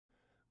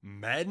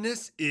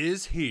Madness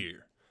is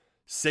here.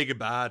 Say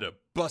goodbye to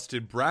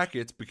busted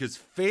brackets because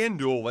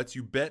FanDuel lets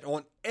you bet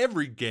on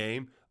every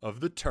game of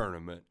the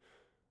tournament.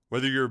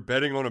 Whether you're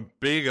betting on a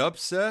big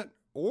upset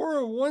or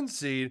a one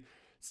seed,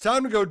 it's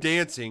time to go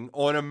dancing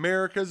on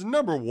America's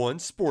 #1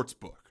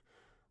 sportsbook.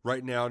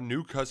 Right now,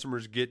 new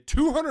customers get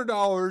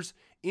 $200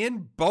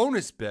 in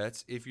bonus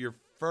bets if your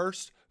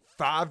first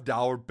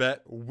 $5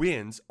 bet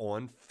wins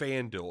on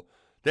FanDuel.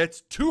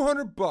 That's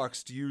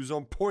 $200 to use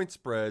on point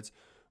spreads,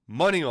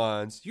 money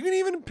lines. You can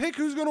even pick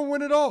who's going to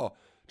win it all.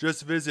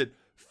 Just visit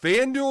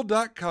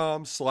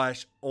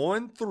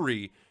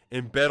FanDuel.com/on3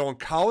 and bet on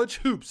college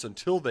hoops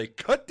until they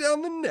cut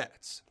down the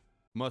nets.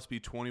 Must be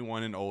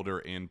 21 and older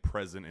and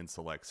present in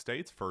select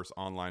states. First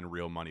online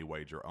real money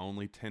wager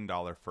only.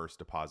 $10 first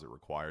deposit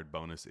required.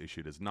 Bonus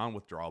issued as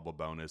non-withdrawable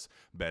bonus.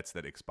 Bets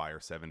that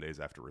expire 7 days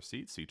after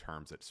receipt. See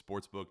terms at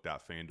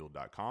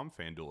sportsbook.fanduel.com.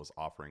 FanDuel is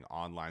offering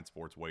online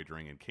sports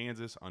wagering in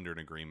Kansas under an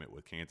agreement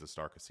with Kansas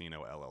Star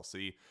Casino,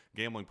 LLC.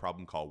 Gambling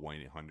problem? Call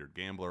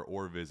 1-800-GAMBLER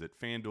or visit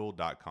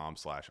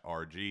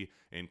fanduel.com/RG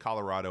in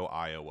Colorado,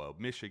 Iowa,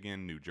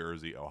 Michigan, New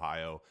Jersey,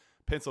 Ohio,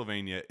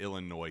 Pennsylvania,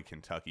 Illinois,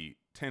 Kentucky,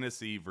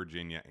 Tennessee,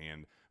 Virginia,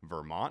 and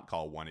Vermont.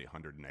 Call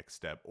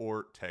 1-800-NEXT-STEP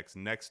or text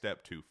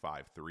NEXT-STEP to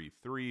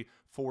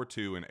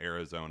 53342 in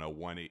Arizona,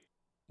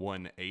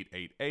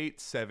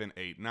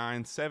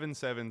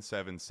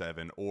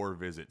 1-888-789-7777 or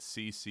visit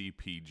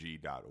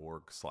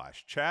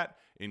ccpg.org/chat.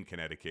 In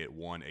Connecticut,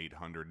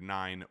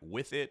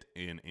 1-800-9-WITH-IT.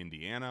 In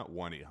Indiana,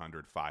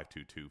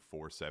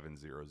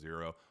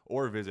 1-800-522-4700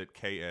 or visit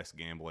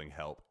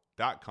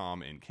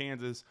ksgamblinghelp.com. In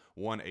Kansas,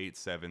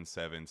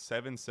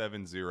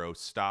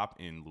 1-877-770-STOP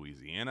in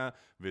Louisiana.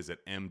 Visit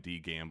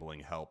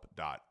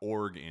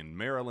mdgamblinghelp.org in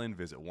Maryland.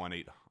 Visit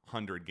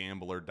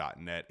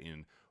 1-800-gambler.net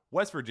in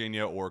West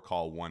Virginia or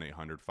call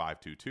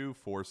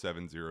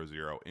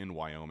 1-800-522-4700 in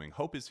Wyoming.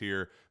 Hope is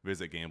here.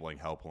 Visit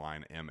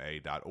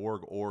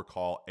gamblinghelplinema.org or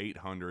call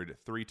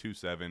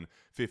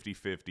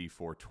 800-327-5050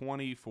 for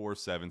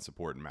 24/7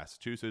 support in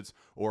Massachusetts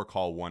or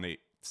call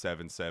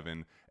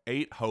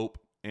 1-877-8-HOPE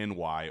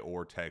NY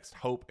or text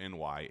Hope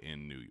NY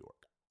in New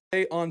York.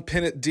 Today on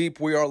Pin It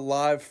Deep, we are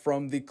live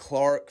from the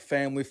Clark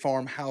Family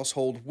Farm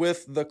household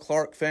with the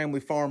Clark Family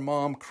Farm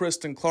mom,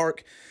 Kristen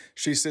Clark.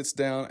 She sits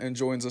down and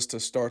joins us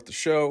to start the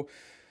show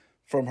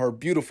from her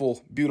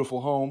beautiful, beautiful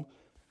home.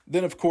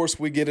 Then, of course,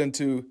 we get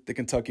into the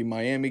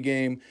Kentucky-Miami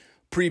game,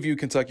 preview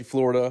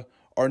Kentucky-Florida,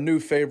 our new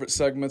favorite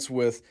segments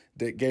with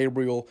Dick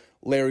Gabriel,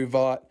 Larry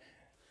Vaught,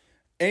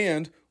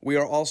 and we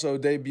are also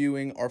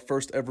debuting our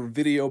first ever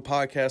video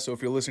podcast. So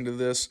if you're listening to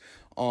this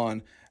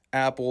on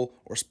Apple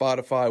or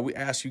Spotify, we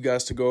ask you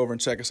guys to go over and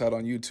check us out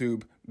on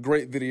YouTube.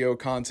 Great video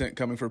content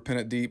coming for Pin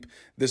It Deep.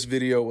 This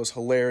video was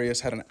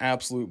hilarious, had an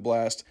absolute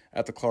blast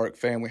at the Clark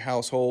family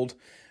household.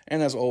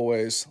 And as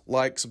always,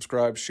 like,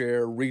 subscribe,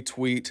 share,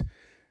 retweet,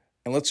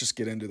 and let's just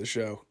get into the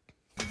show.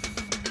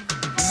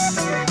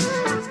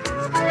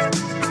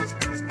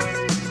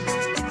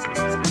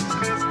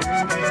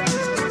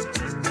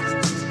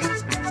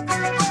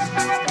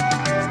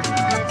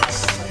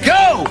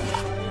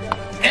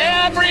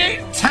 Every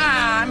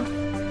time,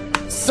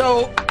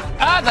 so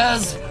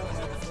others.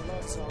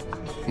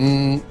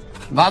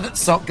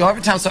 So go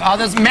every time, so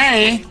others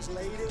may.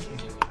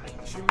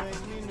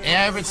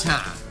 Every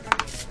time.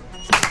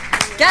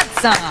 Get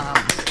some.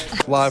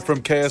 Live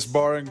from KS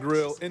Bar and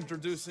Grill,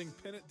 introducing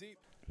Pin It Deep.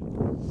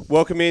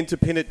 Welcome into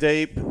Pin It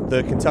Deep.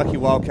 The Kentucky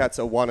Wildcats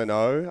are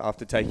 1-0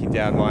 after taking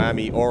down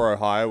Miami or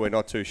Ohio. We're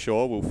not too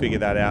sure. We'll figure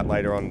that out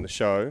later on in the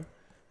show.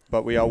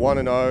 But we are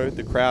 1-0.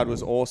 The crowd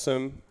was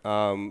awesome.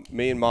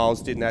 Me and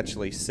Miles didn't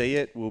actually see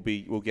it.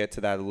 We'll get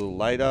to that a little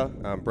later.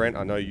 Brent,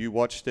 I know you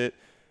watched it.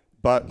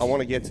 But I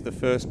want to get to the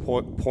first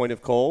point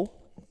of call.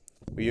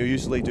 We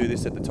usually do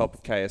this at the top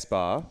of KS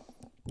Bar.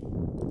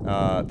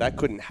 That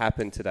couldn't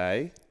happen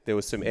today. There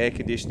was some air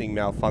conditioning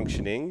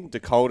malfunctioning.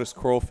 Dakotas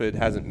Crawford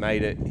hasn't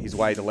made it his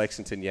way to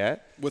Lexington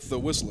yet. With the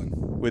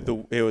whistling.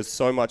 There was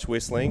so much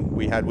whistling.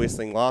 We had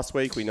whistling last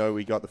week. We know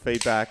we got the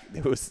feedback.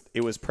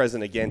 It was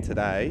present again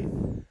today.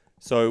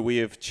 So we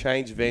have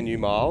changed venue,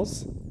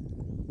 Miles.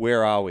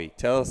 Where are we?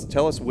 Tell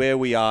us where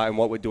we are and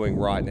what we're doing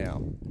right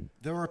now.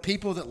 There are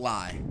people that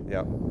lie.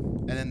 Yep.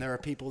 And then there are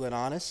people that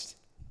are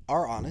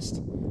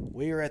honest.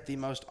 We are at the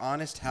most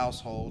honest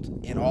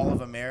household in all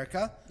of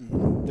America.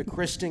 The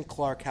Kristen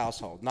Clark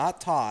household. Not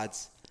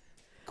Todd's.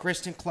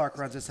 Kristen Clark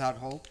runs this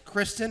household.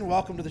 Kristen,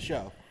 welcome to the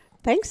show.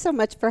 Thanks so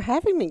much for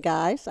having me,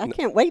 guys. I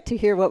can't wait to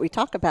hear what we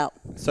talk about.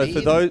 So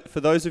for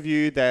those of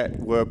you that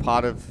were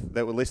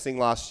listening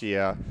last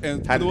year,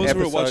 and for those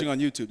who are watching on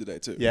YouTube today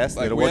too. Yes,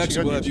 that are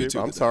watching on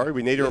YouTube. I'm sorry,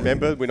 we need to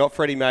remember we're not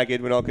Freddie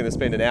Maggard. We're not going to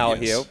spend an hour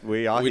here.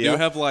 We do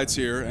have lights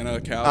here and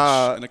a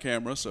couch and a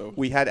camera. So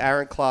we had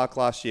Aaron Clark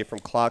last year from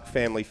Clark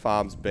Family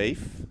Farms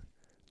Beef.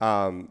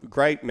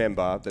 Great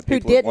member that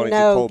people wanted to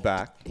call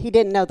back. He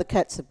didn't know the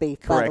cuts of beef,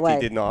 by the way.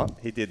 Correct,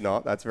 he did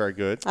not. That's very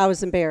good. I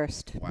was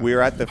embarrassed. Wow. We're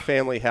at the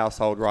family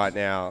household right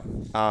now.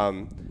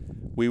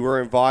 We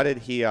were invited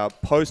here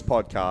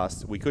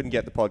post-podcast. We couldn't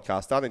get the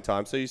podcast done in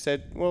time, so you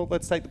said, well,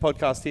 let's take the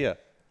podcast here.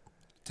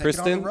 take it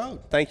on Kristen, the road.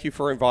 thank you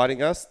for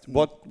inviting us.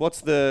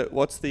 What's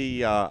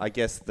the I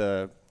guess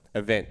the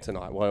event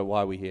tonight? Why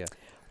are we here?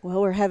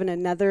 Well, we're having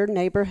another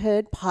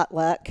neighborhood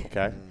potluck.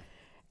 Okay.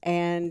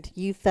 And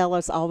you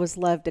fellas always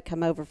love to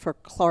come over for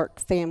Clark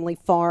Family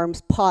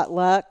Farms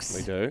potlucks.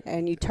 We do.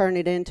 And you turn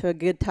it into a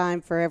good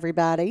time for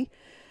everybody.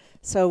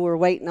 So we're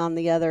waiting on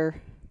the other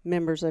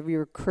members of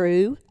your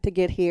crew to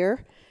get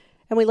here.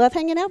 And we love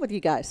hanging out with you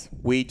guys.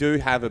 We do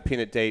have a Pin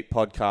It Deep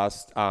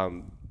podcast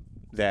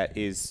that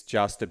is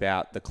just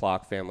about the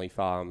Clark Family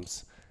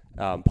Farms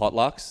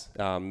potlucks.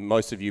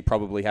 Most of you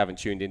probably haven't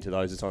tuned into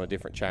those. It's on a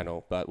different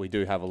channel, but we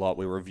do have a lot.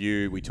 We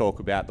review, we talk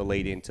about the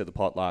lead into the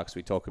potlucks,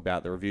 we talk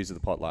about the reviews of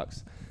the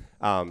potlucks.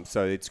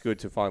 So it's good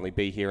to finally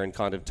be here and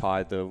kind of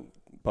tie the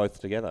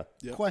both together.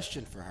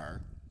 Question for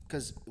her,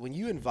 because when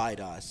you invite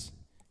us,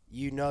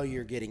 you know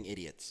you're getting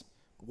idiots.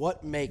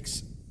 What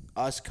makes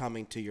us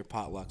coming to your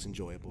potlucks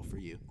enjoyable for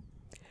you?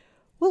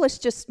 Well, it's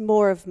just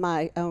more of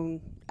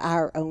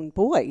our own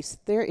boys.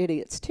 They're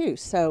idiots too.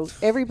 So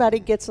everybody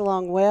gets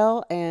along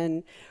well,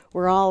 and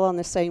we're all on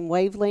the same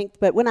wavelength.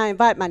 But when I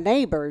invite my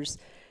neighbors,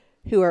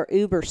 who are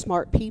uber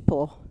smart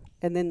people,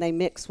 and then they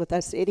mix with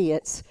us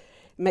idiots,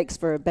 it makes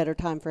for a better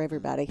time for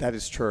everybody. That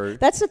is true.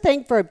 That's the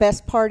thing for a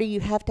best party. You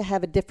have to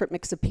have a different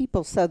mix of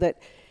people so that,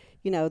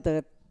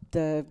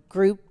 the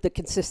group, the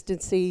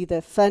consistency, the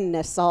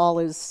funness, all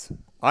is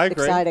I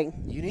agree.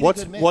 exciting. You need a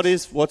good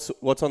mix.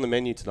 What's on the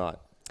menu tonight?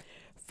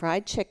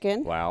 Fried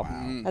chicken. Wow.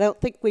 I don't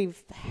think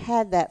we've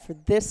had that for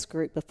this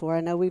group before. I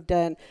know we've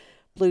done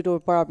Blue Door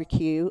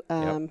Barbecue.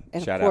 And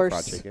Shout of course,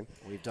 out fried chicken.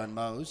 We've done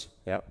Moe's.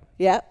 Yep.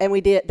 Yeah, and we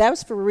did. That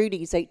was for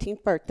Rudy's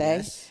 18th birthday.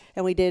 Yes.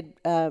 And we did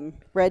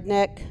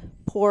redneck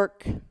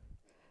pork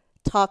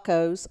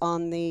tacos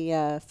on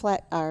the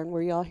flat iron.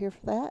 Were you all here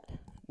for that?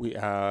 We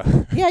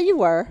Yeah, you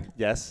were.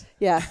 yes.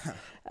 Yeah.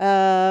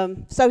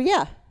 So,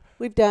 yeah,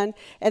 we've done.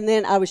 And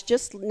then I was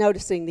just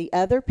noticing the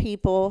other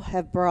people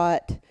have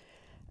brought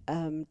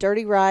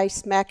dirty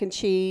rice, mac and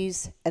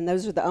cheese, and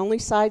those are the only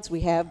sides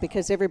we have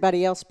because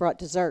everybody else brought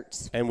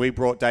desserts. And we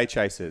brought Day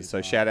Chasers,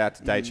 so shout out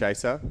to Day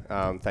Chaser.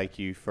 Thank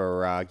you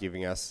for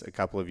giving us a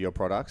couple of your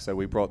products. So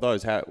we brought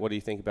those. What do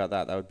you think about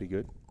that? That would be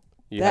good.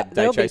 You had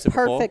Day They'll be Chaser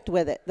before? perfect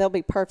with it. They'll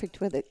be perfect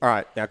with it. All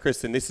right, now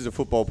Kristen, this is a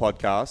football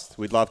podcast.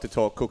 We'd love to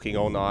talk cooking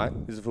all night.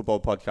 This is a football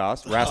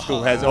podcast.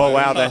 Rascal has the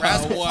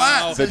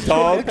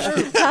dog,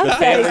 the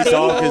family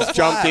dog has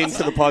jumped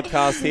into the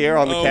podcast here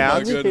on the Oh,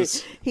 couch. my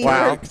goodness. He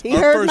Wow.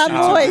 heard my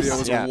YouTube voice. video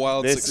was Yeah, a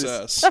wild this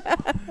is- success.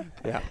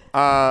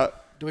 Yeah.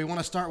 Do we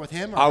want to start with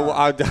him? Or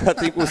I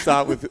think we'll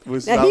start with.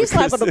 Now, he's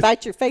liable to Kristen.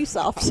 bite your face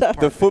off. So.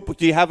 The football.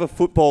 Do you have a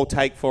football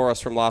take for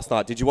us from last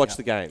night? Did you watch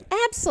the game?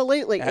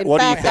 Absolutely. In What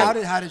do you fact,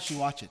 think? how did she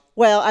watch it?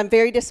 well, I'm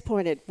very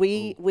disappointed.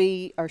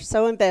 We are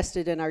so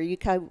invested in our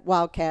UK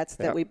Wildcats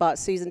that Yeah. we bought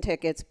season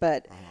tickets,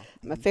 but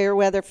I'm a fair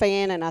weather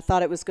fan, and I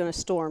thought it was going to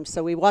storm.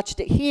 So we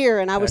watched it here,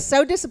 and I was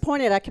so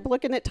disappointed. I kept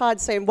looking at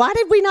Todd saying, why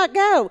did we not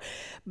go?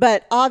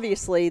 But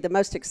obviously, the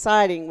most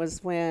exciting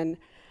was when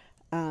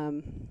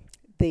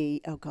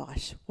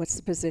what's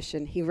the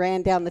position? He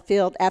ran down the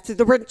field after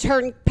the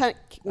return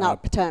returner?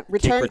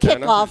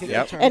 kickoff,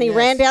 Yep. and he Yes.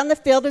 ran down the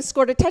field and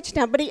scored a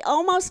touchdown. But he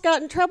almost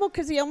got in trouble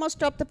because he almost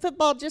dropped the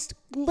football just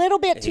a little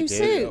bit too did.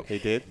 soon. He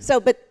did.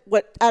 So,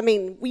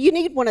 you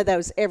need one of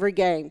those every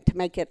game to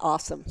make it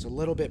awesome. It's a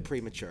little bit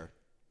premature.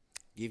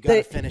 You've got to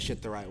The- finish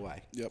it the right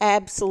way.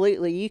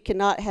 Absolutely, you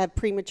cannot have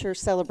premature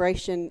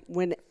celebration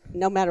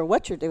no matter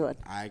what you're doing.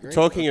 I agree.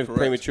 Talking of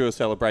premature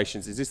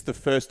celebrations, is this the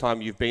first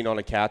time you've been on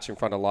a couch in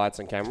front of lights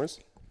and cameras?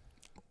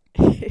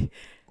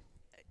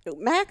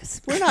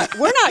 Max, we're not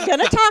going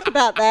to talk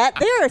about that.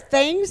 There are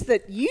things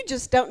that you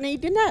just don't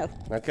need to know.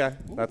 Okay,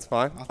 that's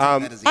fine.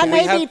 that as a I Can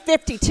may have- be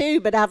 52,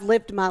 but I've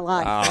lived my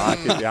life.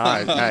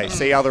 Hey,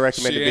 see other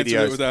recommended She answered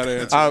videos. it without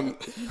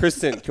answering.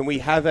 Kristen, can we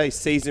have a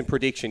season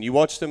prediction? You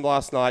watched them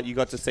last night. You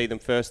got to see them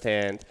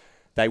firsthand.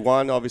 They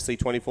won, obviously,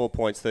 24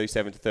 points,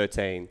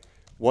 37-13.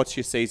 What's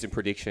your season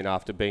prediction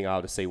after being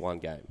able to see one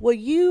game? Well,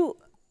 you,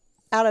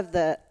 out of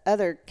the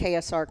other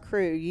KSR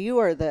crew, you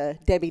are the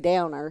Debbie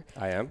Downer.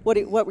 I am.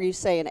 What were you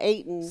saying?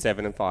 8 and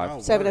 7 and 5. Oh,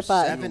 7 and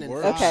 5. 7 and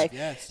Okay. 5,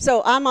 yes.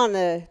 So I'm on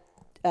the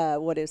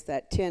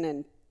 10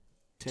 and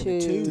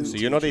 2. So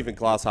you're not even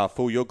glass half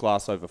full. You're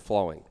glass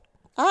overflowing.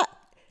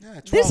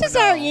 This 12 is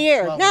our and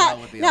year. 12 Now,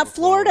 would be now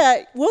overflowing.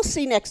 Florida, we'll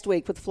see next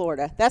week with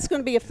Florida. That's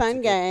going to be a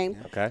fun game.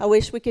 Okay. I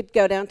wish we could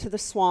go down to the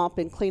swamp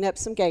and clean up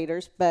some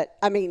gators, but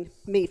I mean,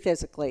 me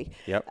physically.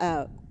 Yep.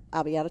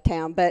 I'll be out of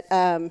town, but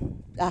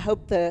I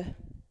hope the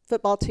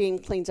football team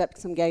cleans up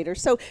some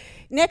gators. So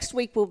next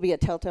week will be a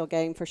telltale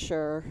game for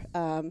sure,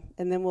 and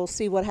then we'll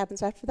see what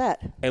happens after that.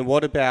 And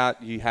what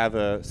about you have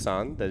a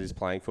son that is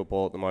playing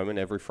football at the moment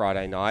every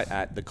Friday night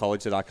at the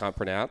college that I can't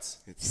pronounce.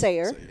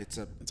 Sayre. It's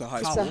a high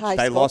It's school. a high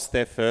They school. lost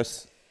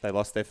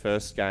their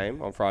first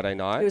game on Friday It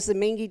night. was the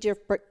Mingy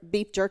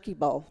Beef Jerky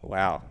Bowl.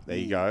 Wow, there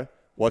you go.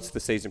 What's the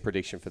season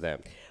prediction for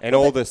them? And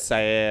all the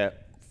Sayre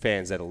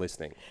fans that are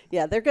listening.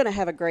 Yeah, they're going to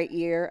have a great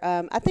year.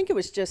 I think it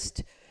was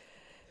just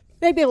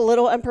maybe a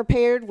little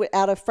unprepared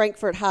out of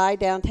Frankfurt High,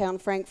 downtown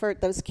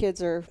Frankfurt. Those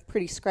kids are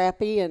pretty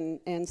scrappy,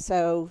 and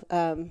so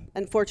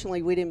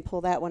unfortunately we didn't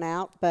pull that one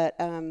out. But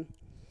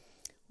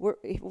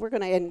we're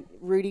gonna. And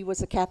Rudy was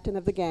the captain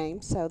of the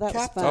game, so that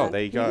was fun. Oh,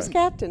 there you go. He was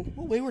captain.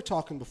 Well, we were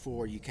talking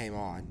before you came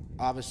on.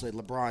 Obviously,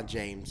 LeBron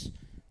James,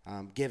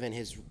 given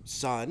his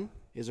son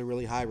is a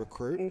really high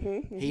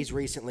recruit. He's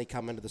recently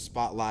come into the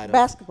spotlight of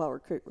Basketball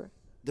recruit.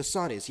 the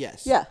son is,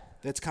 yes. Yeah.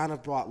 That's kind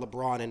of brought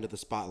LeBron into the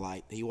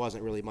spotlight. He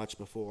wasn't really much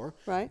before.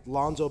 Right.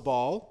 Lonzo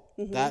Ball,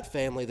 that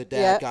family, the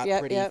dad got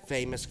pretty yep.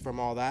 famous from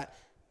all that.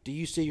 Do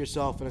you see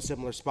yourself in a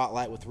similar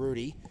spotlight with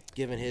Rudy,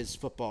 given his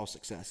football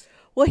success?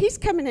 Well, he's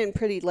coming in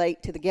pretty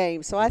late to the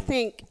game, so I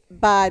think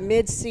by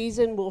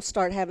mid-season we'll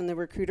start having the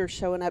recruiters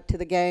showing up to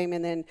the game,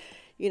 and then,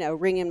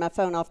 ringing my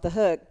phone off the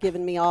hook,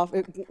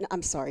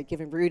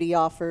 giving Rudy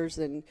offers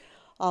and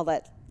all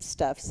that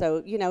stuff.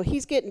 So,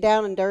 he's getting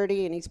down and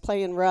dirty, and he's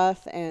playing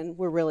rough, and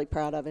we're really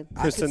proud of him.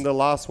 Kristen, the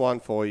last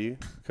one for you,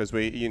 because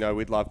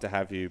we'd love to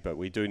have you, but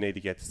we do need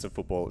to get to some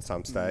football at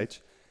some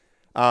stage.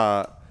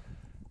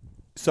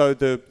 So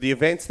the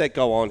events that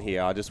go on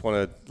here, I just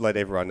want to let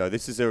everyone know,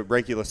 this is a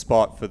regular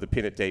spot for the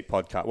Pin It Deep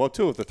podcast. Well,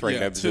 two of the three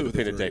members of the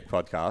Pin It Deep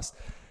podcast.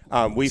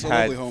 We've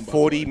had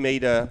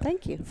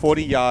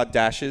 40-yard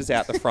dashes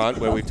out the front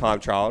where we've time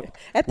trialed.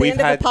 At the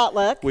end of the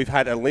potluck. We've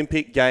had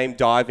Olympic game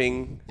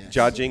diving,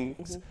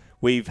 judging.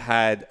 We've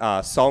had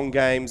song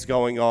games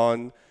going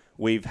on.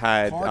 We've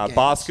had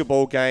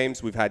basketball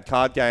games. We've had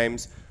card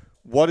games.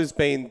 What has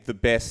been the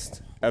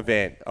best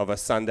event of a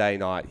Sunday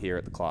night here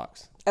at the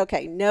Clarks?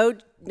 Okay, no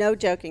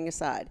joking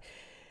aside.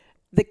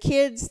 The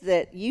kids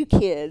that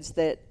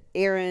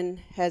Aaron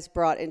has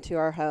brought into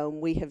our home,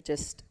 we have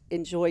just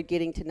enjoyed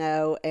getting to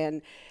know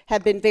and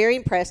have been very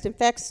impressed. In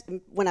fact,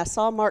 when I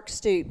saw Mark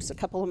Stoops a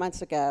couple of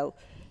months ago,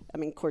 I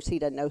mean, of course, he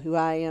doesn't know who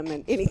I am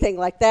and anything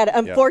like that,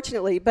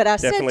 unfortunately. But I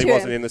said to him... Definitely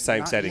wasn't in the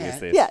same setting as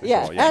this.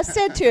 Yeah. I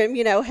said to him,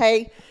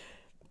 hey,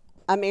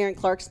 I'm Aaron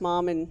Clark's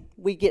mom, and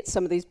we get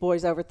some of these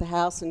boys over at the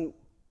house, and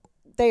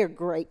they are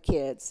great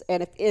kids.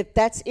 And if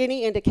that's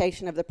any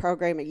indication of the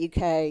program at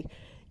UK,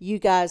 you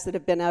guys that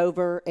have been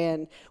over,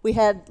 and we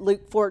had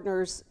Luke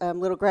Fortner's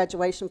little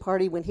graduation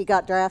party when he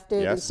got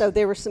drafted, and so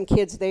there were some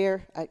kids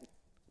there,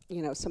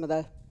 some of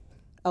the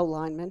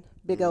O-linemen,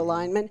 big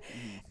O-linemen,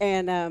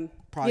 and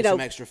probably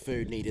some extra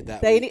food needed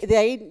that week.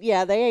 They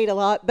ate a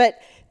lot, but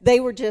they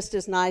were just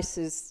as nice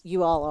as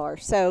you all are.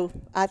 So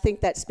I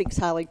think that speaks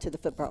highly to the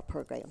football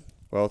program.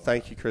 Well,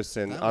 thank you,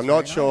 Kristen. I'm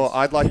not sure. Nice.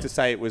 I'd like to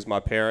say it was my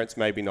parents,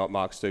 maybe not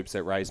Mark Stoops,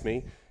 that raised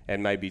me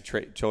and maybe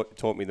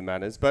taught me the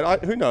manners.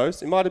 But who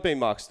knows? It might have been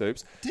Mark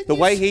Stoops. The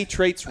way he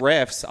treats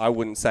refs, I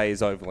wouldn't say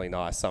is overly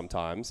nice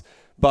sometimes.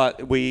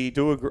 But we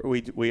do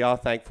agree, we are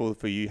thankful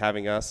for you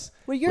having us.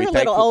 Well, you're a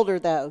little older,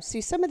 though.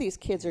 See, some of these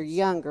kids are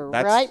younger,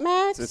 right,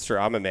 Max? That's true.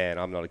 I'm a man.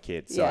 I'm not a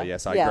kid. So,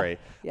 yes, I agree.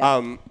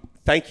 Yeah.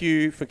 Thank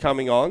you for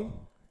coming on.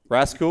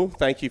 Rascal,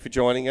 thank you for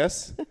joining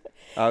us.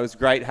 It was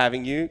great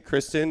having you.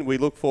 Kristen, we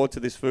look forward to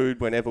this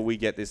food whenever we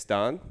get this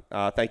done.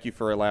 Thank you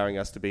for allowing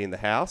us to be in the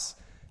house.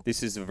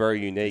 This is a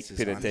very unique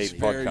Pin It Deep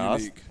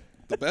podcast. Unique.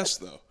 The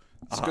best, though.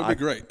 It's going to be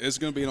great. It's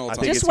going to be an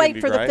all-time. Just wait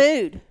for the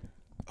food.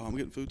 Oh, I'm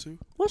getting food, too?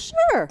 Well,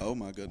 sure. Oh,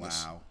 my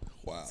goodness.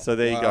 Wow. So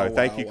there you go.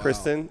 Thank you,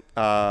 Kristen.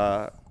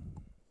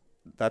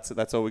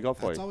 That's all we got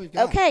for you.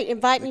 Okay,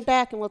 invite me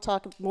back and we'll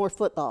talk more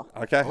football.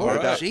 Okay. Oh,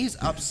 right. She's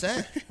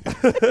upset.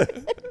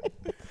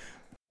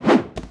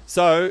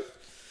 So,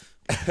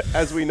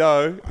 as we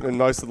know, and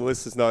most of the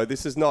listeners know,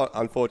 this is not,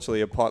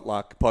 unfortunately, a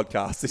potluck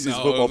podcast. This is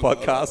a football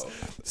podcast.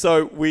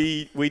 So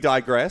we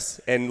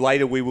digress, and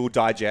later we will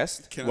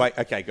digest.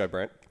 Okay, go,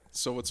 Brent.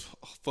 So what's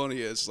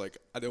funny is,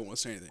 I don't want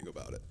to say anything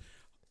about it.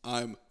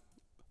 I'm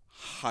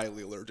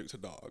highly allergic to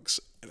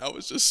dogs. And I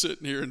was just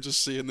sitting here and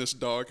just seeing this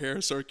dog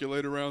hair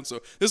circulate around.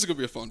 So this is going to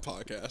be a fun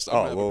podcast. I'm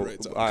going to have a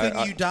great time.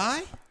 Couldn't you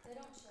die? They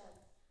don't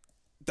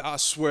shed. I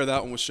swear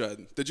that one was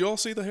shedding. Did you all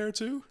see the hair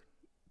too?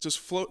 Just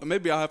float.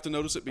 Maybe I have to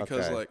notice it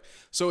because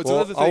so it's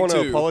another thing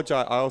too.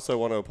 Apologize. I also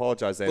want to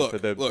apologize then for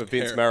the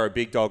Vince Marrow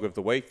Big Dog of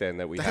the Week then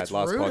that we had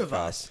last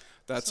podcast.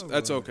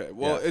 That's okay.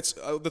 Well, it's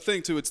the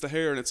thing too. It's the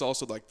hair and it's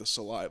also the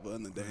saliva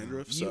and the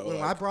dandruff. When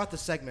I brought the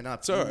segment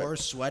up, you were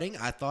sweating.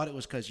 I thought it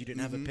was because you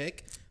didn't have a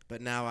pick, but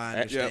now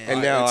I understand.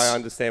 And now I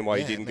understand why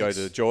you didn't go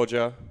to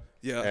Georgia.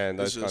 And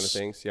those kind of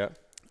things. Yeah.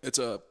 It's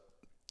a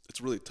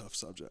really tough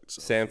subject.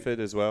 So. Samford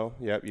as well.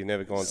 Yep, you've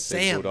never gone to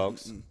see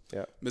Bulldogs.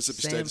 Yeah,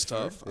 Mississippi State's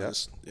tough.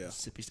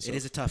 It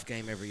is a tough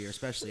game every year,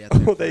 especially at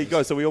well, there you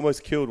go. So we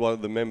almost killed one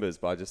of the members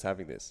by just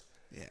having this.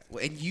 Yeah,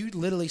 well, and you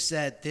literally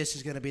said this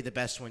is going to be the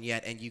best one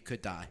yet, and you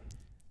could die.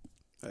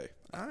 Hey,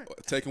 all right,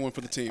 taking one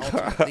for the team.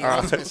 The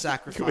ultimate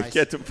sacrifice. Can we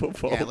get to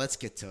football? Yeah, let's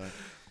get to it.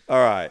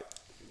 All right,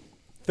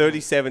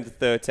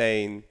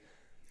 37-13.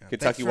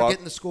 Kentucky Thanks for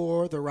getting the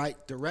score the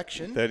right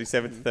direction.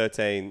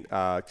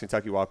 37-13.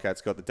 Kentucky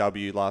Wildcats got the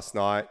W last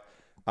night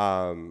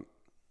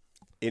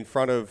in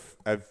front of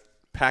a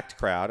packed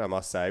crowd, I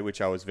must say,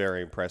 which I was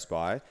very impressed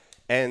by.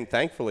 And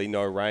thankfully,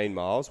 no rain,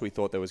 Miles. We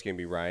thought there was going to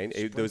be rain.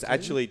 There was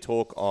actually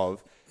talk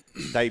of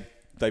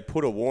they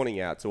put a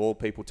warning out to all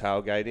people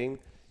tailgating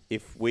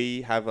if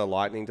we have a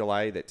lightning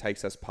delay that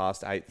takes us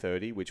past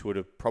 8:30, which would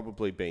have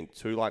probably been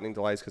 2 lightning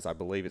delays because I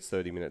believe it's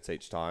 30 minutes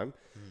each time,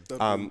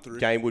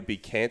 game would be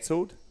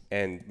cancelled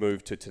and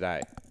moved to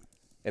today.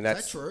 And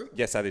Is that true?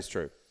 Yes, that is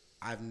true.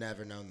 I've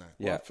never known that.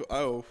 Yeah. I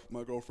owe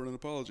my girlfriend an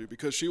apology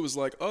because she was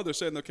like, "Oh, they're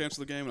saying they'll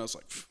cancel the game," and I was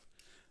like, "Pfft."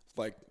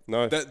 Like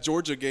No. that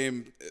Georgia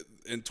game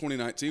in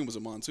 2019 was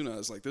a monsoon. I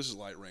was like, "This is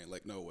light rain.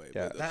 Like, no way."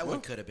 Yeah. But That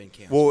one could have been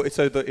canceled. Well,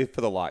 so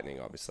for the lightning,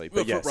 obviously. But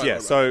Well, yes,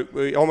 right. So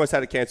we almost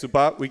had it cancelled,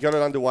 but we got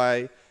it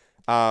underway.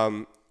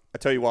 I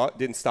tell you what,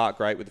 didn't start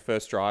great with the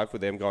first drive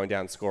with them going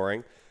down and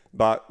scoring,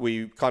 but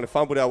we kind of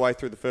fumbled our way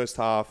through the first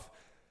half.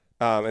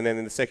 And then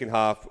in the second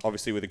half,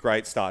 obviously with a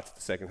great start to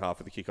the second half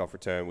of the kickoff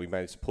return, we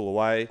managed to pull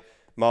away.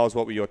 Miles,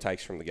 what were your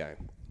takes from the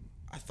game?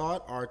 I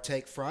thought our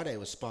take Friday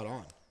was spot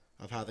on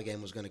of how the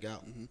game was going to go.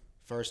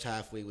 First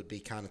half, we would be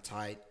kind of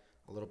tight,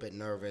 a little bit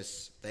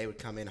nervous. They would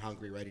come in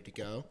hungry, ready to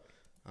go.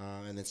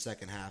 And then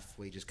second half,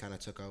 we just kind of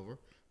took over.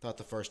 Thought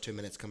the first 2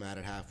 minutes coming out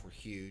at half were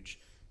huge.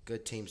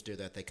 Good teams do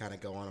that. They kind of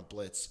go on a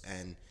blitz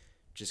and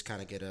just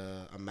kind of get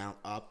a amount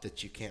up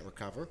that you can't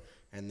recover.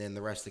 And then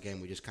the rest of the game,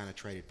 we just kind of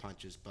traded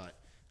punches. But,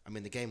 I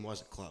mean, the game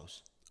wasn't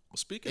close.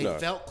 Well, It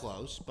felt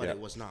close, but Yeah. it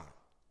was not.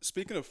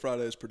 Speaking of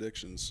Friday's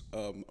predictions,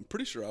 I'm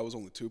pretty sure I was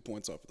only 2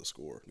 points off of the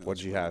score. Now What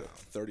did it's you have?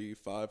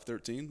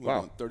 35-13.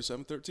 Wow.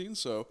 37-13.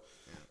 So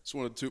just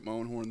wanted to toot my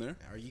own horn there.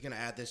 Are you going to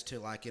add this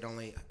to it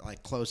only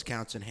close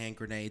counts and hand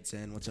grenades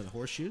and what's it,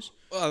 horseshoes?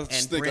 Well, I and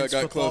just think I Brent's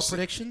got football close.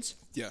 predictions?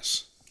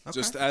 Yes. Okay.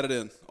 Just add it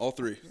in, all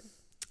 3.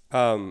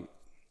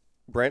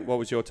 Brent, what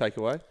was your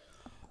takeaway?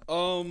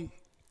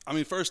 I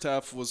mean, first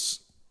half was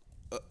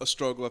a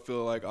struggle. I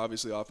feel like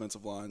obviously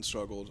offensive line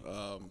struggled.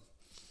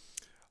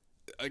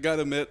 I got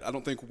to admit, I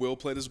don't think Will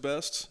played his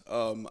best.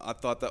 I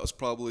thought that was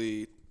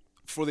probably,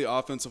 for the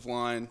offensive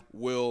line,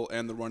 Will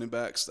and the running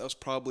backs, that was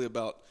probably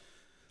about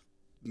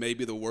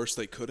maybe the worst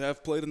they could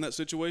have played in that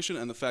situation.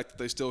 And the fact that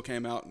they still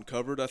came out and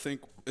covered, I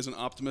think, is an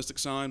optimistic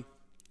sign.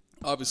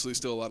 Obviously,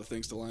 still a lot of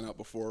things to line out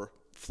before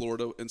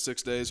Florida in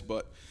 6 days.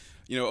 But,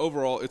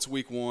 overall, it's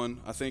week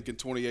 1. I think in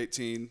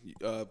 2018,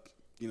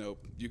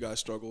 you guys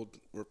struggled,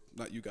 or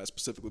not you guys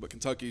specifically, but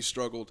Kentucky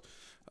struggled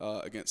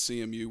against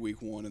CMU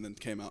week 1 and then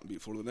came out and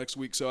beat Florida the next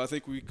week. So I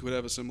think we could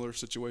have a similar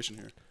situation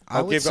here.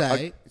 I would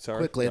say, sorry,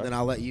 quickly, no. and then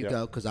I'll let you Yeah.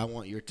 go because I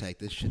want your take.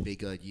 This should be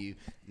good. You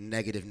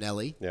negative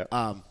Nelly.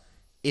 Yeah.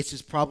 It's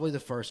just probably the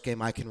first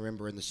game I can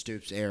remember in the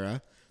Stoops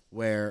era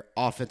where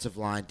offensive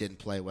line didn't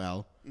play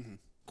well.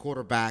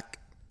 Quarterback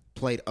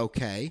played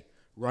okay.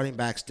 Running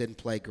backs didn't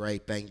play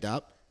great, banged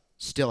up.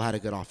 Still had a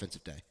good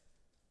offensive day.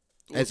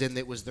 As in,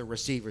 it was the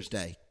receiver's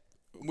day.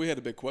 We had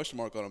a big question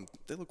mark on them.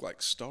 They look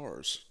like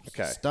stars.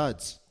 Okay.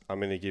 Studs. I'm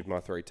going to give my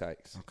 3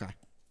 takes. Okay.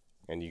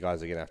 And you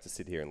guys are going to have to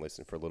sit here and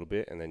listen for a little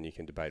bit, and then you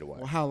can debate away.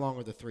 Well, how long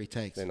are the 3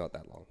 takes? They're not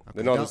that long. Okay.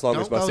 They're not as long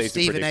as my Don't go season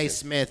Stephen A. prediction.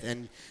 Smith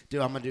and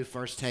I'm going to do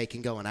first take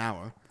and go an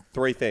hour.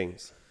 3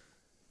 things.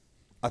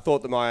 I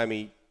thought the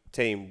Miami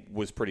team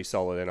was pretty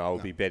solid, and I will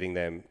be betting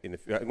them in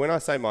the. When I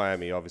say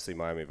Miami, obviously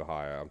Miami of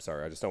Ohio. I'm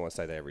sorry, I just don't want to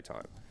say that every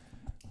time.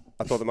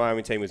 I thought the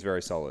Miami team was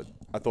very solid.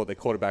 I thought their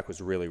quarterback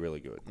was really, really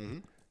good.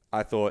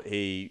 I thought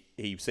he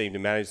seemed to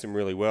manage them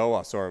really well.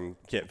 I saw him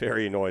get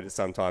very annoyed at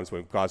sometimes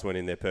when guys weren't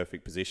in their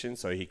perfect position,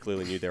 so he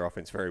clearly knew their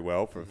offense very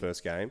well for the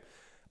first game.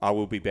 I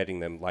will be betting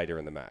them later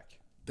in the MAC.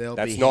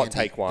 That's not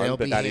take 1,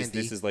 but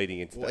this is leading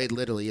into well, that. it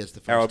literally is the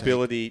first Our take.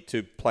 ability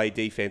to play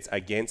defense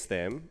against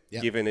them,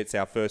 Yep. given it's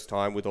our first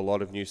time with a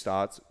lot of new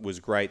starts,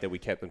 was great that we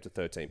kept them to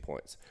 13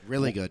 points.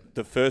 Really good.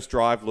 The first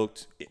drive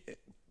looked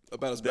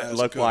About as bad as it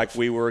looked could like have.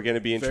 we were going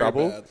to be in Very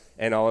trouble, bad.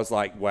 and I was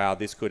like, wow,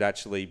 this could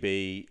actually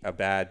be a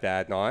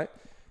bad night.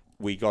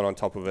 We got on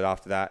top of it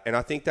after that, and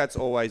I think that's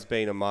always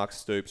been a Mark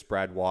Stoops,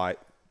 Brad White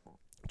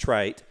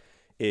trait,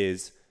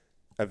 is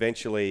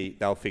eventually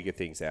they'll figure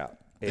things out.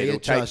 They It'll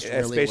adjust take,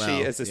 really especially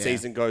well. as the Yeah.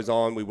 season goes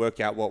on, we work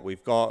out what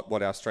we've got,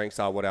 what our strengths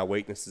are, what our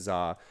weaknesses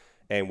are,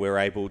 and we're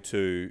able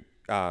to,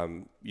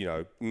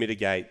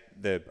 mitigate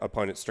the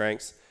opponent's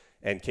strengths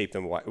and keep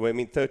them away. Well, I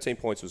mean, 13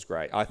 points was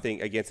great. I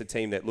think against a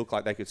team that looked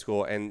like they could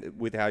score, and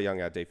with how young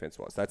our defense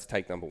was, that's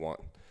take number 1.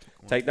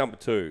 Take number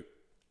 2,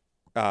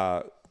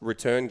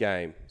 return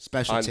game,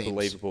 Special teams.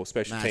 unbelievable.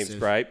 Special teams, Massive.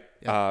 great.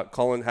 Yep.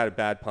 Colin had a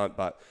bad punt,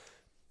 but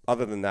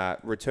other than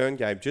that, return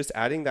game, just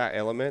adding that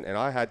element, and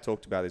I had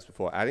talked about this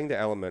before, adding the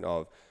element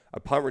of a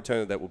punt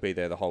returner that will be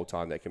there the whole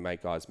time that can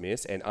make guys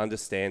miss and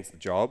understands the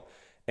job,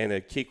 and a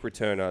kick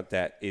returner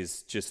that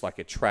is just like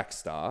a track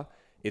star.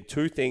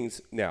 2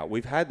 things. Now,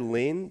 we've had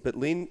Lynn, but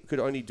Lynn could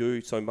only do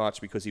so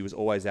much because he was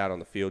always out on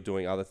the field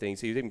doing other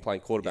things. He was even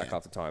playing quarterback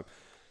half the time.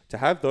 To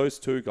have those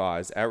 2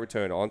 guys, our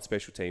returner on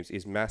special teams,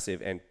 is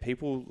massive, and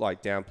people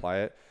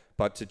downplay it.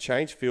 But to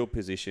change field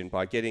position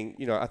by getting,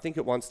 I think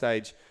at one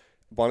stage,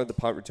 one of the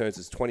punt returns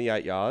is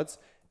 28 yards,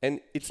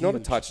 and it's not a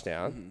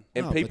touchdown.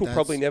 And No, but people that's-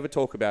 probably never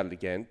talk about it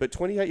again. But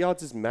 28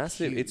 yards is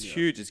massive. It's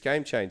huge. It's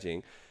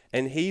game-changing.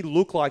 And he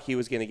looked like he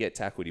was going to get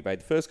tackled. He made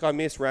the first guy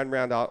miss, ran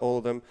around all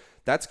of them.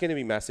 That's going to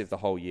be massive the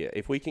whole year.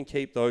 If we can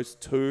keep those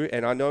 2,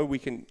 and I know we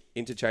can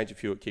interchange a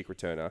few at kick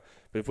returner,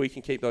 but if we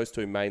can keep those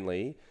 2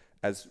 mainly,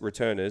 as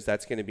returners,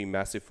 that's going to be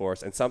massive for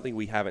us and something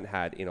we haven't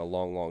had in a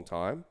long, long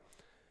time.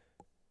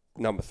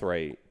 Number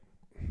 3,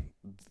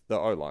 the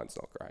O-line's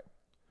not great.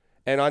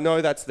 And I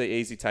know that's the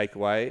easy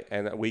takeaway,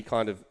 and we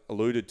kind of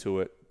alluded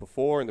to it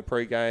before in the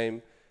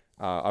pregame.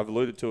 I've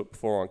alluded to it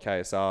before on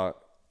KSR.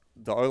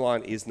 The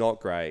O-line is not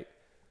great.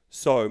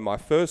 So my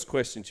first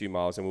question to you,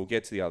 Miles, and we'll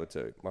get to the other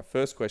two. My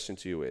first question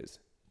to you is,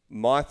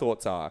 my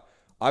thoughts are,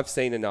 I've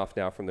seen enough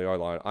now from the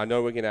O-line. I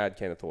know we're going to add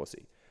Kenneth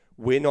Horsey.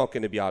 We're not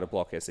going to be able to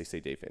block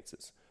SEC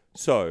defenses.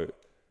 So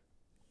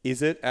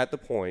is it at the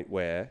point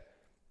where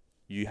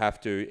you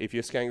have to, if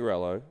you're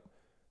Scangarello,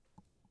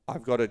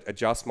 I've got to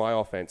adjust my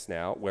offense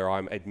now where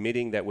I'm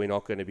admitting that we're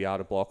not going to be able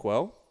to block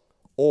well?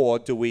 Or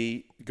do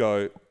we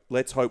go,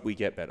 let's hope we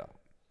get better?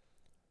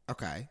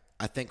 Okay.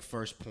 I think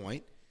first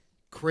point,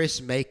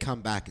 Chris may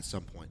come back at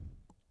some point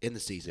in the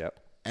season. Yep.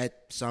 At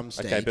some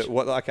stage. Okay, but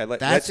what? Okay,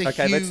 let's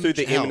do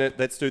the help. imminent.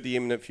 Let's do the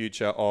imminent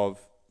future of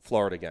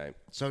Florida game.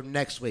 So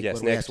next week. Yes,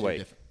 when we next have to do week.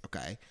 different-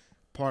 Okay.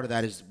 Part of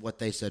that is what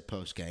they said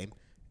post game.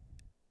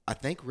 I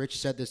think Rich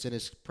said this in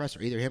his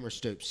presser. Either him or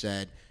Stoops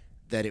said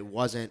that it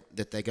wasn't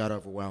that they got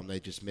overwhelmed.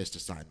 They just missed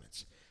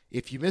assignments.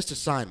 If you missed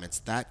assignments,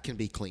 that can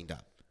be cleaned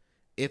up.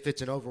 If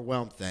it's an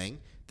overwhelmed thing,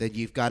 then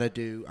you've got to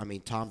do. I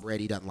mean, Tom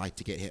Brady doesn't like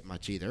to get hit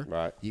much either.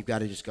 Right. You've got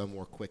to just go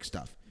more quick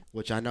stuff,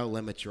 which I know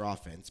limits your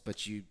offense,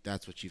 but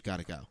that's what you've got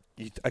to go.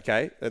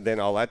 Okay, and then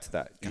I'll add to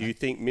that. You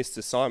think missed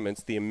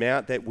assignments, the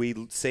amount that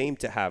we seemed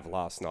to have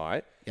last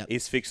night,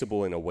 is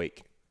fixable in a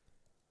week?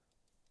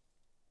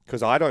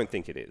 Because I don't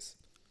think it is.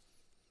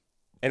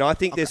 And I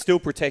think they're still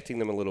protecting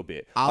them a little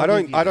bit. I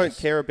don't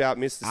care about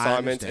missed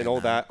assignments and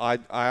all that.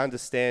 I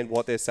understand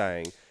what they're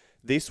saying.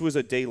 This was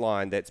a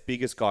D-line that's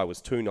biggest guy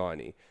was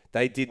 290.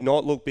 They did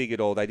not look big at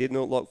all. They did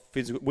not look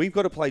physical. We've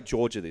got to play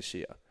Georgia this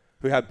year,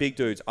 who have big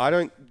dudes.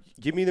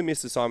 Give me the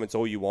missed assignments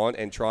all you want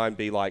and try and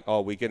be like, oh,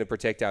 we're going to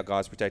protect our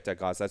guys.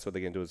 That's what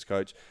they're going to do as a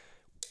coach.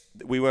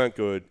 We weren't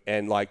good.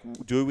 And,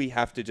 do we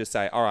have to just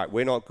say, all right,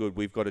 we're not good.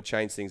 We've got to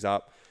change things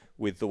up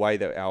with the way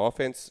that our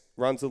offense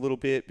runs a little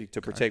bit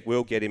to protect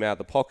Will, get him out of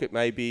the pocket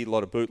maybe, a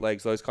lot of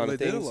bootlegs, those kind of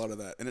things. They did a lot of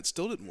that, and it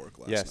still didn't work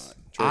last night.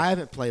 True. I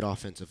haven't played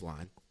offensive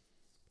line.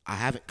 I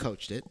haven't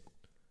coached it.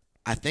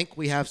 I think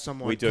we have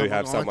someone coming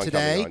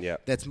on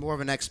that's more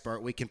of an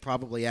expert. We can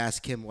probably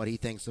ask him what he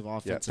thinks of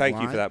offensive line.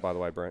 Thank you for that, by the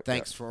way, Brent.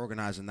 Thanks for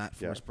organizing that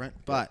for us, Brent.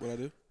 But What'd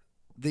I do?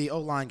 the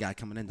O-line guy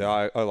coming in.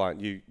 The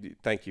O-line,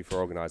 thank you for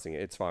organizing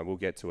it. It's fine. We'll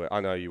get to it.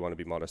 I know you want to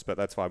be modest, but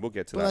that's fine. We'll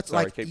get to that. That's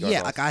Sorry, keep going.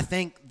 I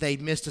think they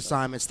missed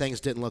assignments. Things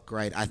didn't look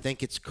great. I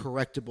think it's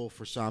correctable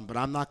for some, but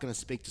I'm not going to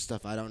speak to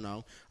stuff I don't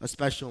know,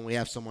 especially when we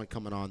have someone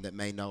coming on that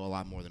may know a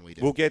lot more than we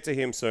do. We'll get to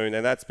him soon,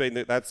 and that's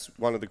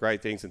one of the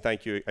great things. And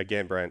thank you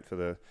again, Brent, for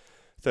the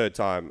third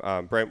time.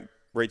 Brent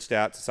reached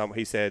out to someone.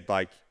 He said,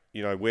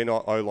 we're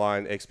not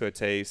O-line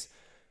expertise.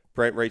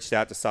 Brent reached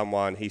out to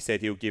someone. He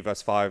said he'll give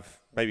us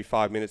maybe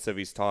 5 minutes of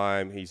his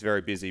time. He's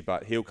very busy,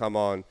 but he'll come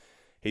on.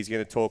 He's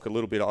going to talk a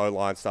little bit of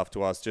O-line stuff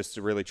to us just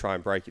to really try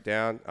and break it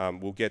down.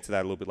 We'll get to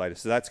that a little bit later.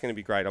 So that's going to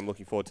be great. I'm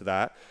looking forward to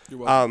that. You're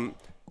welcome.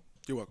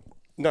 You're welcome.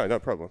 No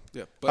problem.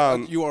 Yeah,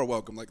 but you are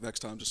welcome. Next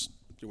time,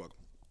 you're welcome.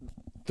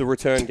 The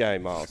return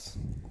game, Miles.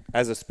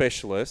 As a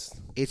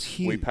specialist, it's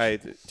huge. We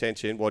paid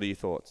attention. What are your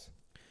thoughts?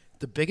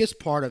 The biggest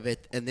part of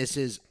it, and this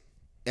is,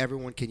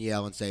 everyone can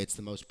yell and say it's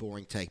the most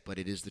boring take, but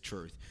it is the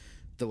truth.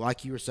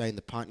 Like you were saying,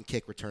 the punt and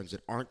kick returns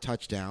that aren't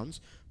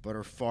touchdowns, but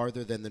are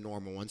farther than the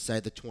normal ones, say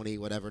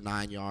the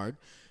 9 yard.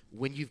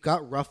 When you've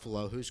got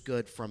Ruffalo, who's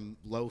good from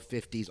low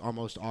 50s,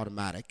 almost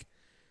automatic,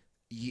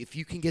 if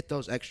you can get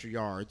those extra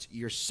yards,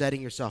 you're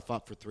setting yourself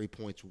up for 3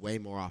 points way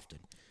more often.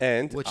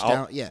 And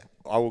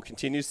I will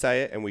continue to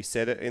say it, and we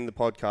said it in the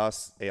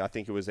podcast, I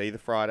think it was either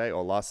Friday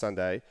or last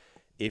Sunday.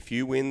 If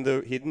you win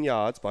the hidden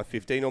yards by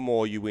 15 or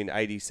more, you win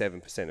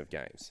 87% of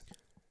games.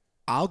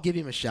 I'll give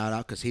him a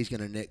shout-out because he's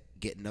going to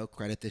get no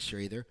credit this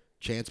year either.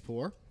 Chance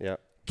Poor. Yeah.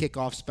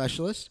 Kickoff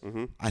specialist.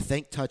 Mm-hmm. I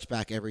think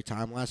touchback every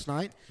time last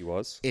night. He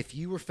was. If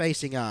you were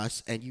facing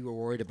us and you were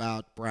worried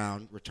about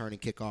Brown returning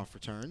kickoff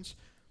returns,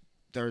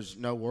 there's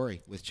no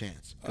worry with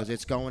Chance because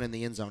it's going in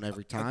the end zone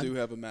every time. I do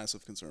have a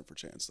massive concern for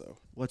Chance, though.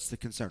 What's the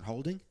concern?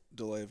 Holding?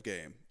 Delay of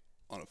game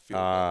on a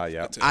field.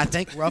 Yeah. I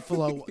think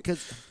Ruffalo –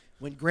 because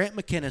when Grant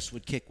McInnes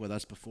would kick with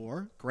us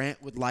before,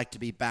 Grant would like to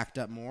be backed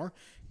up more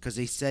because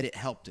he said it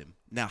helped him.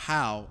 Now,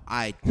 how?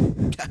 I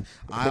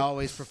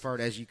always preferred,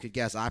 as you could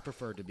guess, I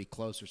preferred to be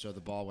closer so the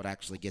ball would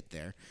actually get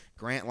there.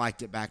 Grant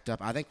liked it backed up.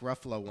 I think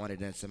Ruffalo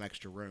wanted some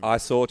extra room. I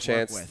saw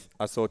Chance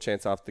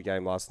after the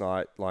game last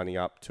night lining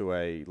up to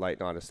a late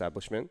night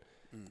establishment,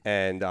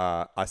 and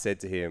I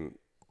said to him,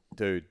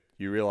 "Dude,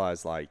 you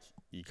realize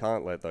you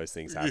can't let those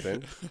things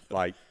happen.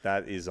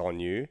 That is on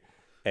you."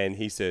 And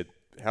he said,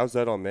 "How's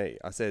that on me?"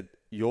 I said,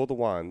 "You're the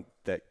one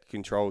that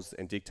controls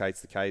and dictates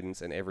the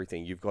cadence and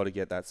everything. You've got to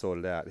get that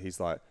sorted out." He's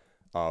like,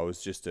 "Oh, it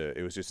was just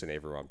an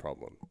everyone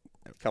problem."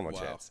 Come on,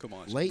 Chance. Come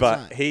on. Late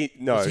but night.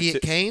 Was he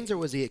at Canes or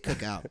was he at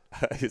Cookout?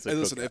 Hey,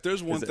 listen, if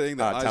there's one thing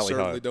that I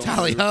certainly don't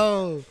Tally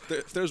ho.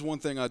 If there's one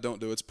thing I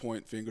don't do, it's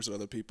point fingers at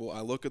other people.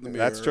 I look in the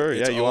mirror. That's true.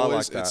 Yeah, you are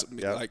like that.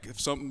 Like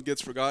if something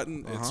gets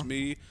forgotten, it's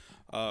me.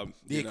 The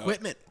You know,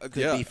 equipment could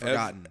yeah, be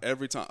forgotten.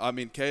 Every time. I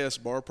mean, KS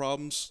bar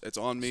problems, it's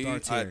on me.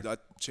 Starts here.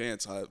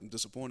 I'm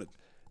disappointed.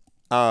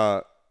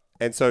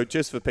 And so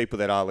just for people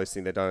that are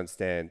listening that don't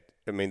understand,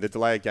 I mean, the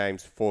delay of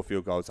games for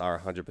field goals are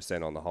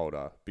 100% on the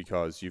holder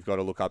because you've got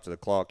to look up to the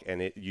clock,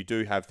 and you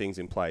do have things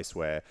in place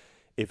where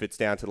if it's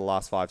down to the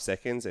last 5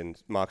 seconds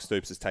and Mark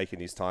Stoops has taken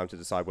his time to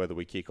decide whether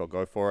we kick or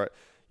go for it,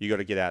 you got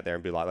to get out there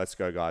and be like, let's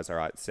go, guys. All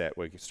right, set.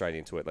 We're straight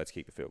into it. Let's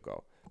kick the field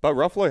goal. But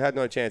Ruffalo had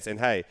no chance. And,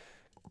 hey,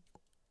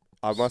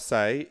 I must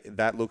say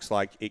that looks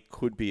like it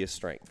could be a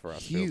strength for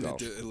us. Huge. Field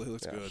goal. It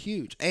looks good.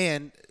 Huge.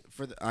 And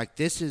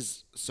this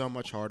is so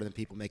much harder than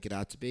people make it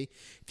out to be.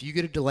 If you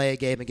get a delay a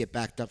game and get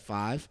backed up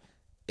 5,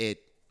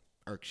 it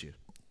irks you.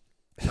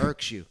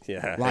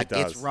 Yeah, like it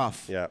does. it's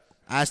rough. Yeah.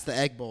 I asked the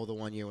Egg Bowl the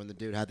one year when the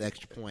dude had the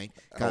extra point,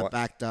 got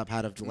backed up,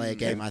 had a delay a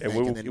game, I think,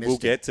 and then missed we'll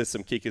it. get to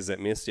some kickers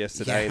that missed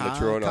yesterday in the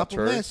true or not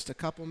true. A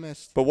couple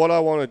missed. But what I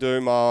want to do,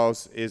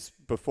 Miles, is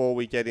before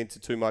we get into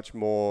too much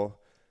more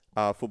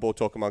football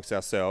talk amongst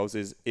ourselves,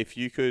 is if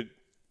you could,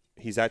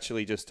 he's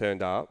actually just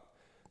turned up,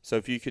 so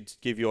if you could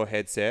give your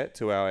headset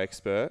to our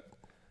expert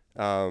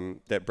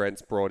that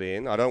Brent's brought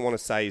in. I don't want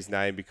to say his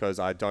name because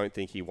I don't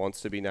think he wants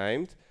to be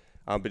named,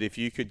 but if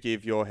you could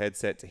give your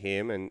headset to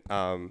him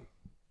and...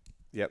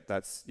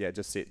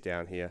 just sit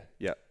down here.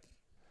 Yep.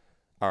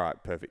 All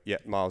right, perfect.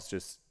 Yep,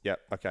 Miles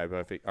okay,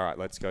 perfect. All right,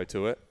 let's go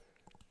to it.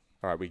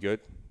 All right, we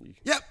good?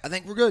 Yep, I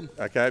think we're good.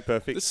 Okay,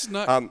 perfect. This is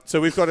not... so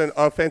we've got an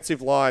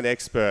offensive line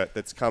expert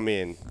that's come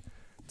in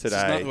today. This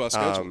is not who I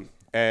scheduled.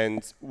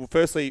 And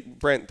firstly,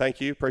 Brent, thank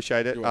you.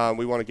 Appreciate it.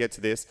 We want to get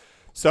to this.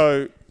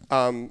 So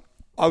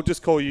I'll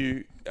just call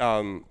you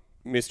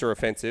Mr.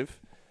 Offensive.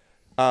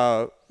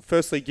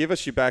 Firstly, give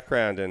us your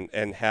background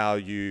and how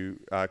you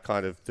are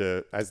kind of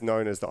as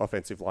known as the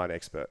offensive line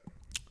expert.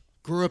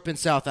 Grew up in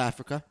South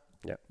Africa.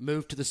 Yep.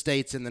 Moved to the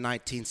States in the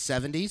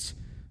 1970s.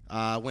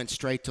 Went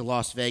straight to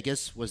Las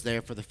Vegas. Was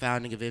there for the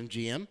founding of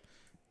MGM.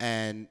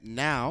 And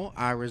now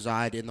I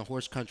reside in the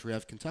horse country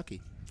of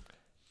Kentucky.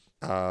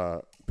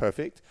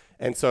 Perfect.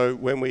 And so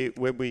when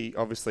we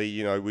obviously,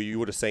 you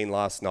would have seen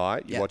last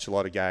night, you watch a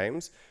lot of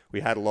games.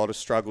 We had a lot of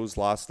struggles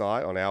last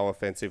night on our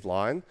offensive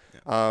line.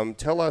 Yep.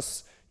 Tell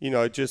us,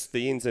 just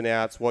the ins and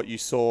outs, what you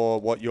saw,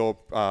 what your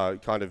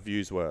kind of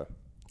views were.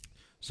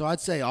 So I'd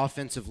say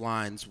offensive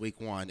lines,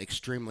 week 1,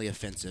 extremely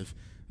offensive.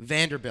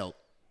 Vanderbilt,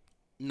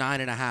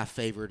 9.5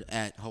 favored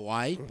at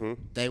Hawaii. Mm-hmm.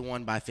 They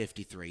won by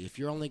 53. If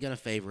you're only going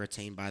to favor a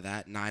team by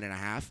that,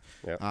 9.5,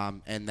 yep.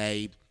 And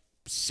they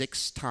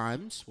 6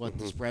 times what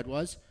the spread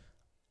was,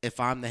 if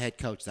I'm the head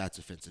coach, that's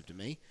offensive to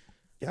me.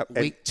 Yep.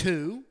 Week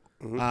 2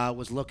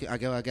 was looking, I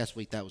guess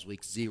that was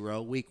week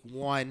 0. Week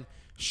 1,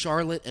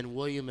 Charlotte and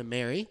William and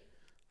Mary.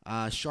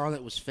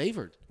 Charlotte was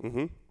favored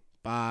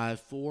by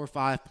 4 or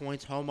 5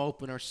 points. Home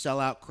opener,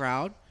 sellout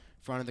crowd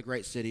in front of the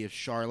great city of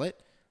Charlotte.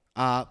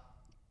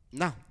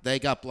 No, they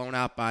got blown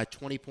out by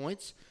 20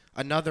 points.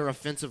 Another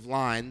offensive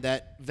line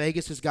that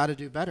Vegas has got to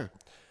do better.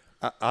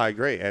 I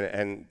agree,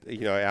 and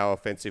our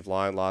offensive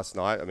line last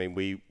night. I mean,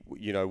 we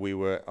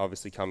were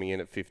obviously coming in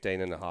at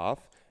 15.5.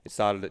 It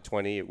started at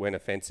 20. It went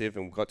offensive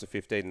and got to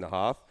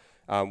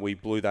 15.5. We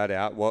blew that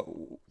out.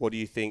 What do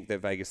you think that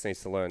Vegas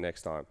needs to learn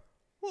next time?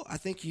 Well, I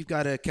think you've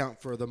got to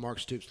account for the Mark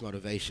Stoops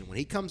motivation. When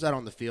he comes out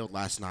on the field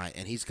last night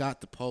and he's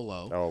got the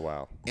polo. Oh,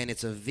 wow. And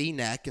it's a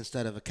V-neck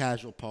instead of a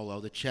casual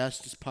polo. The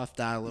chest is puffed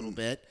out a little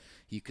bit.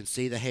 You can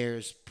see the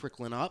hairs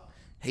prickling up.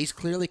 He's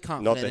clearly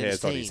confident in his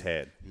team. Not the hairs on his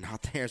head.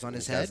 Not the hairs on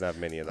his head. He doesn't have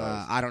many of those.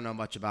 I don't know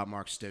much about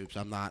Mark Stoops.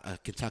 I'm not a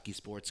Kentucky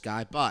sports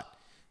guy. But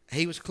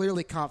he was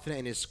clearly confident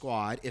in his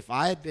squad. If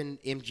I had been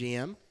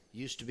MGM,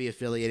 used to be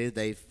affiliated,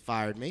 they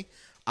fired me,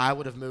 I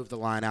would have moved the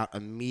line out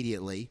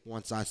immediately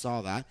once I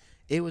saw that.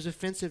 It was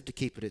offensive to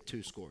keep it at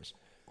 2 scores.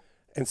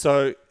 And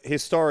so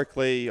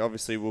historically,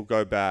 obviously, we'll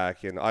go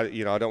back, and I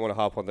don't want to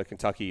harp on the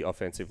Kentucky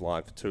offensive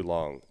line for too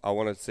long. I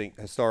want to think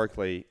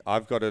historically.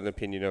 I've got an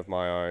opinion of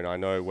my own. I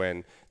know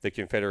when the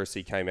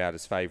Confederacy came out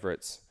as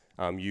favourites,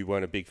 you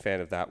weren't a big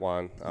fan of that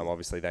one.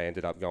 Obviously, they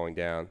ended up going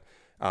down.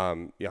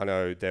 I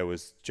know there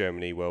was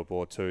Germany, World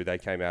War II. They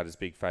came out as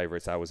big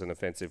favourites. That was an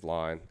offensive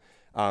line.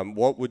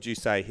 What would you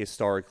say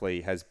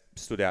historically has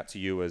stood out to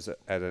you as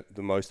the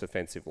most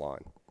offensive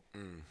line?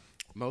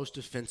 Most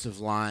offensive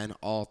line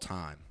all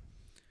time.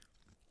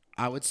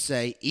 I would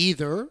say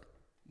either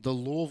the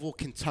Louisville,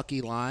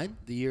 Kentucky line,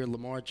 the year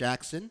Lamar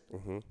Jackson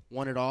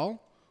won it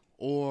all,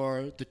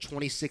 or the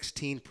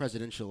 2016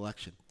 presidential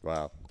election.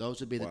 Wow.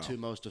 Those would be the 2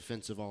 most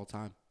offensive all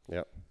time.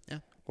 Yep. Yeah.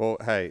 Well,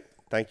 hey,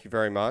 thank you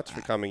very much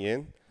for coming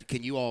in.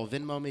 Can you all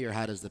Venmo me, or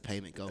how does the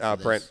payment go for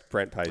this?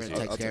 Brent pays you.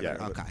 Takes care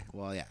of it? Okay.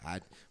 Well, yeah,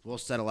 we'll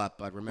settle up,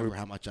 but remember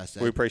how much I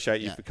said. We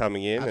appreciate you for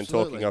coming in and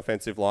talking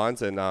offensive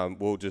lines, and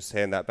we'll just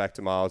hand that back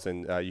to Miles,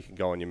 and you can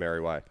go on your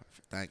merry way.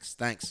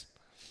 Thanks.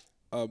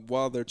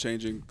 While they're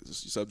changing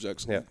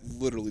subjects, it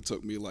literally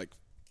took me like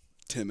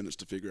 10 minutes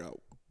to figure out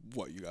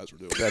what you guys were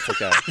doing. That's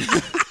okay.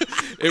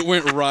 It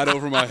went right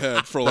over my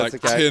head for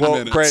 10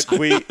 minutes. Brent,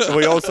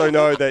 we also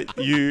know that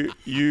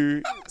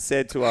you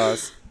said to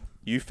us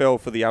you fell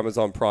for the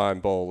Amazon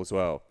Prime ball as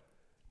well.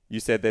 you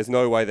said there's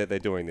no way that they're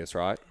doing this,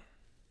 right?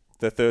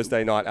 The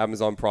Thursday night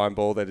Amazon Prime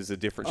ball that is a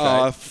different shape.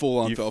 I full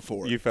on fell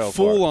for it. You fell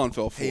full for it. on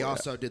fell for it. He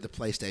also did the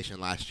PlayStation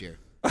last year.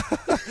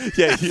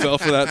 Yeah, you fell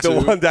for that the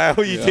too. one day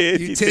you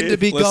did. You tend to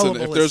be Listen,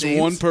 gullible. if there's it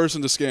one seems.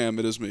 person to scam,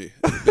 it is me.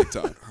 Big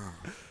time.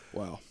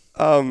 Wow.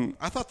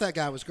 I thought that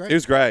guy was great. It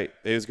was great.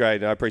 It was great,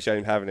 and I appreciate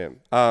him having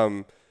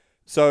him.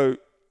 So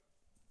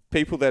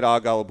people that are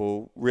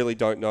gullible really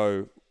don't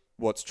know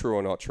what's true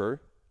or not true.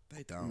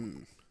 They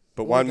don't.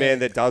 But one man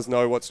that does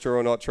know what's true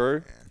or not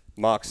true,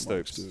 Mark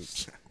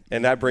Stoops.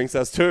 And that brings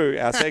us to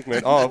our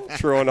segment of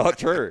True or Not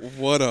True.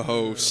 What a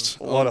host.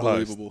 What a host.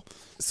 Unbelievable.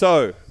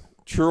 So,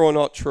 true or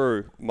not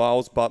true,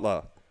 Miles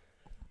Butler.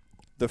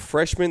 The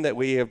freshmen that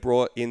we have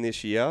brought in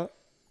this year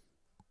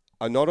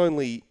are not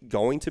only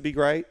going to be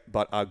great,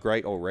 but are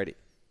great already.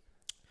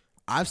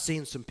 I've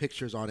seen some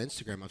pictures on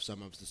Instagram of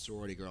some of the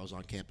sorority girls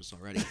on campus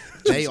already.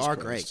 They are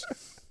great.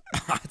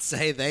 I'd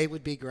say they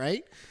would be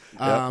great.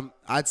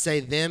 I'd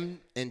say them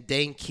and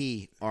Dane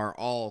Key are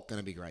all going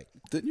to be great.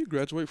 Didn't you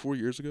graduate 4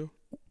 years ago?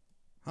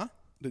 Huh?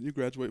 Didn't you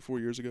graduate 4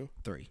 years ago?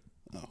 3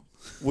 Oh.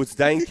 Was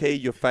Dane Key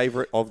your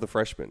favorite of the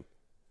freshmen?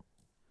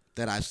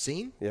 that I've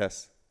seen.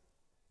 Yes.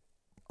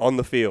 On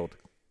the field.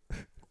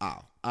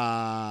 Oh,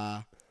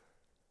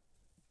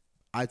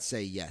 I'd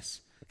say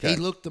yes. Okay. He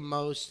looked the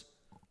most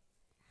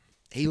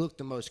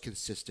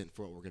consistent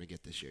for what we're going to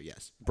get this year.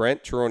 Yes.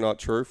 Brent, true or not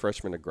true,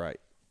 freshmen are great.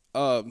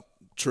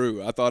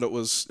 True. I thought it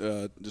was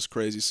just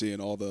crazy seeing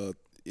all the.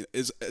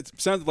 It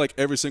sounded like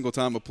every single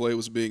time a play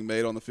was being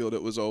made on the field,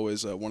 it was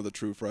always one of the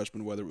true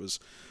freshmen, whether it was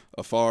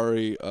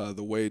Afari,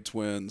 the Wade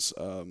twins,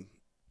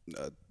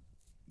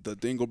 the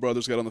Dingle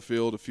brothers got on the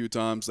field a few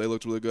times. They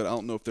looked really good. I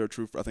don't know if they're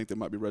true. I think they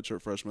might be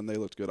redshirt freshmen. They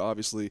looked good.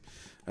 Obviously,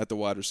 at the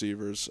wide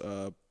receivers,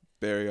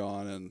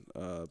 Barryon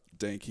and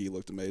Dane Key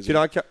looked amazing.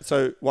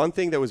 So one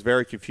thing that was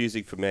very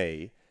confusing for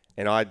me,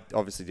 and I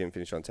obviously didn't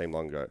finish on team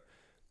long ago,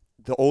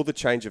 all the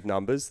change of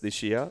numbers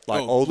this year,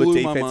 all the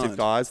blew my defensive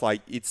mind. guys,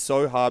 it's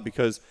so hard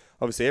because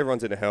obviously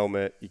everyone's in a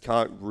helmet. You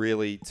can't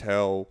really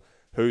tell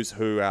who's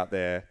who out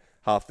there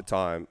half the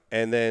time.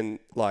 And then,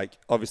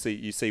 obviously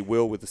you see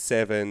Will with the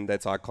 7,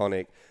 that's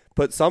iconic.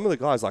 But some of the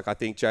guys, I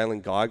think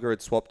Jalen Geiger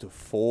had swapped to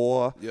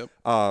 4. Yep.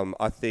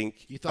 I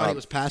think You thought he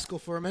was Pascal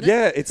for a minute?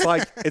 yeah, it's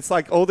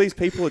like all these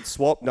people had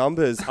swapped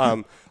numbers.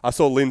 I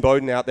saw Lynn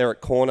Bowden out there at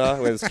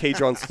corner. It was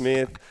Keydron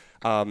Smith.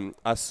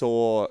 I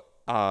saw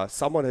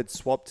someone had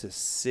swapped to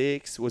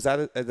 6. Was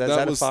that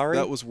Afari?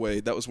 That was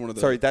Wade. That was one of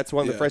the. Sorry, that's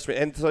one of the yeah. freshmen.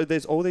 And so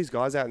there's all these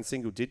guys out in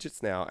single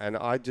digits now, and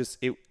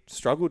it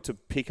struggled to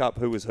pick up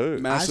who was who.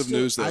 Massive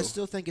news, though. I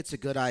still think it's a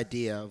good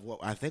idea of what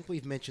I think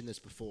we've mentioned this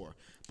before,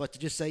 but to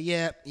just say,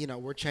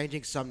 we're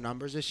changing some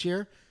numbers this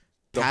year.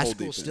 The whole Pascal's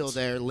defense. still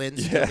there,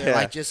 Lynn's still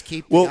there. Just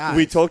keep the Well, guys.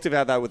 we talked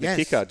about that with the Yes,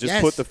 kicker. Just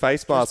yes. put the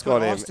face Just mask put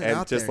on him Austin and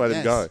out just there, let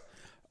him yes.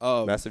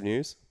 go. Massive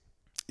news.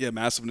 Yeah,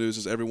 massive news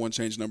is everyone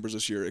changed numbers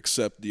this year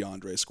except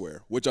DeAndre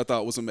Square, which I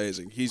thought was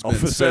amazing. He's been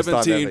for the first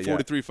time 17, ever, yeah.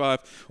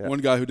 43-5. One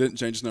guy who didn't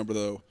change his number,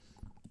 though,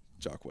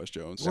 Jacquez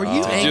Jones. Were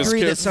you Just angry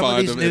can't that some of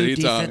find these him new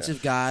anytime.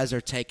 defensive guys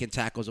are taking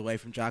tackles away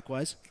from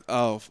Jacquez?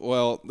 Oh,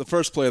 well, the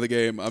first play of the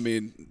game,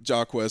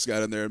 Jacquez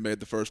got in there and made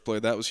the first play.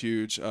 That was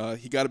huge.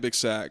 He got a big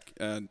sack,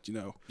 and,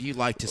 You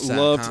like to sack,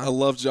 I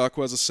loved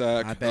Jacquez's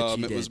sack. I bet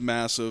you it was did.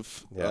 massive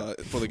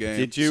for the game.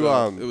 Did you,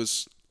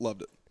 So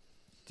loved it.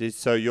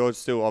 So you're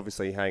still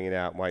obviously hanging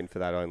out, waiting for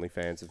that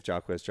OnlyFans of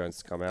Jacquez Jones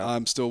to come out.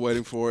 I'm still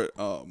waiting for it.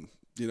 I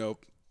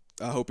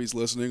hope he's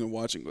listening and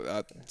watching.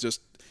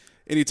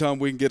 Anytime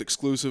we can get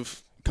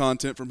exclusive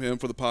content from him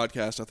for the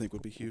podcast, I think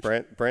would be huge.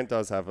 Brent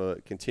does have a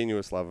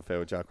continuous love affair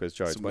with Jacquez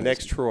Jones. My amazing.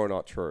 next true or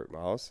not true,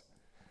 Miles,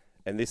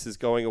 and this is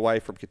going away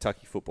from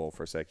Kentucky football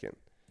for a second.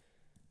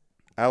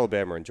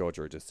 Alabama and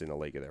Georgia are just in a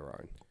league of their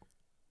own.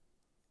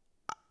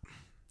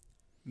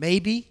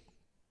 Maybe.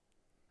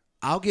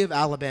 I'll give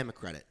Alabama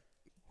credit.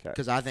 Okay.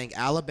 Because I think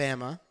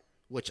Alabama,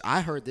 which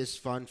I heard this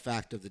fun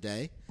fact of the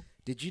day,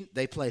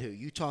 they played who?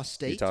 Utah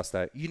State? Utah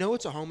State. You know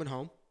it's a home and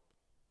home?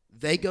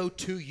 They go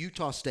to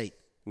Utah State.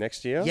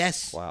 Next year?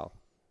 Yes. Wow.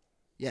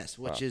 Yes,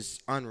 which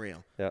is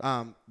unreal.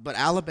 Yeah. But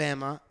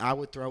Alabama, I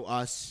would throw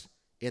us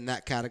in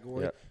that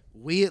category. Yeah.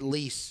 We at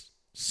least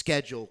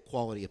schedule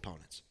quality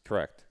opponents.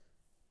 Correct.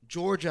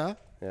 Georgia.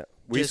 Yeah.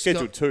 We Just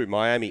scheduled 2,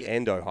 Miami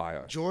and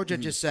Ohio. Georgia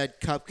just said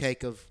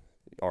cupcake of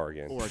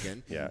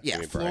Oregon. Yeah. give me a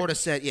break. Florida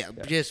said,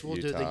 we'll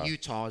do Utah. the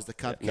Utah as the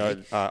cupcake. No,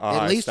 At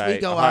Ohio least State, we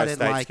go Ohio out and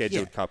State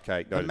scheduled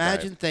cupcake. Notre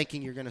Imagine Dame.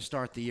 thinking you're going to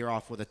start the year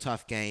off with a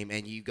tough game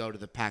and you go to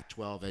the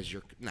Pac-12 as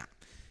your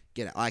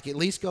get it. At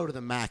least go to the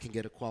MAC and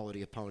get a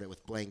quality opponent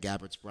with Blaine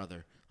Gabbert's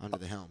brother under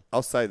the helm.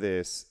 I'll say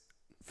this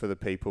for the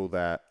people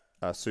that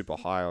are super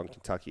high on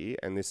Kentucky,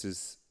 and this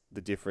is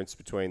the difference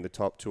between the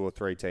top 2 or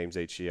 3 teams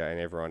each year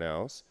and everyone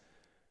else.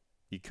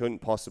 You couldn't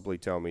possibly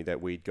tell me that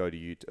we'd go to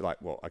Utah,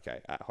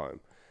 at home.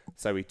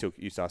 So we took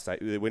Utah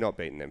State. We're not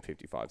beating them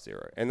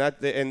 55-0. And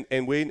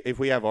if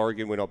we have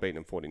Oregon, we're not beating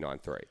them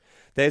 49-3.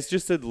 There's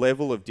just a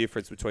level of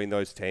difference between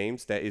those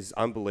teams that is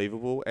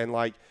unbelievable. And,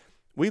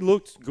 we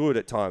looked good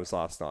at times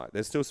last night.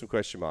 There's still some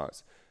question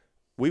marks.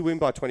 We win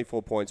by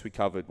 24 points. We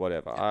covered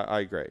whatever.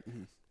 I agree.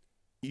 Mm-hmm.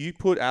 you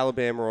put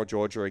Alabama or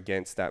Georgia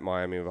against that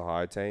Miami of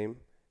Ohio team,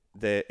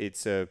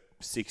 it's a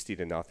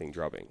 60-0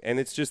 drubbing. And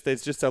there's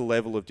just a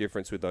level of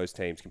difference with those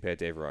teams compared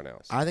to everyone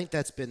else. I think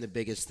that's been the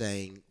biggest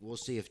thing. We'll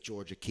see if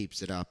Georgia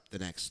keeps it up the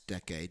next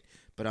decade.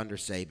 But under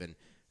Saban,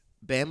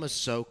 Bama's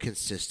so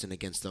consistent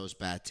against those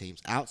bad teams.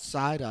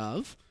 Outside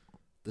of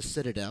the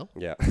Citadel,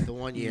 the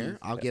 1 year,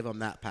 I'll give them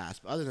that pass.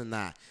 But other than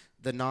that,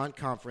 the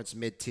non-conference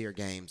mid-tier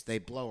games, they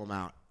blow them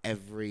out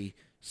every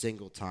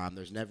single time.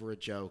 There's never a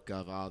joke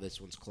of, oh,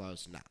 this one's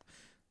close. No.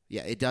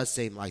 Yeah, it does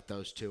seem like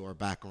those two are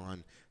back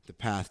on the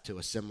path to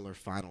a similar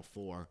Final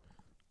Four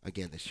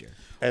again this year.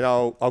 And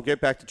I'll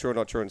get back to true or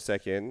not true in a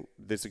second.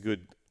 There's a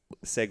good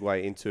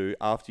segue into,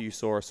 after you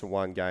saw us in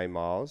one game,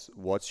 Miles,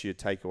 what's your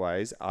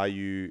takeaways? Are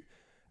you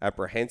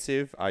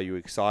apprehensive? Are you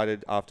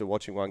excited after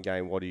watching one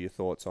game? What are your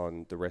thoughts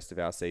on the rest of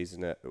our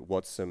season?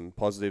 What's some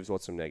positives?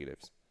 What's some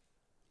negatives?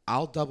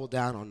 I'll double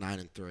down on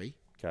 9-3.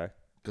 Okay.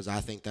 Because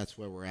I think that's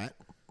where we're at.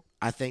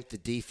 I think the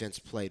defense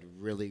played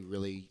really,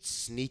 really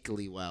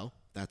sneakily well.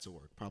 That's a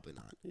word. Probably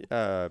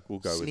not. We'll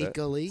go with it.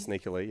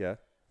 Sneakily, yeah.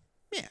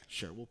 Yeah,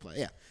 sure. We'll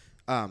play.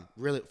 Yeah.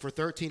 Really, for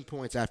 13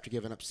 points after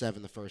giving up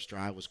 7 the first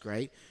drive was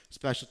great.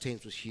 Special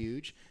teams was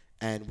huge.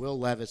 And Will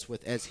Levis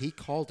with, as he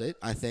called it,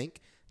 I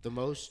think, the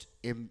most,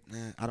 I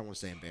don't want to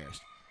say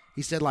embarrassed.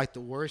 He said like the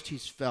worst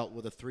he's felt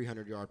with a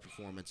 300-yard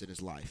performance in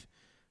his life.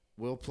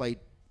 Will played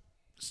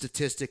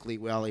statistically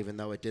well, even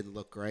though it didn't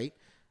look great.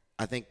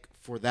 I think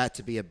for that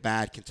to be a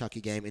bad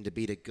Kentucky game and to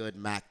beat a good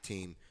MAC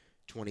team,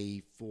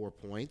 24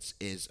 points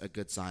is a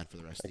good sign for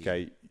the rest of the year.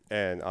 Okay,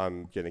 and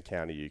I'm going to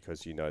counter you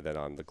because you know that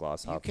I'm the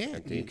glass half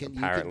empty. You can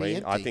Apparently, be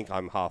empty. I think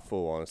I'm half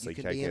full, honestly,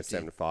 taking a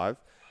 7-5.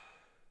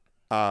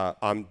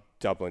 I'm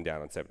doubling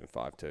down on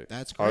 7-5 too.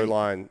 That's great.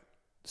 O-line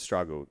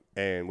struggled,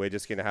 and we're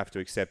just going to have to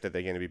accept that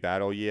they're going to be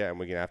bad all year, and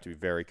we're going to have to be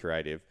very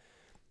creative.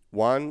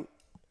 One,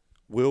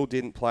 Will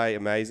didn't play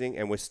amazing,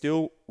 and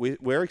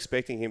we're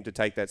expecting him to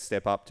take that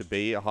step up to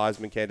be a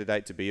Heisman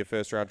candidate, to be a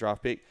first-round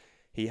draft pick.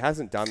 He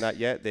hasn't done that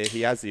yet.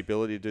 He has the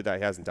ability to do that.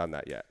 He hasn't done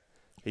that yet.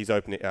 He's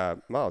opening.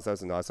 Miles, that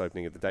was a nice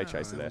opening of the day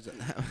chaser there. It's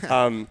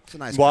a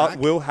nice crack.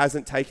 Will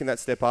hasn't taken that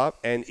step up,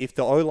 and if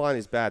the O-line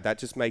is bad, that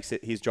just makes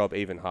his job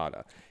even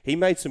harder. He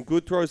made some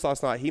good throws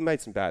last night. He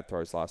made some bad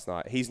throws last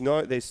night.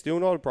 There's still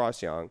not a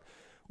Bryce Young.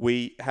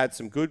 We had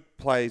some good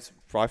plays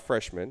by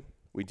freshmen.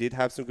 We did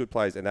have some good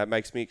plays, and that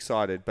makes me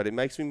excited, but it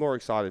makes me more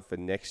excited for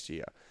next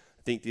year.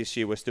 I think this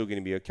year we're still going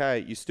to be okay.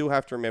 You still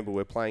have to remember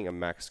we're playing a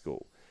MAC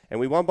school. And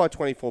we won by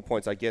 24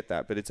 points. I get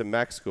that, but it's a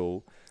MAC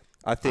school.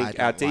 I think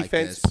our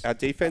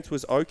defense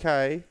was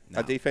okay. No.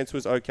 Our defense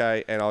was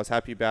okay, and I was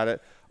happy about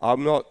it.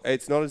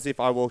 It's not as if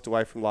I walked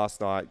away from last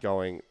night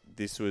going,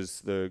 this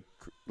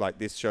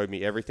showed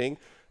me everything.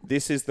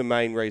 This is the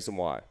main reason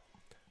why.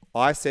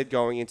 I said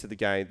going into the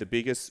game, the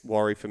biggest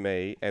worry for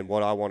me and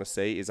what I want to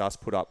see is us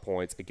put up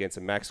points against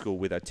a MAC school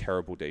with a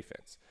terrible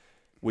defense.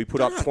 We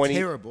put up 20.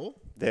 Terrible.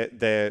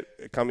 They're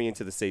coming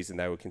into the season,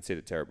 they were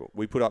considered terrible.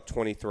 We put up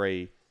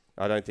 23.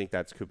 I don't think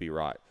that could be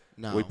right.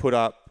 No.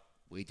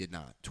 We did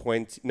not.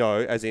 20. No,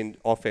 as in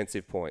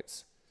offensive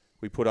points.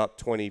 We put up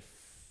 20.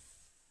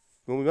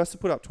 Well, we must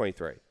have put up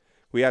 23.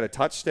 We had a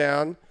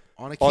touchdown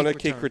on a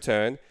kick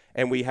return,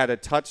 and we had a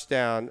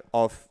touchdown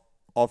off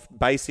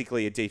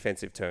basically a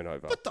defensive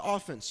turnover. But the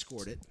offense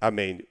scored it. I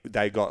mean,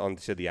 they got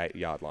onto the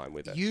 8-yard line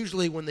with it.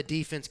 Usually when the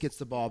defense gets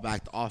the ball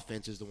back, the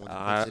offense is the one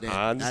that puts it in.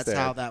 I understand. That's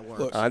how that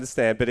works. I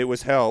understand, but it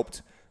was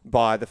helped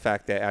by the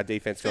fact that our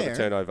defense got Fair. the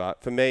turnover.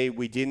 For me,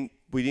 we didn't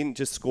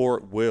just score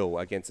at will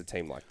against a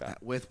team like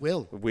that. With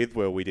Will. With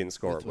Will, we didn't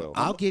score at will.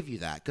 I'll give you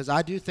that because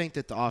I do think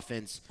that the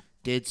offense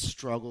did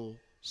struggle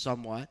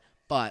somewhat.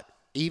 But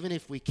even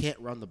if we can't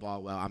run the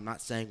ball well, I'm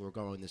not saying we're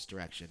going this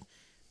direction.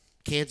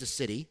 Kansas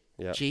City,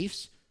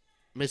 Chiefs,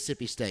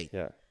 Mississippi State,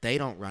 they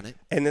don't run it.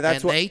 And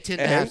they tend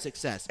to have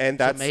success. And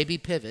so maybe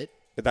pivot.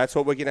 That's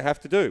what we're going to have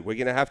to do. We're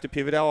going to have to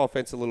pivot our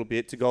offense a little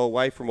bit to go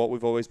away from what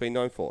we've always been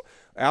known for.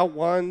 Our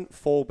one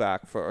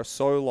fallback for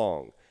so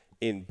long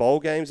in bowl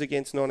games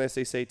against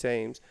non-SEC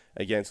teams,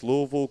 against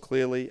Louisville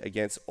clearly,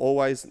 against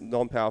always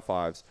non-Power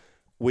 5s,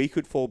 we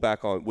could fall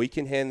back on. We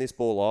can hand this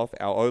ball off.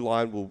 Our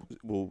O-line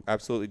will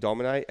absolutely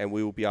dominate, and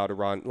we will be able to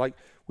run. Like,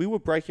 we were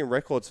breaking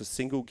records for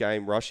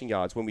single-game rushing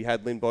yards when we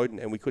had Lynn Bowden,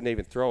 and we couldn't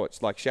even throw it.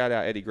 Like, shout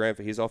out Eddie Graham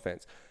for his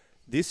offense.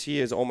 This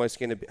year is almost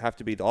going to have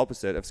to be the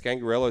opposite. Of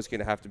Scangarello is going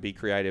to have to be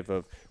creative.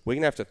 We're going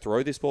to have to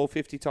throw this ball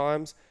 50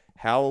 times.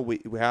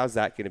 How's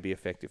that going to be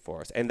effective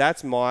for us? And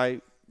that's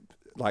my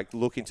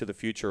look into the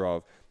future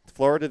of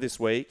Florida this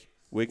week.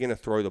 We're going to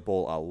throw the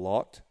ball a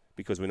lot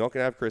because we're not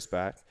going to have Chris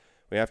back.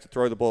 We have to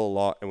throw the ball a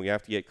lot, and we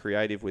have to get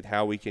creative with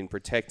how we can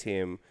protect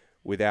him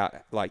without,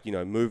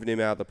 moving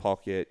him out of the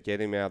pocket,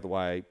 getting him out of the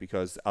way,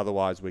 because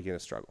otherwise we're going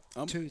to struggle.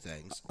 Two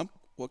things.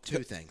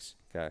 Two things.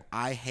 Okay.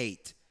 I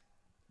hate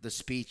the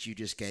speech you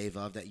just gave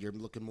of that you're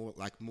looking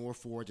more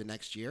forward to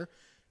next year.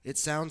 It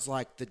sounds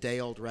like the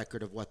day-old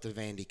record of what the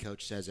Vandy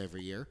coach says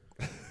every year.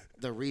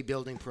 The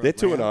rebuilding program.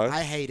 They're 2-0.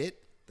 I hate it.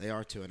 They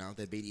are 2-0.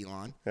 They beat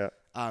Elon. Yeah.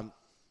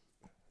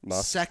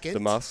 Second. The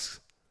Musks.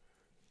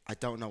 I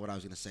don't know what I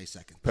was going to say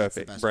second. Perfect. That's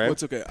the best Brad? Well,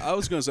 it's okay. I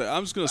was gonna say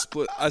I'm just gonna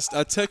split. I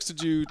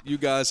texted you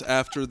guys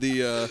after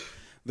the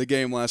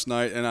game last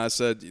night, and I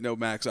said,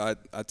 Max, I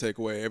take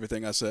away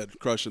everything I said,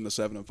 crushing the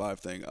 7-5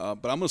 thing.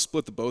 But I'm gonna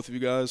split the both of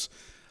you guys.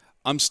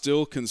 I'm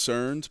still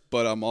concerned,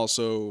 but I'm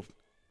also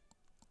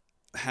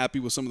happy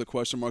with some of the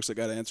question marks that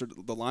got answered.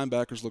 The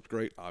linebackers looked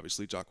great,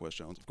 obviously. Jacquez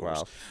Jones, of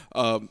course.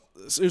 Wow.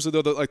 Seriously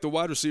though, the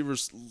wide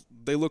receivers,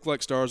 they look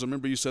like stars. I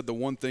remember you said the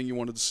one thing you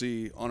wanted to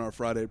see on our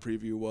Friday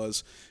preview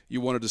was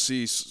you wanted to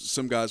see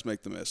some guys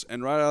make the miss.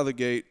 And right out of the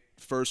gate,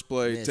 first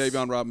play, Miss.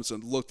 Tavion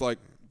Robinson looked like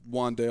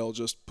Wandale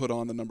just put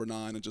on the number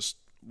 9 and just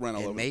ran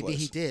all And over maybe the place.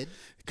 he did.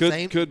 Could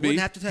Wouldn't be.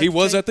 have to take He the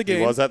was tape. at the game.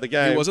 He was at the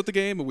game. He was at the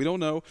game, but we don't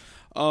know.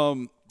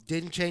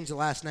 Didn't change the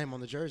last name on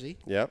the jersey.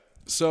 Yep.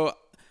 So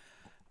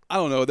I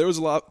don't know. There was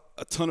a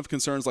ton of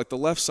concerns. Like the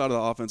left side of the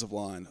offensive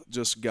line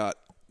just got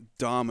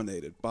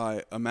dominated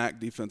by a MAC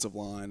defensive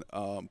line.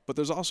 But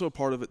there's also a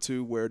part of it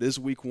too where it is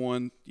week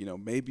 1.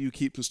 Maybe you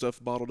keep some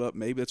stuff bottled up.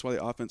 Maybe that's why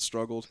the offense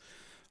struggled.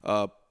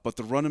 But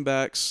the running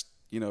backs,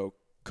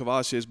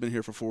 Kavashi has been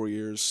here for 4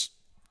 years.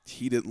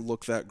 He didn't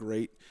look that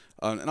great.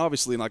 And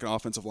obviously, like an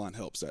offensive line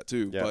helps that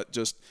too. Yeah. But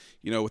just,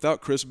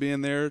 without Chris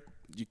being there,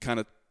 you kind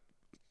of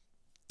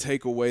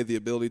take away the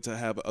ability to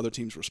have other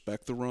teams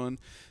respect the run.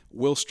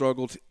 Will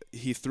struggled.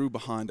 He threw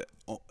behind.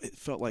 It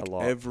felt like A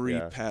lot, every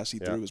yeah. pass he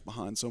Yeah. threw was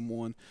behind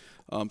someone.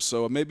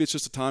 So maybe it's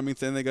just a timing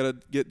thing they got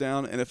to get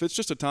down. And if it's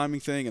just a timing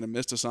thing and a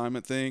missed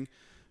assignment thing,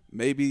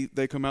 maybe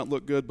they come out and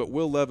look good. But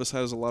Will Levis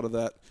has a lot of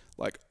that,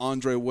 like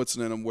Andre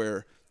Woodson in him,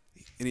 where,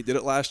 and he did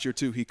it last year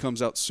too, he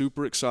comes out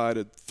super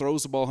excited,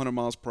 throws the ball 100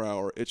 miles per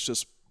hour. It's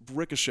just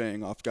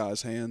ricocheting off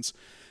guys' hands.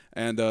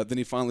 And then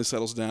he finally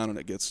settles down and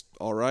it gets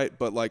all right.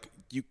 But, like,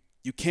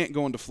 you can't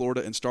go into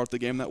Florida and start the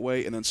game that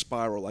way and then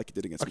spiral like you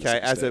did against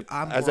Okay, Mississippi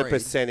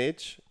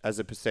State. as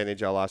a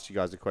percentage, I'll ask you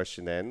guys a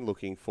question then,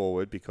 looking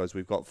forward, because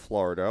we've got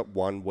Florida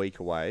 1 week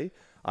away.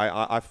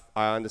 I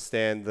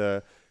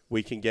understand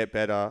we can get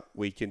better,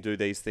 we can do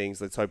these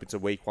things. Let's hope it's a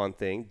week 1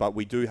 thing, but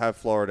we do have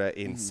Florida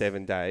in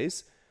 7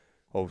 days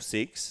or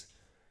 6.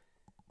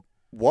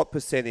 What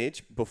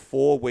percentage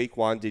before week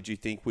 1 did you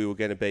think we were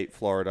going to beat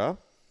Florida,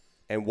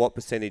 and what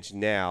percentage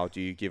now do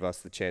you give us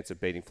the chance of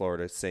beating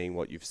Florida, seeing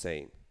what you've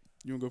seen?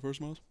 You want to go first,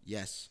 Miles?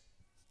 Yes.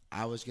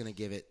 I was going to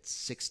give it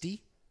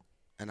 60,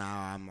 and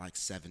now I'm like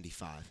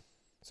 75.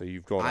 So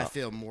you've gone I up.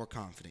 feel more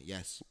confident,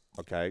 yes.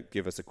 Okay,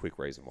 give us a quick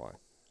reason why.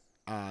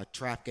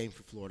 Trap game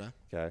for Florida.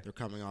 Okay. They're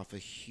coming off a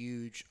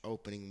huge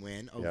opening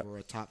win over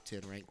a top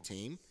 10 ranked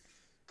team.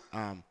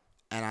 And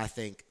I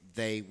think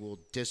they will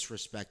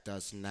disrespect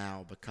us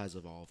now because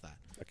of all of that.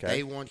 Okay.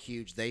 They won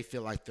huge. They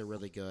feel like they're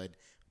really good.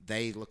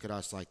 They look at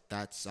us like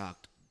that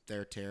sucked.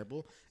 They're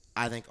terrible.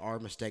 I think our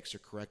mistakes are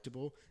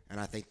correctable, and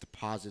I think the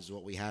positives of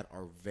what we had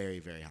are very,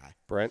 very high.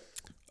 Brent?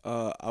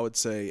 I would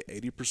say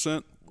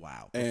 80%.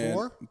 Wow.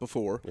 And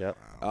before? Yep.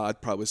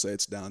 I'd probably say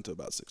it's down to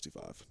about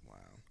 65. Wow.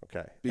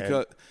 Okay.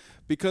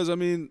 Because I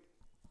mean,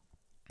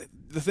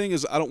 the thing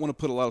is, I don't want to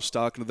put a lot of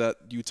stock into that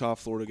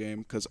Utah-Florida game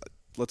because,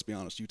 let's be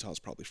honest, Utah's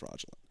probably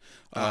fraudulent.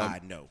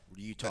 No.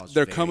 Utah's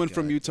They're very coming good.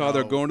 from Utah. No.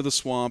 They're going to the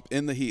swamp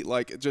in the heat.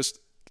 Like,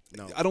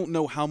 No. I don't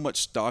know how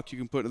much stock you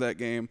can put into that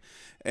game.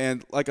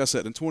 And like I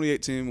said, in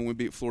 2018, when we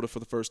beat Florida for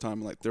the first time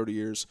in like 30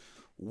 years,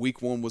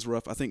 week 1 was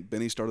rough. I think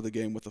Benny started the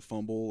game with a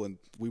fumble, and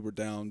we were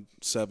down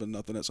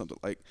 7-0 at something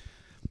like.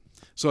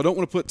 So I don't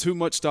want to put too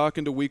much stock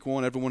into week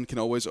 1. Everyone can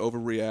always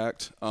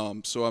overreact.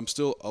 So I'm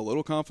still a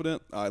little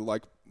confident. I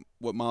like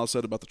what Miles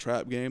said about the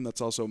trap game.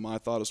 That's also my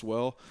thought as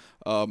well.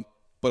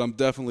 But I'm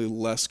definitely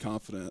less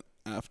confident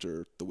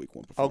after the week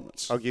 1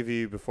 performance. I'll give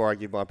you, before I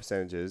give my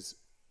percentages,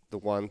 the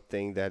one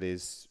thing that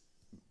is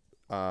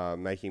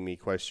making me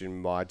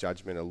question my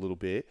judgment a little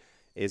bit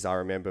is I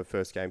remember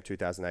first game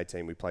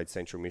 2018 we played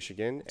Central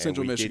Michigan. And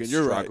Central we Michigan, did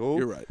you're right, struggle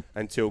you're right.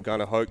 Until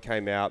Gunnar Hoke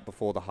came out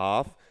before the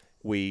half.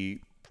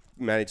 We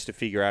managed to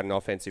figure out an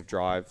offensive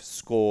drive,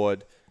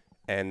 scored,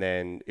 and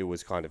then it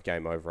was kind of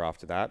game over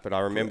after that. But I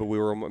remember we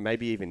were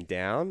maybe even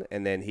down,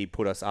 and then he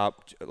put us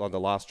up on the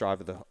last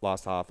drive of the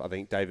last half. I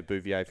think David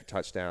Bouvier for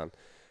touchdown.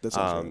 That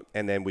sounds right.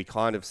 And then we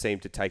kind of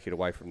seemed to take it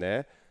away from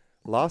there.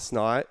 Last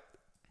night,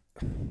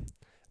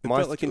 my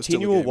felt like it was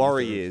still a continual game in the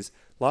worry third. is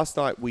last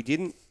night we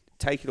didn't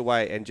take it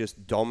away and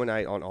just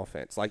dominate on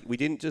offense. Like, we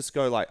didn't just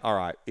go like, all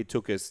right, it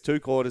took us 2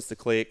 quarters to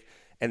click,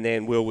 and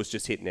then Will was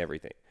just hitting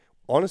everything.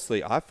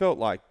 Honestly, I felt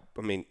like,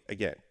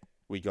 again,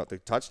 we got the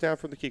touchdown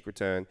from the kick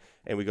return,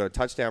 and we got a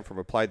touchdown from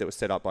a play that was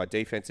set up by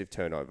defensive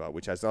turnover,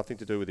 which has nothing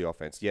to do with the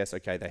offense. Yes,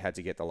 okay, they had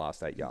to get the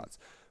last 8 yards.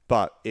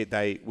 But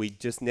we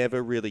just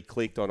never really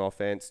clicked on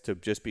offense to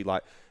just be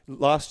like,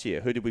 last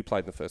year, who did we play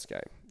in the first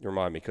game?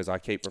 Remind me, because I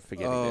keep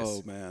forgetting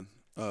this. Oh, man.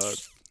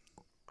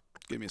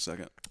 Give me a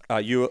second.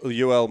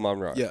 UL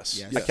Monroe.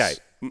 Yes. Okay.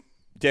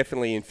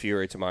 Definitely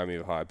inferior to Miami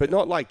of Ohio, but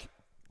not like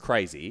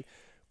crazy.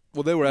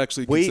 Well, they were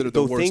actually considered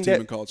the worst team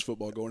in college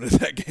football going into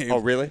that game. Oh,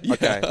 really? Yeah.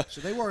 Okay. So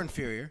they were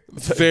inferior.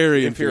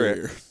 Very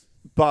inferior.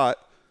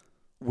 But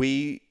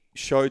we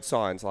showed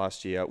signs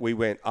last year. We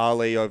went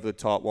Ali over the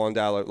top,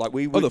 Wandale. Like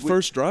the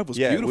first drive was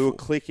beautiful. We were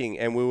clicking,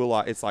 and we were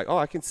like, it's like, oh,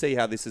 I can see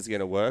how this is going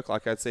to work.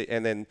 Like I'd see,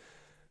 and then,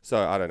 so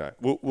I don't know.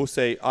 We'll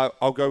see.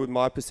 I'll go with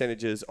my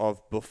percentages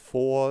of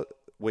before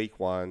week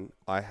 1.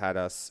 I had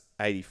us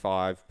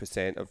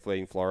 85% of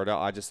leading Florida.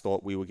 I just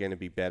thought we were going to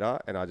be better,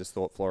 and I just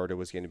thought Florida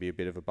was going to be a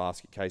bit of a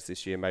basket case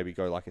this year. Maybe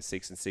go like a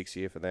 6-6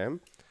 year for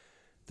them.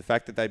 The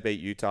fact that they beat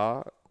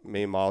Utah,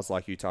 me and Miles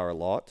like Utah a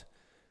lot,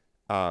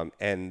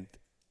 and.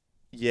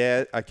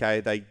 Yeah, okay,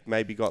 they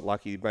maybe got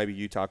lucky. Maybe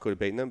Utah could have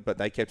beaten them, but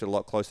they kept it a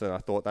lot closer than I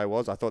thought they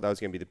was. I thought that was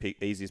going to be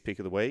the easiest pick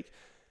of the week.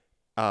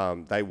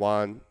 They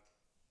won.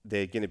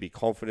 They're going to be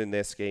confident in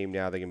their scheme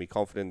now. They're going to be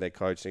confident in their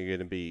coach. They're going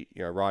to be,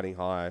 riding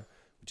high,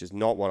 which is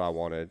not what I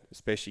wanted,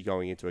 especially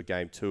going into a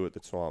game 2 at the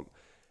Swamp.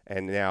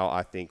 And now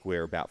I think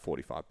we're about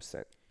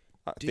 45%.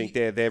 I think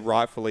they're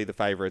rightfully the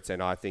favourites,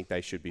 and I think they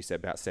should be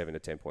about 7 to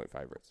 10 point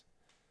favourites.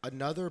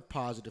 Another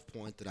positive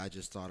point that I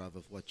just thought of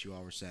what you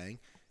all were saying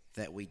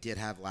that we did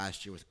have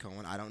last year with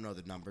Cohen. I don't know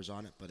the numbers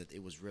on it, but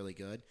it was really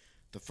good.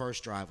 The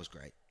first drive was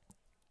great.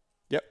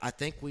 Yep. I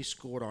think we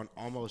scored on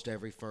almost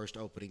every first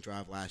opening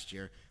drive last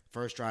year.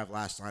 First drive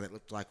last night, it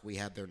looked like we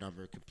had their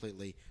number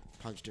completely,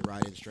 punched it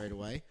right in straight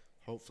away.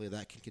 Hopefully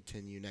that can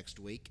continue next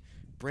week.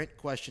 Brent,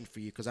 question for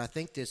you, because I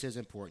think this is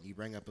important. You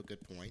bring up a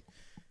good point.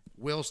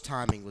 Will's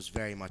timing was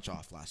very much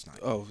off last night.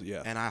 Oh,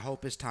 yeah. And I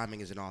hope his timing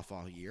isn't off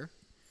all year.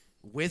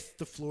 With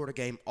the Florida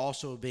game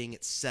also being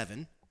at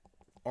 7,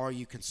 are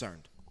you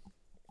concerned?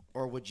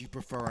 Or would you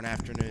prefer an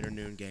afternoon or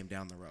noon game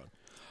down the road?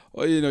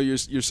 Well, you're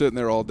sitting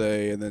there all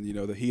day, and then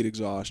the heat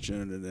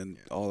exhaustion and then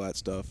all that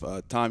stuff.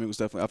 Timing was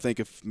definitely. I think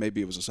if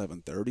maybe it was a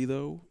 7:30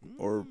 though,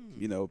 or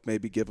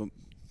maybe give them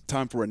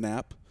time for a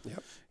nap.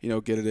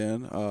 Yep. Get it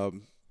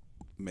in.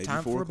 Maybe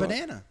time 4 for a o'clock.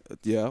 banana.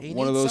 Yeah, he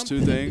one of those two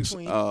things.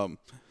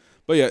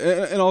 But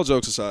yeah, and all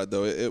jokes aside,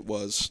 though, it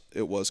was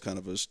kind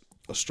of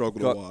a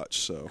struggle to watch.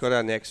 So got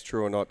our next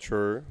true or not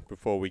true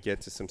before we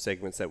get to some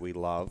segments that we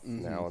love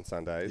now on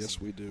Sundays.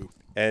 Yes, we do.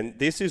 And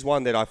this is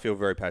one that I feel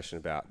very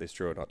passionate about, this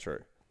true or not true.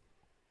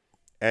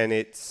 And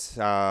it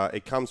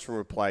comes from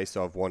a place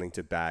of wanting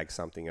to bag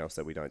something else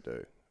that we don't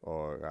do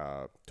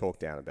or talk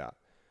down about.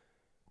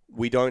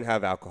 We don't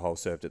have alcohol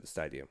served at the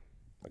stadium,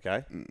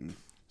 okay?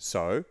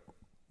 So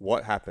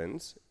what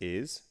happens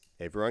is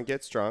everyone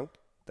gets drunk,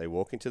 they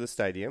walk into the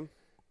stadium,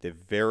 they're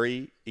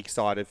very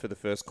excited for the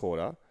first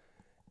quarter,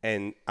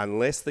 and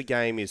unless the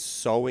game is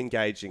so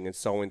engaging and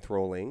so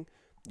enthralling,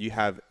 you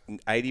have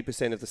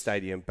 80% of the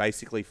stadium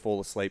basically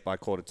fall asleep by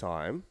quarter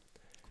time.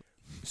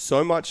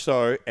 So much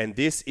so, and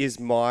this is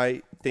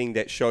my thing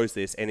that shows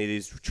this, and it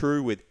is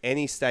true with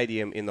any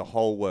stadium in the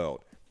whole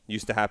world.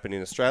 Used to happen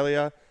in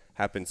Australia,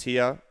 happens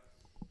here.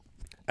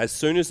 As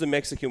soon as the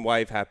Mexican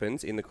wave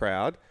happens in the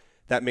crowd,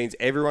 that means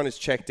everyone is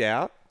checked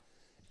out,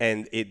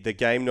 and the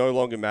game no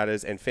longer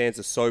matters, and fans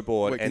are so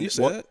bored. Wait, can you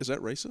say that? Is that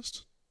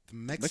racist? The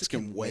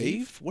Mexican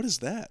wave? What is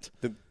that?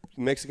 The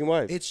Mexican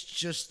wave. It's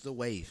just the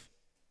wave.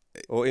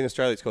 Or in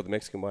Australia, it's called the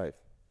Mexican wave.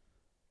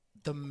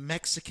 The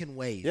Mexican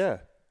wave. Yeah.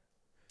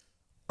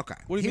 Okay.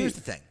 What do you Here's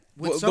mean? the thing.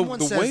 When Well, someone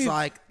the says wave-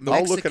 like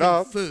I'll look it Mexican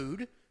up.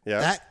 food,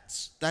 Yeah.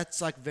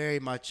 that's like very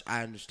much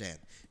I understand.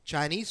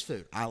 Chinese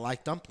food, I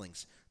like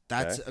dumplings.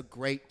 That's Okay. a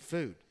great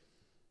food.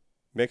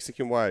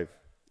 Mexican wave.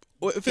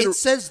 Well, if It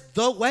says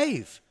the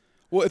wave.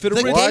 if it the-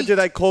 originated, Why do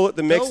they call it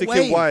the Mexican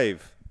wave.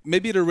 wave?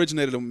 maybe it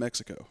originated in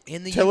Mexico.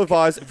 In the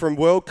Televised from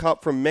World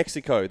Cup from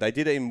Mexico. They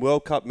did it in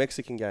World Cup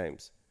Mexican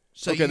games.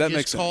 So Okay, you that just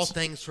makes call sense.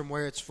 things from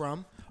where it's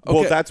from? Well,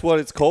 Okay. that's what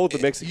it's called, the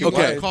Mexican You want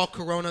wave. to call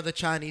Corona the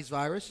Chinese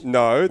virus?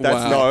 No,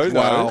 that's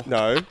Wow.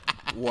 no.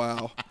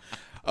 Wow.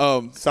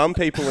 Some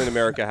people in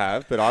America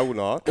have, but I will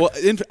not. Well,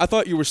 I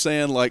thought you were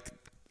saying like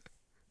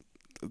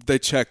they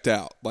checked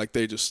out, like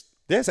they just.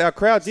 Yes, our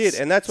crowd did,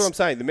 and that's what I'm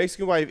saying. The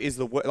Mexican wave is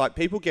like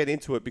people get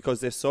into it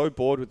because they're so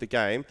bored with the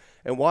game.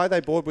 And why are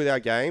they bored with our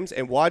games?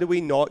 And why do we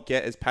not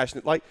get as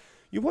passionate? Like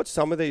you watch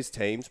some of these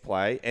teams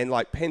play, and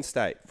like Penn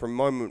State, from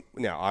moment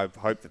now, I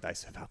hope that they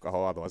serve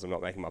alcohol, otherwise I'm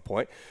not making my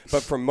point.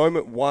 But from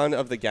moment 1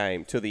 of the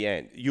game to the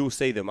end, you'll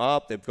see them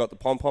up. They've got the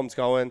pom poms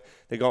going.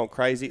 They're going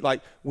crazy.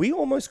 Like we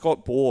almost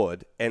got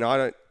bored, and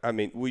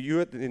were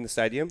you in the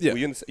stadium? Yeah.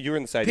 You were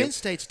in the stadium. Penn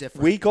State's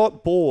different. We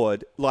got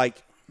bored,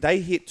 like. They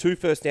hit 2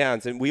 first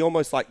downs, and we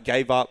almost like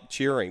gave up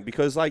cheering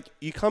because, like,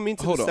 you come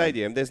into Hold the on.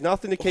 stadium, there's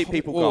nothing to keep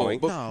people whoa, going.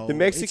 but- No, the it's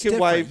Mexican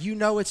different. wave, You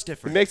know it's the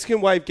different.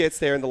 Mexican wave gets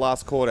there in the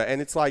last quarter, and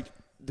it's like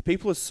the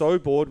people are so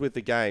bored with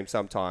the game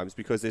sometimes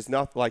because there's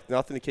nothing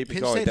to keep it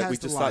Penn going State that has we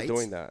the just lights. start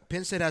doing that.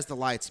 Penn State has the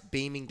lights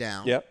beaming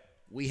down. Yep.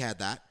 We had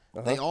that.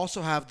 They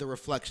also have the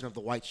reflection of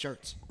the white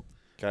shirts.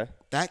 Okay,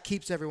 That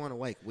keeps everyone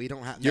awake. We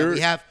don't have. You're-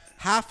 We have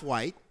half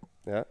white,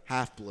 yeah,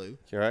 half blue.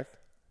 correct.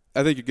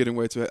 I think you're getting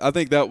way too. I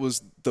think that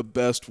was the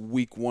best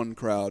Week 1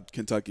 crowd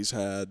Kentucky's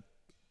had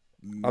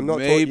I'm not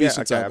maybe talking,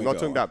 since I'm I've been not talking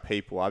going. about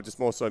people. I've just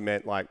more so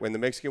meant like when the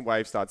Mexican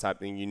wave starts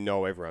happening,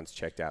 everyone's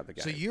checked out of the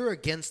game. So you're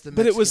against the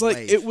But Mexican it was like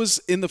wave. it was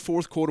in the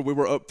fourth quarter. We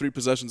were up 3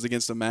 possessions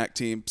against a MAC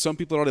team. Some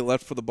people had already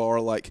left for the bar.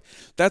 Like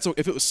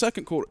if it was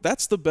second quarter,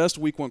 that's the best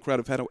week 1 crowd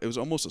I've had. It was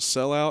almost a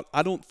sellout.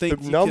 I don't think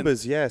the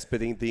numbers, yes, but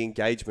the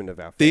engagement of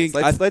our The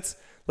fans.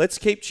 Let's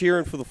keep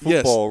cheering for the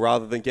football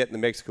rather than getting the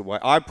Mexican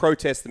wave. I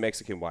protest the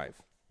Mexican wave.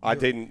 I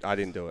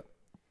didn't do it.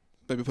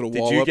 Maybe put a Did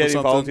wall you up get or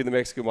something. involved in the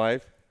Mexican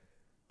wave?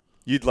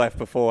 You'd left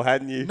before,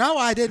 hadn't you? No,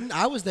 I didn't.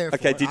 I was there for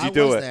Okay, it. did you I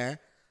do was it? there.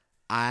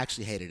 I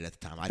actually hated it at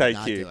the time. I Thank did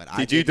not you. do it. I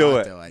Did you do not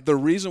it? do it. The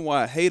reason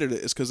why I hated it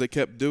is because they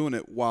kept doing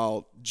it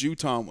while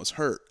Juton was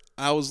hurt.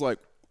 I was like,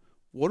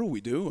 what are we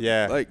doing?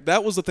 Yeah. Like,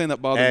 that was the thing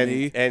that bothered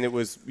me. And it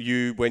was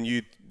you when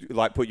you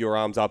like put your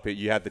arms up.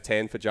 You had the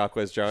 10 for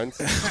Jacquez Jones.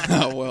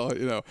 Well,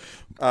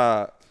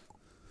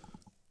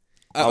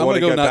 I'm wanna going to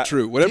go go not back-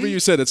 true. Whatever you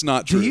said, it's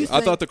not true. you I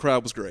think- thought the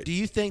crowd was great. Do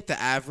you think the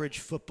average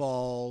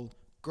football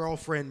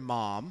girlfriend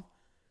mom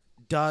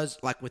does,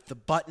 like with the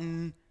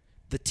button,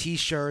 the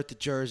T-shirt, the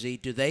jersey,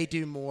 do they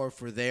do more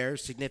for their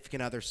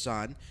significant other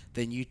son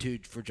than you two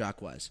for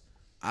Jacquez?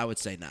 I would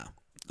say no.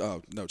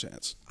 Oh, no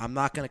chance. I'm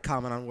not going to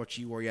comment on what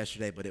you wore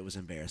yesterday, but it was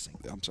embarrassing.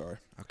 I'm sorry.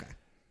 Okay.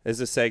 There's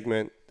a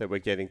segment that we're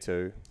getting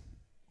to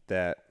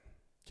that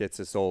gets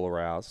us all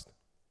aroused.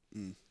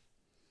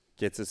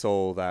 Gets us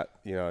all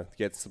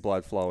gets the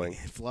blood flowing,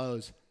 It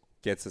flows.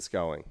 gets us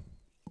going.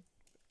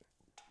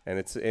 And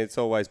it's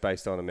always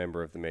based on a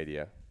member of the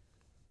media.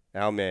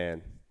 Our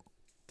man,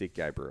 Dick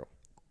Gabriel.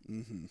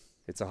 Mm-hmm.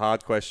 It's a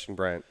hard question,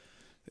 Brent.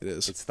 It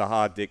is. It's the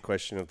hard Dick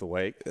question of the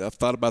week. I've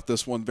thought about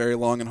this one very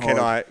long and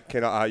hard.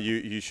 Can I?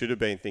 You should have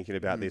been thinking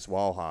about this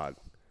while hard.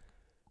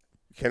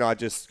 Can I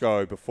just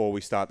go before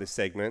we start this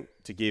segment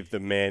to give the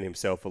man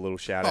himself a little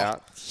shout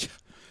out?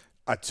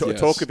 Yes.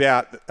 Talk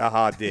about a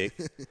hard Dick.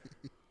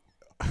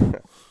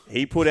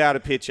 He put out a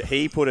picture.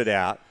 He put it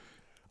out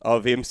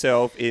of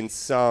himself in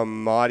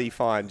some mighty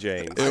fine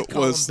jeans. I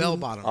call them bell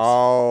bottoms.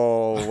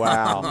 Oh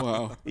wow!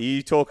 Wow.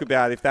 You talk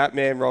about if that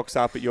man rocks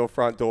up at your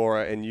front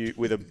door and you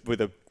with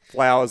a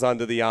flowers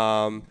under the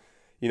arm,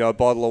 a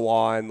bottle of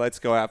wine. Let's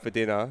go out for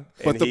dinner.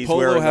 But and the he's polo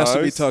wearing has to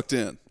be those, tucked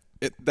in.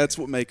 That's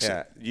what makes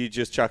Yeah, you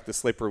just chuck the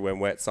slippery when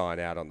wet sign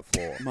out on the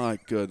floor it. My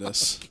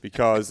goodness.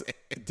 because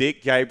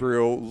Dick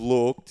Gabriel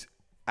looked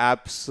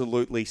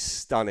absolutely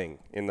stunning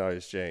in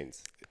those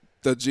jeans.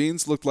 The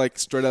jeans looked like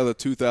straight out of the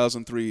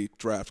 2003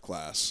 draft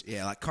class.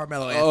 Yeah, like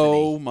Carmelo Anthony.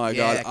 Oh, my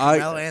God. Yeah,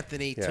 Carmelo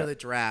Anthony Yeah. to the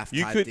draft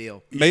You type could-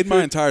 deal. Made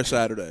my entire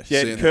Saturday.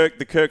 Yeah, seeing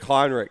the Kirk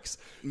Heinrichs.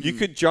 You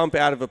could jump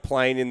out of a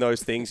plane in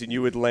those things and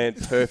you would land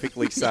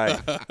perfectly safe.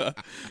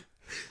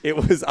 It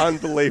was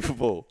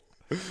unbelievable.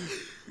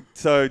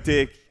 So,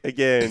 Dick,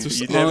 again, It's just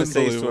you never cease to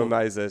unbelievable.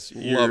 amaze us.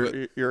 Love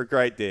it. You're a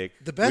great Dick.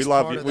 The best we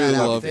love part you. of We that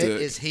loved outfit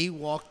it. is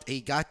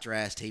he got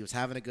dressed, he was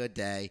having a good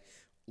day,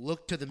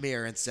 looked to the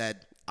mirror and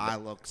said, I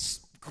look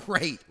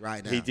great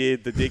right now. He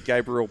did the Dick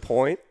Gabriel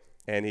point,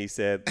 and he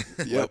said,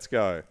 let's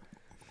go.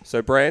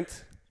 So,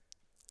 Brent,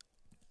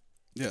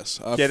 Yes.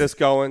 get us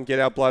going, get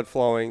our blood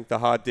flowing, the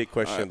hard Dick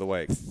question of the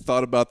week.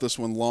 Thought about this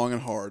one long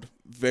and hard.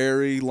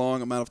 Very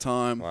long amount of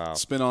time Wow.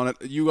 spent on it.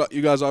 You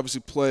guys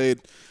obviously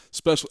played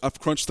special. I've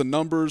crunched the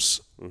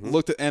numbers,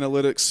 looked at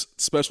analytics.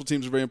 Special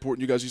teams are very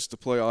important. You guys used to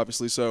play,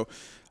 obviously. So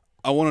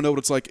I want to know what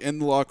it's like in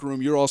the locker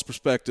room, your all's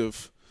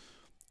perspective.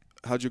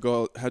 How'd you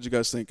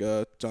guys think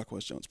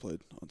Jacquez Jones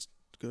played?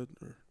 Good?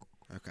 Or?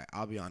 Okay,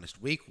 I'll be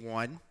honest. Week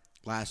 1,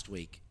 last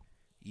week,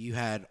 you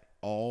had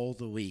all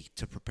the week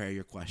to prepare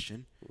your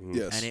question.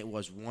 Yes. And it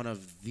was one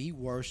of the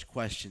worst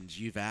questions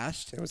you've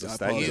asked. It was a I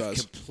statement. You've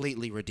apologize.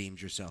 completely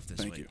redeemed yourself this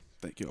Thank week. you.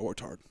 Thank you. I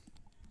worked hard.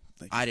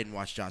 I didn't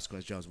watch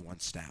Jacquez Jones one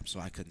snap, so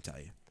I couldn't tell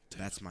you.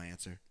 That's my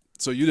answer.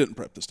 So you didn't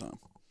prep this time.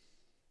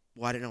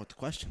 Well, I didn't know what the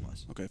question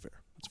was. Okay, fair.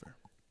 That's fair.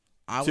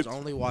 I was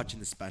only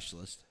watching the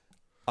specialist.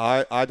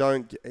 I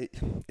don't.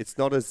 It's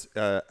not as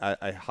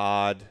a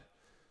hard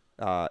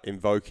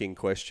invoking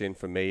question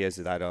for me as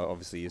that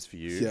obviously is for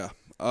you. Yeah.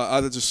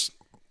 That just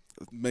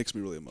makes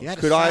me really emotional. You had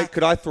a Could I sack.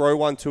 could I throw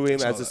one to him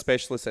saw as a that.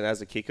 specialist and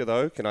as a kicker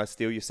though? Can I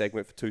steal your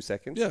segment for 2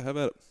 seconds? Yeah, how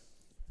about it?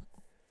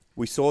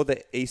 We saw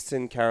the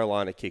Eastern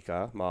Carolina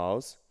kicker,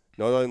 Miles,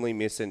 not only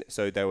missing,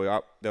 so they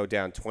were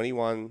down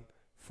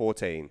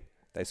 21-14.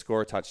 They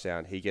score a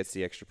touchdown. He gets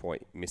the extra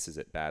point, misses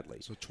it badly.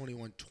 So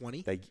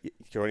 21-20? They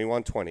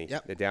 21-20.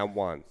 Yep. They're down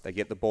 1. They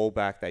get the ball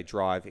back. They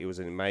drive. It was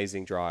an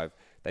amazing drive.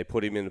 They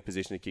put him in a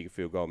position to kick a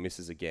field goal,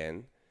 misses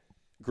again.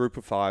 Group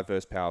of 5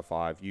 versus Power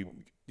 5.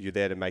 You're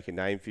there to make a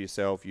name for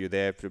yourself. You're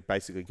there to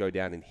basically go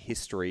down in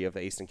history of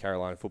the Eastern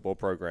Carolina football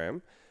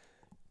program.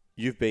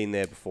 You've been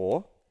there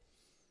before.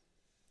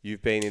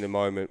 You've been in a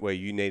moment where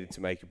you needed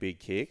to make a big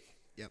kick.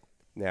 Yep.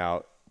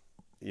 Now,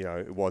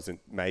 it wasn't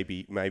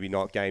maybe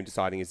not game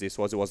deciding as this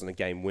was. It wasn't a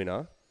game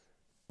winner.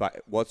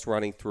 But what's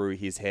running through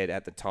his head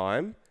at the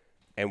time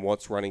and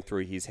what's running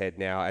through his head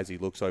now as he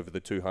looks over the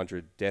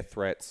 200 death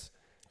threats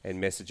and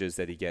messages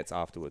that he gets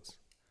afterwards?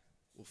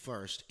 Well,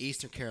 first,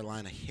 Eastern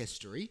Carolina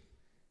history.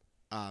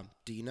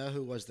 Do you know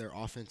who was their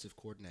offensive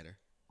coordinator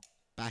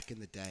back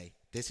in the day?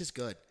 This is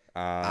good.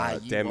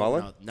 You Dan won't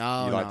Mullen? know.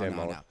 No, You like no, Dan no,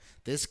 Mullen? no.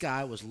 This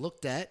guy was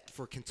looked at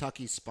for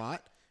Kentucky's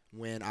spot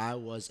when I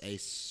was a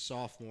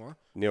sophomore.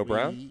 Neil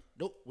Brown?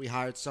 Nope. We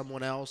hired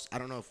someone else. I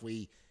don't know if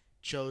we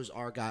chose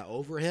our guy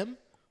over him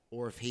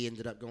or if he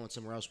ended up going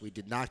somewhere else. We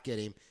did not get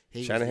him.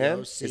 He Shanahan?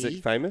 was the Is OC.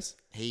 it famous?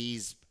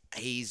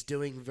 He's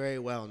doing very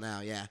well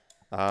now, yeah.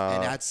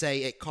 And I'd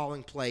say at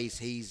calling plays,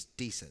 he's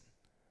decent.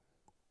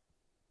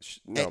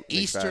 No, At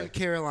Eastern McVay.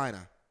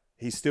 Carolina.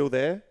 He's still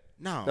there?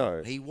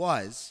 No, he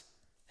was.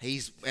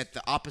 He's at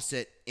the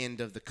opposite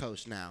end of the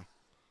coast now.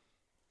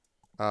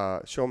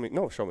 Sean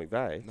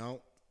McVay.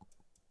 No,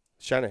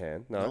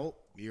 Shanahan? No. nope.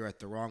 You're at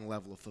the wrong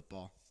level of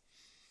football.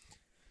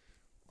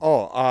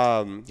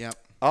 Oh, Yep.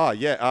 Oh,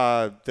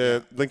 yeah.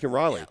 Lincoln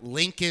Riley. Yeah,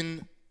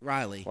 Lincoln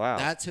Riley. Wow.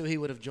 That's who he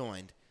would have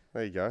joined.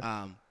 There you go.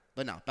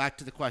 But no, back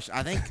to the question.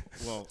 I think,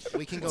 well,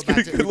 we can go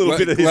back to Good little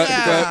bit of Glad,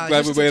 history. glad we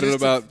just to- waited just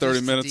to- about 30 just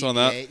to minutes on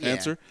that deviate, yeah.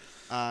 answer.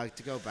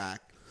 To go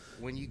back,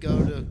 when you go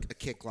to a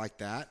kick like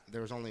that,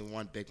 there was only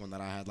one big one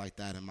that I had like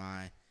that in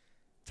my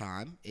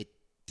time. It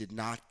did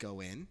not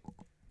go in.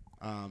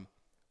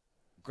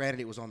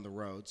 Granted, it was on the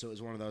road, so it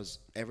was one of those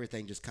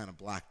everything just kind of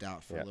blacked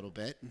out for a little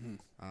bit.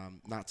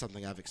 Not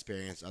something I've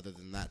experienced other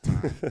than that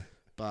time.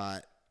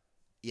 But,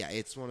 yeah,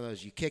 it's one of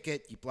those you kick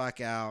it, you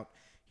black out,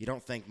 you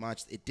don't think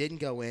much. It didn't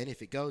go in.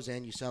 If it goes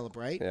in, you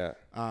celebrate.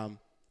 Yeah.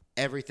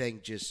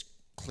 Everything just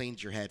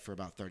cleans your head for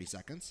about 30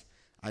 seconds.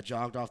 I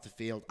jogged off the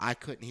field. I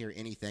couldn't hear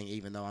anything,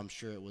 even though I'm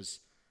sure it was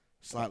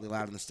slightly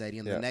loud in the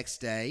stadium. Yeah. The next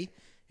day,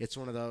 it's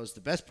one of those.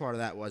 The best part of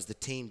that was the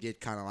team did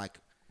kind of like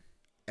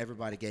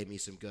everybody gave me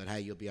some good, hey,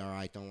 you'll be all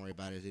right. Don't worry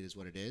about it. It is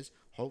what it is.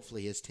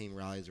 Hopefully his team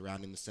rallies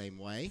around him the same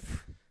way.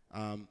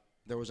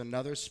 There was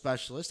another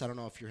specialist. I don't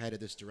know if you're headed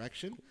this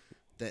direction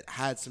that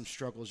had some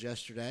struggles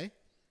yesterday.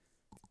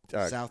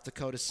 South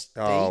Dakota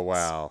State. Oh,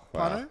 wow.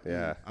 Punter.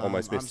 Yeah.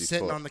 Almost missed I'm his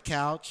sitting foot. on the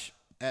couch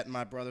at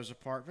my brother's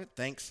apartment.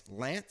 Thanks,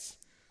 Lance.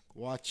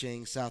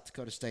 Watching South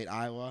Dakota State,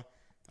 Iowa.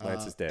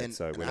 Lance is dead, an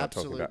so we're not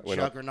talking absolute about.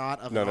 juggernaut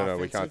of No, an we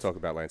offensive- can't talk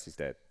about Lance. He's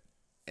dead.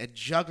 A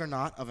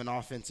juggernaut of an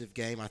offensive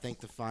game. I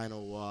think the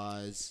final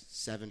was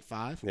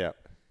 7-5. Yeah.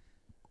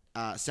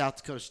 South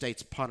Dakota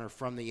State's punter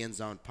from the end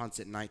zone punts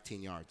it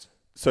 19 yards.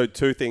 So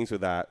 2 things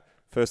with that.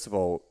 First of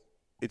all,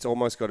 it's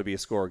almost got to be a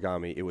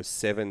scoregami. It was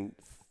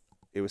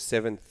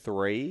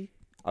 7-3,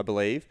 I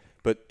believe.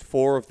 But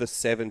 4 of the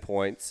 7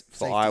 points for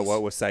Safeties. Iowa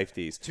were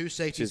safeties. 2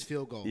 safeties,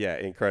 field goal. Yeah,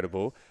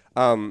 incredible.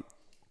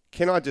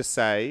 Can I just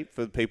say,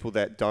 for the people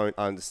that don't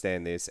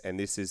understand this, and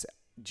this is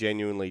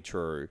genuinely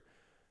true,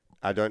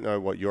 I don't know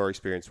what your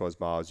experience was,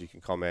 Miles. You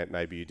can comment.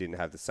 Maybe you didn't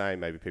have the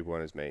same. Maybe people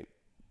weren't as mean.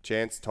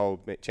 Chance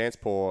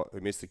Poore, who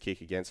missed the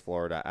kick against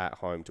Florida at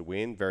home to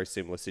win, very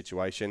similar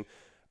situation.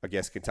 I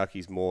guess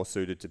Kentucky's more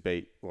suited to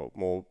beat,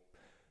 more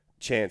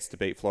chance to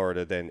beat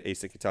Florida than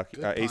Eastern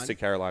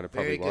Carolina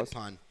probably Very was. good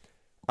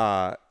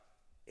pun.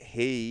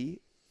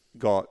 He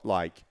got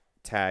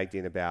tagged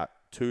in about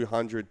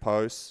 200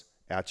 posts.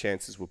 Our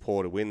chances were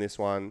poor to win this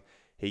one.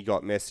 He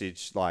got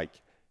messaged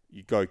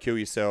you go kill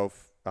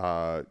yourself.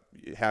 How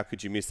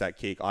could you miss that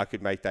kick? I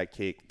could make that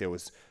kick. There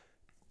was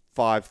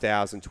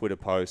 5,000 Twitter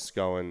posts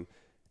going,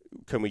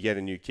 can we get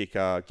a new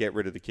kicker? Get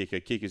rid of the kicker.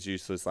 Kicker's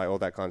useless, all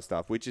that kind of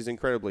stuff, which is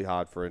incredibly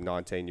hard for a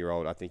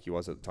 19-year-old, I think he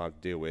was at the time, to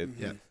deal with.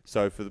 Yeah.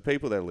 So for the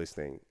people that are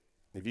listening,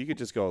 if you could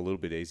just go a little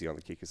bit easy on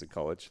the kickers at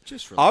college.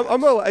 Just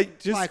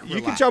relax.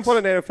 You can jump on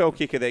an NFL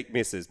kicker that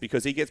misses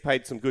because he gets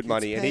paid some good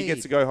money and he gets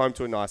paid. to go home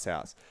to a nice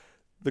house.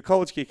 The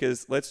college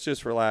kickers, let's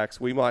just relax.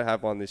 We might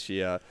have one this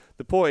year.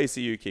 The poor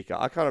ECU kicker,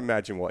 I can't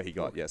imagine what he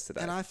got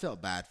yesterday. And I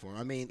felt bad for him.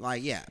 I mean,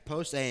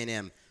 post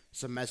A&M,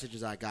 some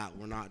messages I got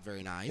were not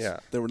very nice. Yeah.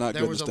 They were not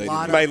There good was to a stay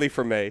lot of, Mainly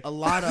from me. a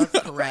lot of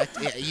correct.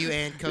 Yeah, you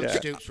and Coach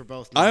Stoops were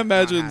both not, I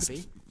imagine not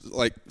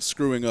happy.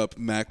 screwing up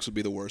Max would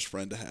be the worst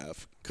friend to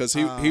have because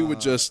he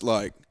would just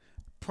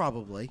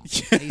Probably.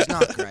 He's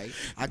not great.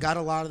 I got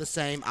a lot of the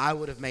same. I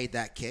would have made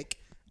that kick.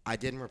 I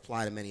didn't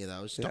reply to many of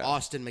those. To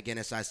Austin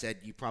McGinnis, I said,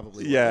 you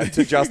probably would. Yeah,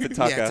 to Justin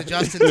Tucker. Yeah, to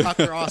Justin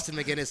Tucker, Austin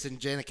McGinnis, and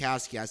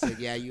Janikowski, I said,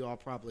 yeah, you all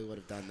probably would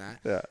have done that.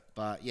 Yeah.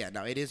 But,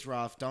 no, it is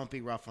rough. Don't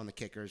be rough on the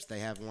kickers. They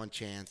have one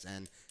chance,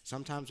 and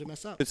sometimes we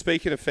mess up. But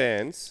speaking of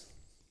fans,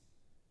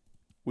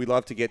 we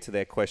love to get to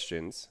their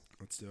questions.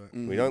 Let's do it.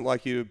 We don't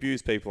like you to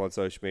abuse people on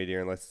social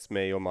media unless it's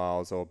me or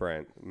Miles or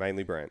Brent,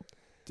 mainly Brent.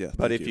 yeah.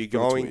 But thank if you you're for the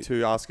going tweet.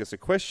 to ask us a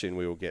question,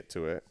 we will get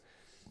to it.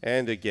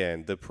 And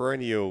again, the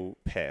perennial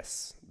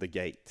pests, the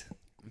gate,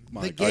 The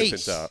opens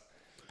Gates. up.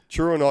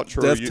 True or not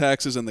true? Death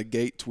taxes and the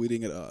gate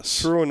tweeting at us.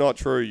 True or not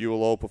true, you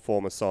will all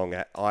perform a song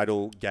at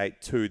Idol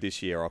Gate 2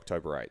 this year,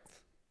 October 8th.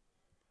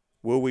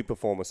 Will we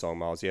perform a song,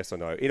 Miles? Yes or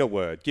no? In a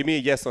word. Give me a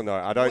yes or no.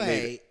 I don't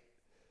need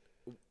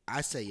it.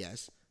 I say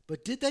yes.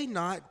 But did they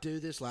not do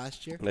this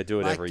last year? They do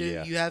it every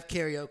year. You have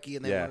karaoke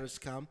and they Yeah. wanted us to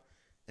come,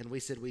 and we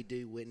said we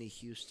do Whitney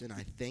Houston,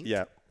 I think.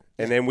 Yeah.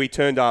 And then we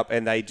turned up,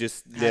 and they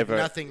just never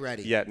nothing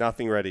ready. Yeah,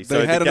 nothing ready. They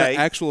so had the an gate,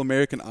 actual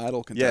American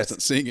Idol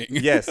contestant singing.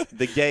 Yes,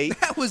 the gate.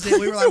 That was it.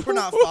 We were like, we're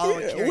not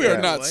following. Yeah, Carrie we are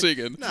Underwood. not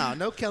singing.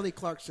 No Kelly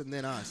Clarkson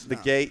than us. The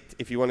no. gate.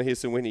 If you want to hear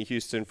some Whitney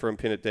Houston from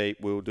Pin It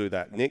Deep, we'll do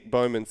that. Nick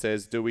Bowman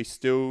says, "Do we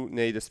still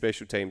need a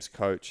special teams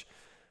coach?"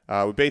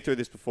 We've been through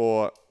this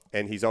before,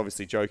 and he's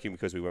obviously joking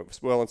because we went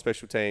well on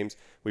special teams.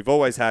 We've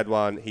always had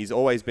one. He's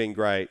always been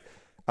great.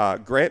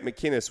 Grant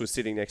McInnes was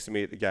sitting next to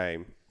me at the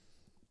game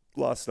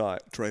last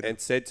night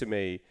and said to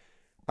me,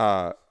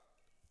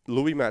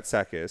 Louis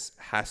Matsakis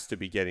has to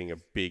be getting a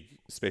big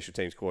special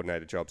teams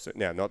coordinator job soon.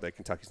 Now, not that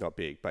Kentucky's not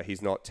big, but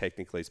he's not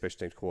technically a special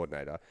teams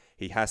coordinator.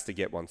 He has to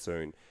get one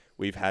soon.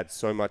 We've had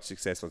so much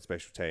success on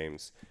special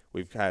teams.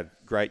 We've had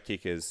great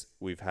kickers.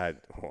 We've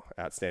had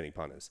outstanding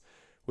punters.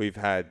 We've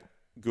had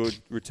good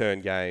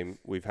return game.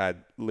 We've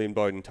had Lynn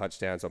Bowden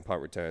touchdowns on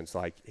punt returns.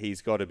 Like,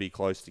 he's got to be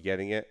close to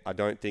getting it. I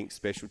don't think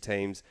special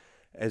teams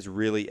has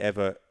really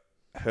ever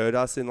hurt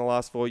us in the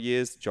last 4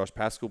 years. Josh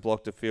Pascal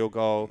blocked a field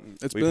goal.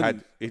 It's been a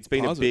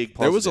big positive.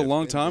 There was a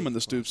long time in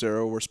the Stoops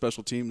era where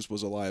special teams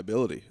was a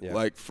liability,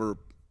 like for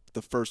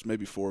the first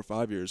maybe 4 or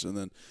 5 years, and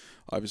then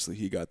obviously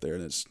he got there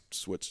and it's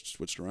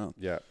switched around.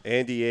 Yeah,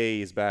 Andy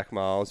E is back,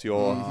 Miles.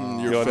 Your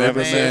favorite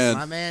man.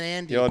 My man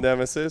Andy. Your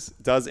nemesis.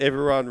 Does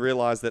everyone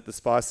realize that the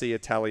spicy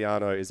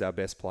Italiano is our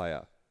best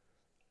player?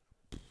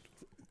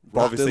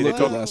 Obviously,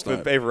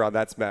 for everyone,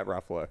 that's Matt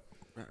Ruffalo.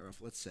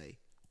 Let's see.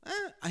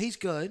 He's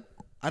good.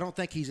 I don't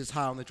think he's as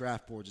high on the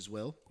draft boards as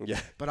Will.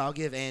 Yeah. But I'll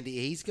give Andy.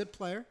 He's a good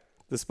player.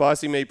 The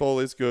spicy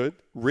meatball is good.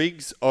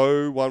 Riggs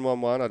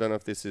 0111. I don't know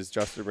if this is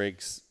Justin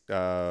Riggs'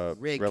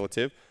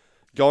 relative.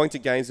 Going to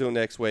Gainesville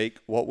next week.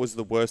 What was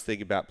the worst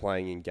thing about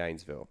playing in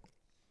Gainesville?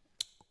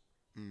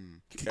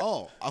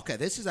 Oh, okay.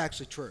 This is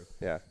actually true.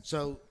 Yeah.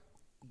 So,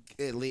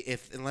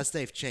 unless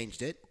they've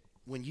changed it,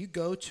 when you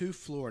go to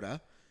Florida,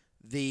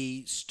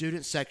 the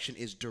student section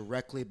is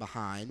directly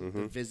behind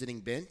the visiting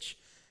bench,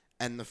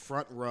 and the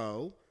front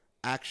row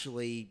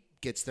actually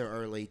gets there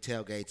early,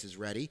 tailgates is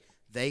ready.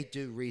 They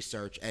do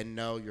research and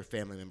know your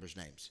family members'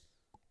 names.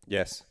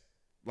 Yes.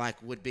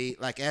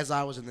 As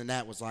I was in the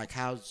net, was like,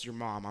 how's your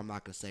mom? I'm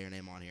not going to say her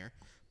name on here,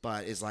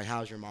 but it's like,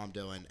 how's your mom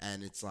doing?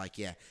 And it's like,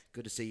 yeah,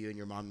 good to see you and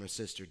your mom and your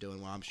sister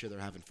doing well. I'm sure they're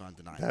having fun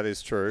tonight. That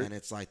is true. And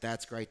it's like,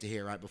 that's great to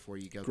hear right before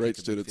you go. Great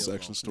student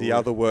section story.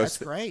 That's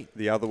great.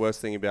 The other worst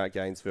thing about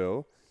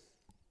Gainesville,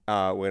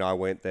 when I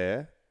went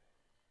there,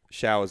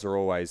 showers are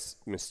always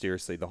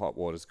mysteriously, the hot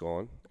water's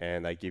gone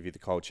and they give you the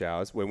cold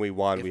showers. When we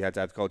won, we had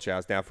to have cold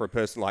showers. Now, for a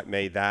person like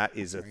me, that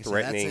is a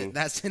threatening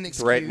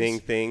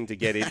thing to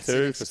get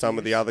into. For some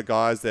of the other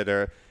guys that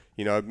are,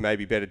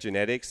 maybe better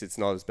genetics, it's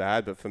not as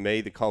bad. But for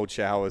me, the cold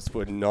showers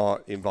were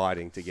not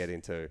inviting to get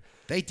into.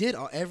 They did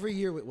every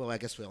year. Well, I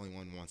guess we only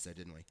won once there,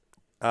 didn't we?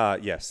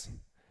 Yes.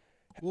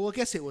 Well, I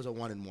guess it was a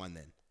 1-1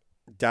 then.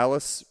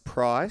 Dallas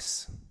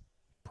Price.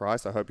 I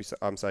hope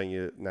I'm saying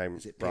your name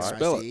right.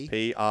 Spell it.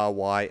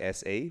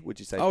 Pryse. Would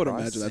you say? I would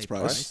Price? imagine that's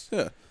Price.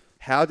 Yeah.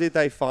 How did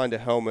they find a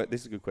helmet? This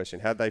is a good question.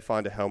 How did they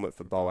find a helmet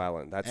for Bo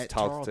Allen? That's At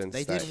Tarleton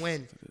They State. didn't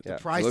win. Yeah.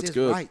 The price is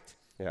good. right.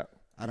 Yeah.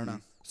 I don't know.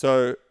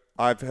 So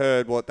I've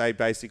heard what they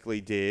basically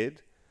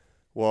did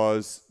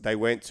was they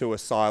went to a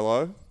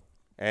silo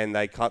and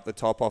they cut the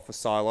top off a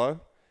silo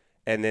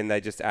and then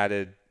they just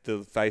added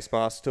the face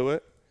mask to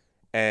it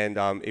and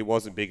it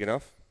wasn't big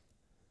enough.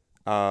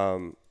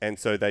 And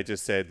so they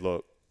just said,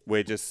 look,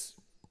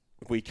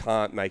 we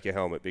can't make a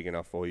helmet big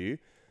enough for you.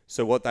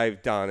 So what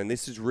they've done, and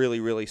this is really,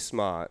 really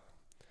smart,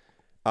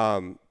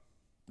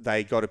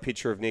 they got a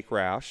picture of Nick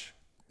Roush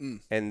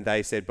and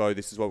they said, Bo,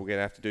 this is what we're going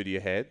to have to do to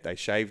your head. They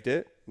shaved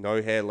it,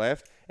 no hair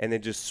left, and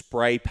then just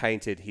spray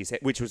painted his head,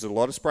 which was a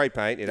lot of spray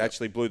paint. It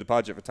actually blew the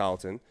budget for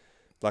Tarleton.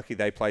 Lucky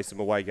they play some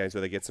away games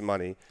where they get some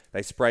money.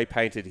 They spray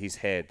painted his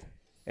head.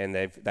 And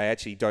they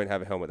actually don't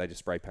have a helmet. They just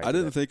spray paint. I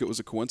didn't think it was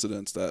a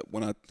coincidence that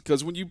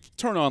because when you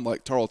turn on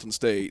like Tarleton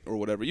State or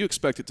whatever, you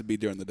expect it to be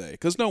during the day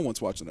because no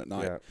one's watching at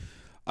night. Yeah.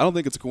 I don't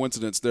think it's a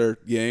coincidence. Their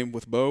game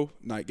with Bo,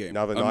 night game.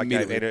 Another night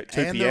game at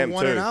 2 p.m.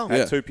 too.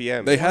 At 2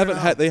 p.m. They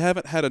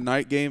haven't had a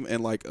night game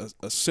in like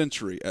a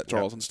century at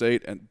Tarleton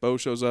State, and Bo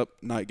shows up,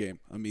 night game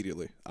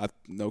immediately.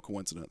 No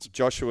coincidence.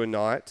 Joshua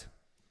Knight,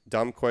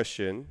 dumb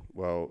question.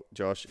 Well,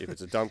 Josh, if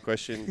it's a dumb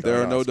question,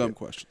 there are no dumb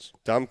questions.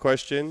 Dumb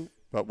question.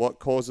 But what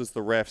causes the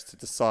refs to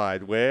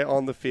decide where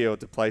on the field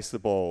to place the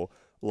ball,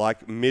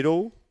 like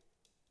middle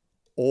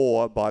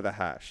or by the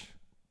hash?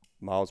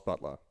 Miles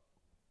Butler,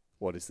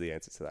 what is the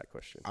answer to that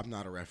question? I'm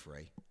not a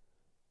referee,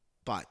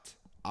 but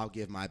I'll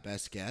give my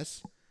best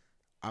guess.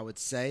 I would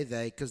say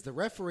because the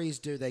referees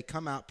they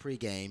come out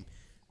pregame,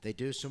 they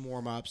do some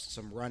warm-ups,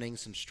 some running,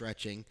 some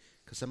stretching,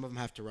 because some of them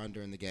have to run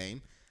during the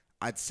game.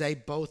 I'd say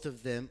both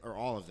of them, or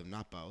all of them,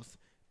 not both,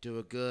 do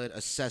a good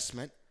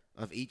assessment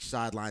of each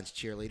sideline's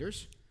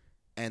cheerleaders.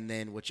 And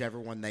then whichever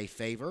one they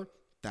favor,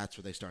 that's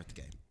where they start the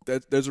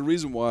game. There's a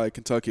reason why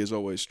Kentucky has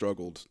always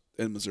struggled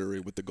in Missouri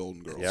with the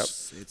Golden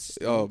Girls. Yep. It's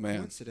no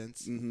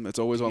coincidence. Mm-hmm. It's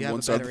always on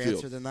one side of the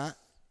field. Do you have a better answer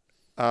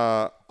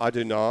than that? I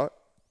do not.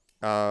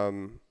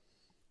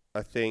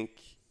 I think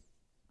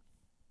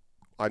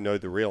I know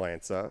the real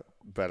answer,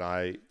 but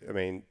I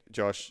mean,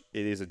 Josh,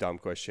 it is a dumb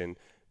question.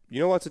 You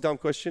know what's a dumb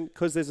question?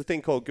 Because there's a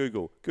thing called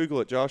Google. Google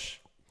it,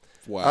 Josh.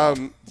 Wow.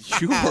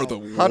 You are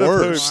the Hut of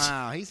worst.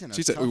 Wow, he's in a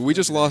She said, tough we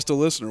just mood lost a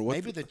listener. What?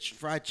 Maybe the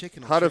fried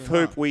chicken will Hut cheer of him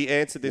Hoop, up. we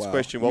answered this Wow.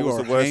 question. What You was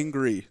are the worst?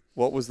 angry.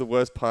 What was the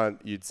worst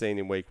punt you'd seen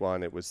in week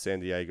 1? It was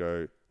San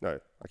Diego. No,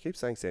 I keep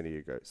saying San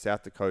Diego.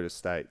 South Dakota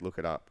State. Look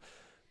it up.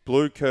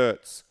 Blue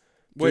Kurtz.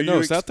 Wait, do no,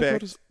 you South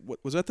expect- Dakota.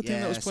 Was that the team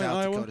that was playing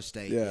South Iowa? Dakota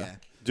State, Yeah. yeah.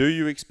 Do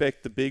you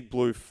expect the big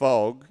blue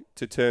fog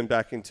to turn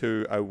back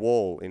into a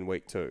wall in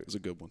week 2? It was a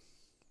good one.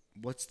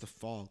 What's the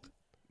fog?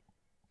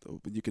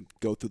 You could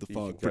go through the You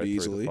fog can go pretty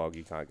through easily. the fog.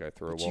 You can't go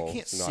through But a you wall. can't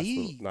It's a nice see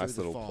little, nice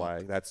through the little fog.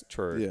 play. That's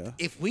true. Yeah.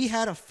 If we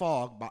had a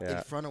fog Yeah.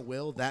 in front of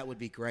Will, that would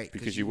be great.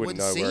 Because you wouldn't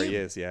know see where him. he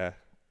is. Yeah.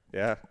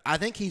 Yeah. I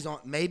think he's on.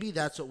 Maybe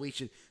that's what we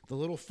should. The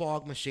little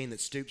fog machine that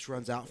Stoops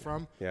runs out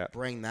from. Yeah.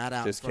 Bring that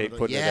out. Just in front keep of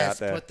putting it yes, out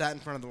there. put that in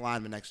front of the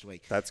lineman next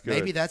week. That's good.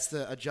 Maybe that's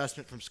the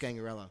adjustment from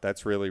Scangarello.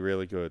 That's really,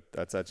 really good.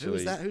 That's actually. Who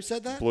was that? Who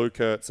said that? Blue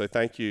Kurt. So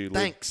thank you,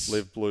 Thanks.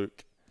 Liv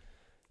Bluke.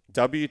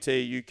 WT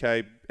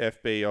UK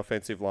FB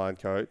offensive line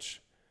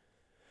coach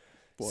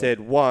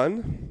said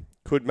 1,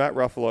 could Matt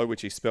Ruffalo,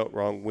 which he spelt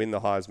wrong, win the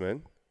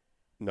Heisman?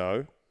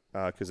 No,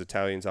 because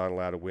Italians aren't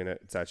allowed to win it.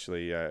 It's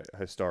actually a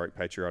historic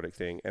patriotic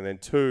thing. And then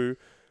 2,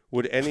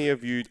 would any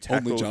of you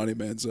tackle Only Johnny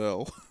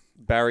Manziel.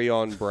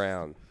 Barryon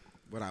Brown?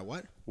 Would I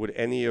what? Would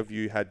any of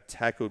you had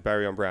tackled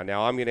Barryon Brown?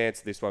 Now I'm going to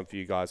answer this one for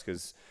you guys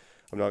because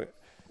I'm not.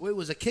 Well, it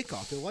was a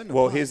kickoff. It wasn't.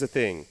 Well, a punt. here's the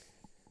thing.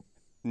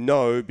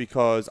 No,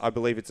 because I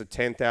believe it's a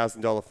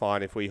 $10,000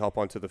 fine if we hop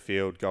onto the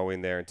field, go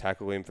in there and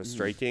tackle him for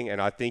streaking. And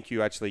I think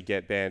you actually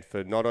get banned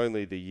for not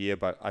only the year,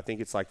 but I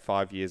think it's like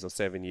 5 years or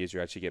 7 years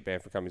you actually get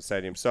banned for coming to the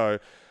stadium. So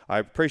I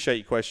appreciate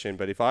your question,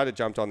 but if I had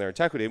jumped on there and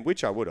tackled him,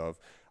 which I would have,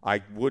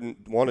 I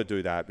wouldn't want to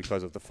do that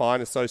because of the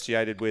fine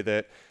associated with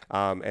it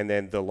and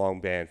then the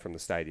long ban from the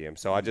stadium.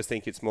 So I just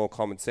think it's more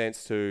common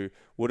sense to,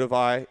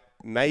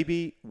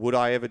 maybe, would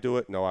I ever do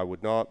it? No, I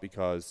would not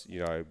because,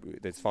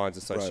 there's fines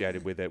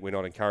associated with it. We're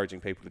not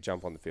encouraging people to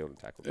jump on the field and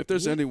tackle them. If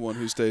there's anyone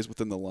who stays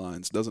within the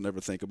lines, doesn't ever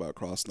think about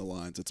crossing the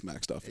lines, it's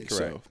Max Duffy.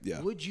 Correct. So,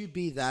 yeah. Would you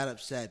be that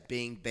upset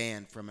being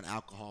banned from an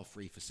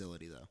alcohol-free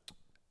facility, though?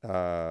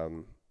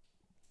 I'm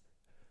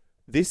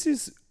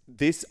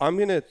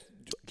going to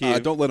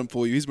give... Don't let him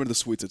fool you. He's been to the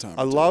suites a time.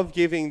 I or two. love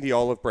giving the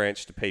olive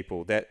branch to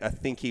people that are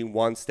thinking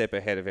one step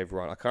ahead of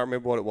everyone. I can't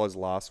remember what it was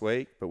last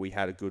week, but we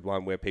had a good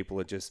one where people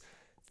are just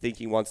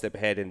thinking one step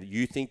ahead and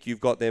you think you've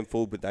got them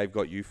fooled, but they've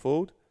got you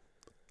fooled.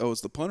 Oh,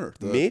 it's the punter.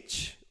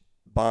 Mitch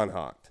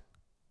Barnhart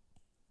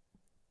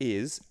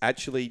is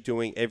actually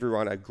doing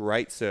everyone a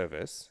great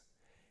service.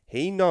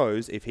 He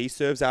knows if he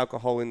serves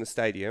alcohol in the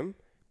stadium,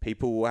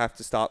 people will have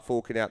to start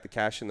forking out the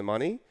cash and the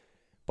money.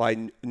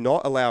 By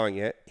not allowing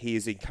it, he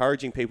is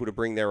encouraging people to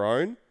bring their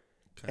own,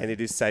 and it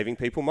is saving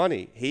people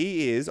money.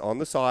 He is on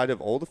the side of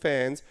all the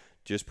fans.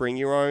 Just bring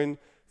your own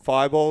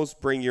fireballs,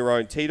 bring your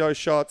own Tito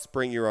shots,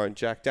 bring your own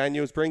Jack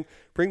Daniels, bring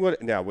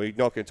what. Now we're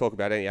not going to talk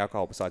about any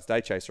alcohol besides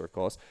Day Chaser, of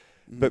course,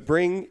 but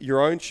bring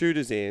your own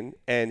shooters in.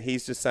 And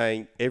he's just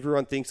saying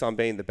everyone thinks I'm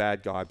being the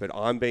bad guy, but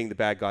I'm being the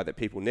bad guy that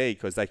people need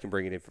because they can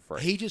bring it in for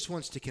free. He just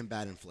wants to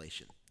combat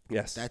inflation.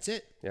 Yes, That's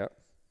it. Yeah,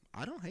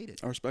 I don't hate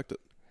it. I respect it.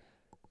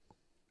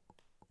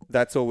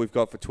 that's all we've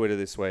got for Twitter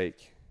this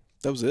week.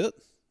 That was it?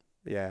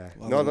 Yeah,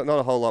 Well, not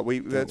a whole lot.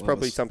 That's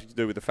probably was. something to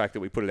do with the fact that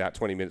we put it out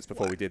 20 minutes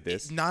before we did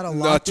this. Not a Not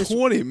lot. This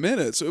 20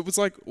 minutes. It was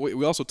like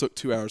we also took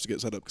 2 hours to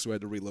get set up because we had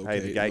to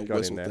relocate. the gate and got in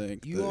whistle there. thing.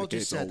 You The all just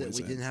gate's said that always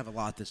we in. didn't have a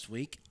lot this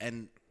week,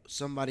 and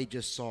somebody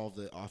just solved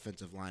the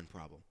offensive line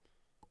problem.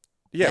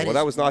 Yeah, That well, that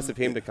is- was nice of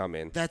him to come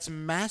in. That's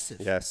massive.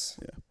 Yes.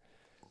 Yeah.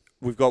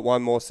 We've got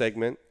one more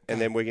segment,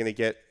 and then we're going to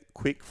get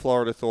quick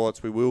Florida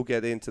thoughts. We will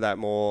get into that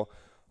more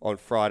on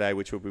Friday,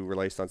 which will be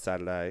released on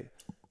Saturday.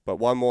 But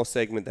one more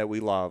segment that we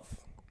love.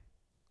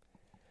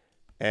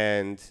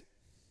 And,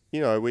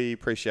 we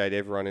appreciate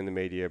everyone in the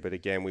media, but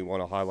again, we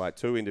want to highlight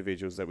 2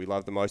 individuals that we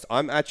love the most.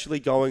 I'm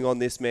actually going on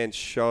this man's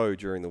show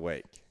during the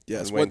week.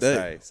 Yes, on what day?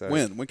 Wednesday. So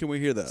When? When can we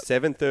hear that?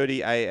 7:30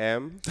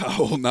 a.m. I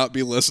will not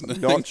be listening.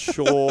 Not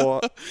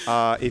sure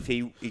if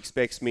he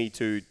expects me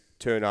to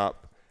turn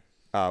up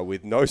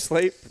with no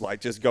sleep, like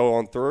just go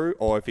on through,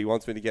 or if he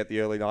wants me to get the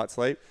early night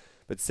sleep.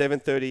 But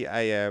 7:30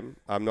 a.m.,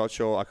 I'm not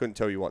sure. I couldn't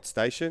tell you what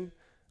station.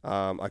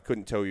 I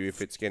couldn't tell you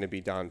if it's going to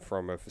be done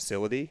from a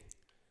facility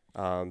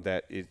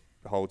that it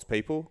holds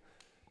people.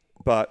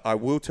 But I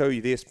will tell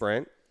you this,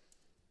 Brent.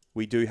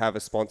 We do have a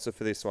sponsor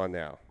for this one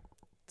now.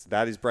 So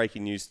that is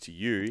breaking news to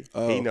you.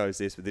 Oh. He knows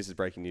this, but this is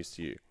breaking news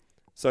to you.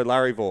 So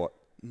Larry Vaught.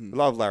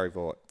 Love Larry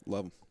Vaught.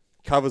 Love him.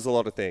 Covers a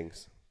lot of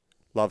things.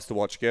 Loves to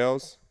watch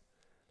girls.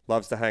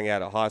 Loves to hang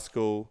out at high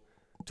school.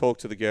 Talk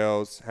to the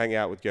girls. Hang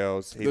out with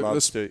girls. He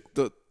loves to...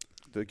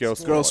 The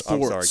girls Girl sport.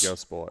 I'm sorry, sports. girls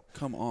sport.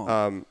 Come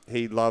on.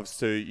 He loves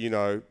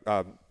to,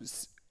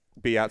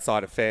 be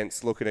outside a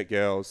fence looking at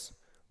girls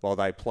while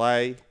they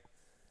play.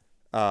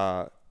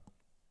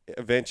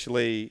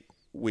 Eventually,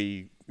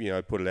 we,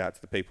 put it out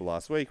to the people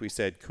last week. We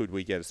said, could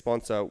we get a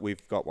sponsor?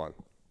 We've got one.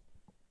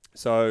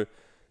 So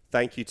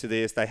thank you to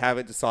this. They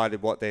haven't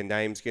decided what their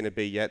name's going to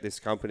be yet, this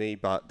company,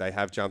 but they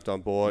have jumped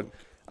on board.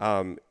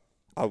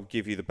 I'll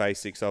give you the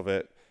basics of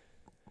it,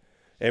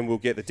 and we'll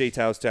get the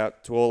details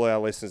out to all our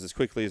listeners as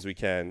quickly as we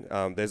can.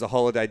 There's a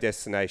holiday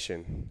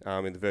destination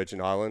in the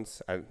Virgin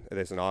Islands.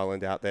 There's an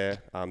island out there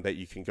that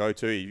you can go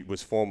to. It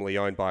was formerly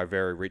owned by a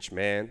very rich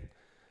man.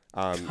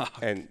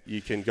 And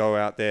you can go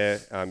out there,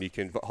 you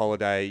can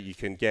holiday, you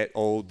can get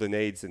all the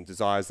needs and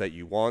desires that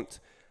you want.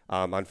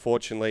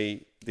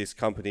 Unfortunately, this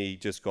company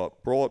just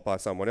got bought by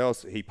someone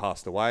else. He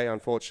passed away,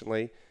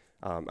 unfortunately,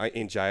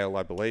 in jail,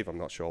 I believe. I'm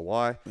not sure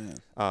why.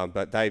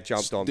 But they've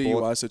jumped on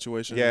board. DUI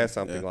situation. Yeah,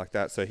 something like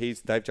that. So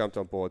they've jumped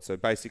on board. So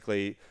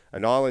basically,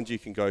 an island you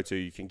can go to,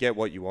 you can get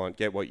what you want,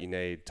 get what you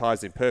need.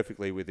 Ties in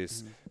perfectly with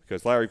this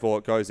because Larry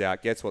Vaught goes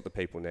out, gets what the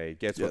people need,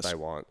 gets what they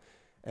want.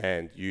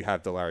 And you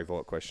have the Larry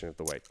Vaught question of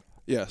the week.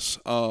 Yes.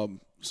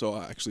 So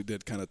I actually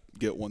did kind of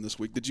get one this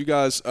week. Did you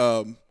guys?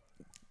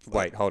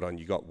 Wait, hold on.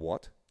 You got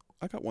what?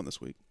 I got one this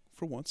week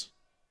for once.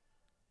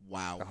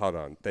 Wow. Hold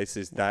on. This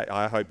is that.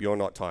 I hope you're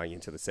not tying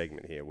into the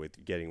segment here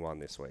with getting one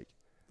this week.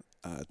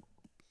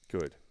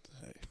 Good.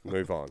 Hey.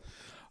 Move on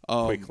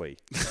quickly.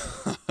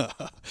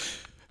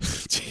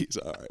 Jeez.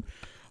 All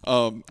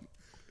right.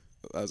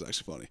 That was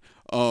actually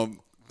funny.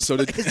 So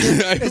did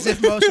as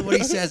if most of what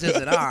he says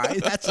isn't all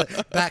right. That's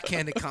a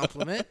backhanded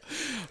compliment.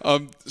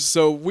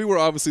 So we were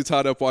obviously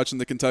tied up watching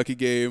the Kentucky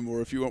game,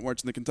 or if you weren't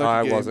watching the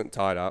Kentucky game. I wasn't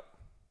tied up.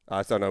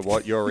 I don't know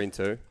what you're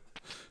into.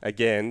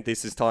 Again,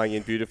 this is tying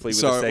in beautifully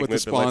with the segment, with the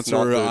sponsor. but let's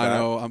not do that. I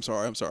know. I'm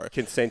sorry.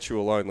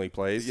 Consensual only,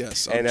 please.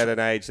 Yes. And at an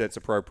age that's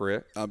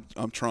appropriate.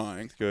 I'm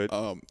trying. Good.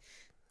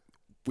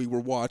 We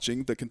were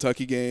watching the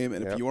Kentucky game,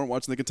 and if you weren't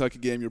watching the Kentucky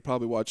game, you're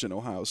probably watching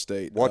Ohio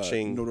State.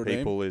 Watching Notre Dame.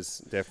 people is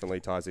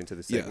definitely ties into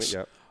the segment. Yes.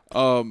 Yep.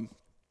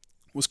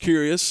 Was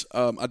curious.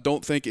 I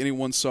don't think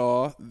anyone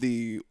saw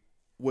the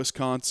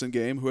Wisconsin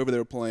game, whoever they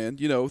were playing.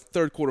 You know,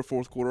 third quarter,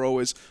 fourth quarter,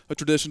 always a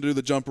tradition to do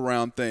the jump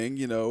around thing,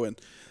 you know, and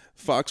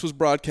Fox was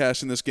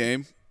broadcasting this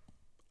game.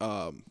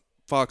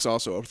 Fox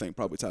also, I think,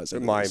 probably ties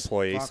into my this.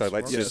 employee, Fox so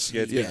let's Sports.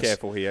 just be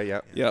careful here.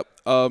 Yep.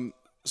 Yep.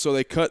 So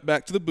they cut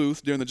back to the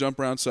booth during the jump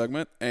around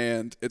segment,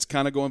 and it's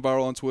kind of going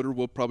viral on Twitter.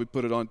 We'll probably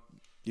put it on,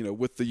 you know,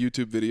 with the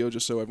YouTube video,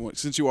 just so everyone,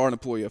 since you are an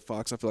employee of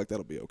Fox, I feel like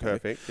that'll be okay.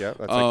 Perfect. Yeah,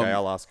 that's okay.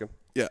 I'll ask him.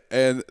 Yeah,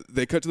 and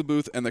they cut to the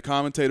booth, and the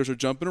commentators are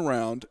jumping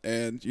around,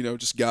 and, you know,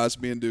 just guys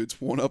being dudes.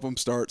 One of them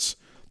starts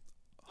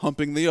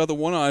humping the other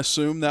one. I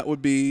assume that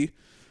would be.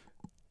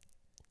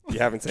 You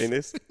haven't seen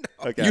this?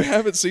 Okay. You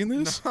haven't seen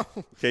this? No.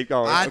 Keep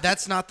going.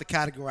 That's not the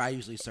category I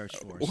usually search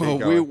for.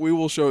 Well, we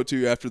will show it to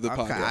you after the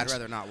podcast. I'd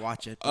rather not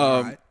watch it.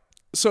 All right.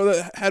 So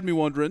that had me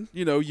wondering,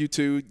 you know, you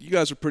two, you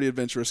guys are pretty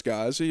adventurous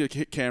guys. You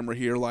hit camera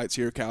here, lights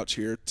here, couch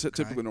here,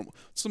 typically normal.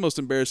 What's the most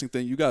embarrassing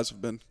thing you guys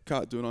have been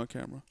caught doing on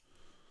camera?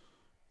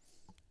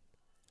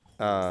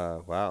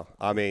 Wow.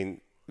 I mean,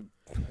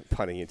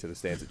 punting into the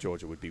stands at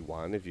Georgia would be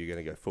one if you're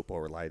going to go football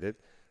related.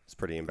 It's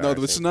pretty embarrassing.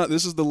 No, this is not.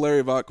 This is the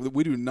Larry Vaught.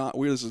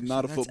 This is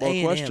not a football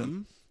A&M,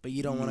 question. But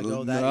you don't want to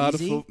go that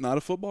easy? Not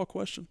a football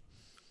question.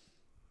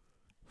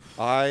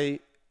 I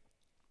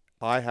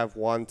have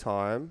one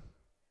time,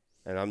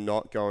 and I'm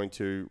not going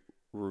to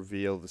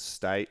reveal the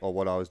state or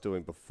what I was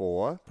doing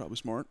before. Probably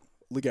smart.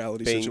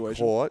 Legality being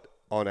situation. Caught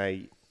on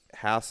a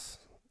house,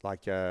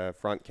 like a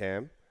front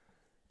cam,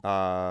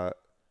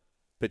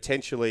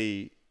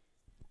 potentially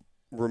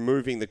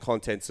removing the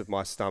contents of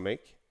my stomach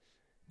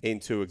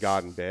into a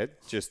garden bed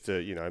just to,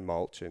 you know,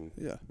 mulch and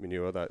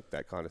manure,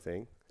 that kind of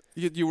thing.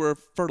 You were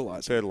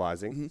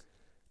fertilizing.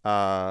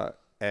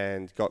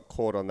 And got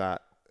caught on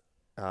that,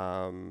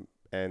 and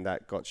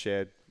that got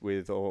shared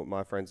with all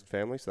my friends and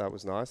family, so that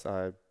was nice.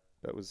 That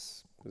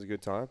was a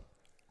good time.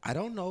 I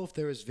don't know if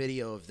there is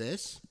video of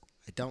this.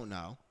 I don't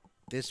know.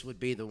 This would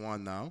be the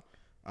one, though.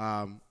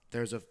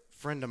 There's a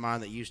friend of mine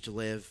that used to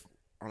live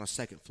on a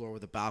second floor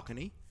with a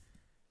balcony,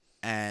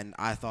 and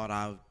I thought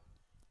I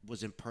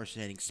was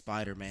impersonating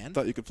Spider-Man.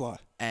 Thought you could fly.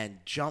 And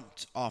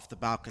jumped off the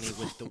balcony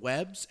with the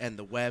webs, and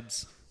the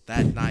webs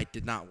that night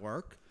did not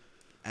work,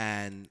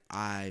 and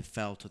I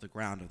fell to the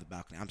ground of the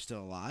balcony. I'm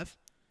still alive.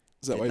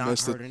 Is that did why you not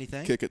missed hurt the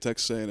anything. Kick at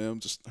Texas A&M?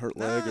 Just hurt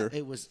leg? Or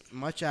It was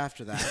much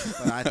after that,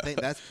 but I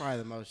think that's probably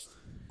the most.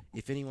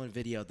 If anyone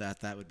videoed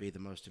that would be the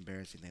most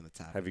embarrassing thing that's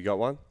happened. Have you got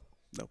one?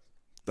 No.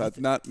 That's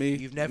not me.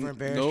 You've never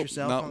embarrassed nope,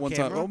 yourself not on one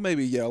camera? time. Oh,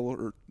 maybe yell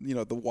or, you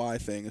know, the why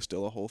thing is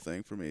still a whole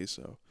thing for me.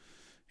 So,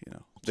 you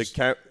know.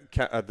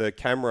 The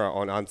camera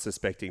on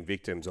unsuspecting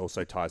victims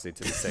also ties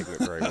into the segment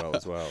very well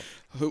as well.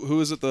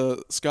 Who is it?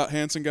 The Scott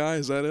Hansen guy?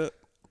 Is that it?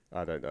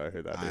 I don't know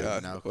who that is. I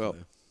have no clue. Well,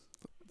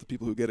 the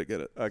people who get it,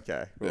 get it.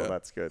 Okay. Well, Yeah.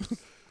 that's good.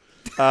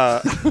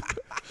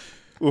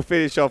 We'll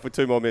finish off with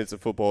 2 more minutes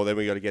of football, then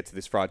we got to get to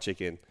this fried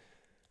chicken.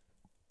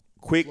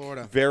 Quick,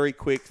 Florida. very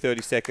quick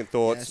 30-second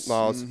thoughts. Yes.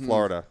 Miles,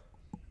 Florida.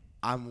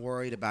 I'm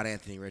worried about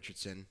Anthony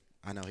Richardson.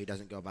 I know he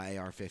doesn't go by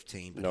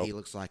AR-15, but Nope. he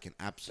looks like an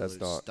absolute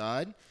not.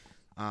 stud.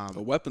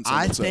 A weapon, some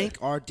I would say. think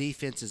our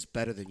defense is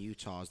better than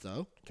Utah's,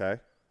 though.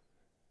 Okay.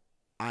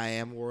 I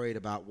am worried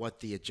about what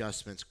the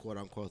adjustments, quote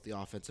unquote, the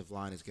offensive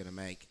line is going to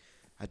make.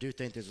 I do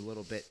think there's a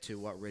little bit to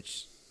what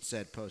Rich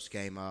said post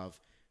game of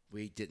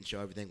we didn't show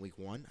everything week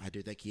 1. I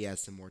do think he has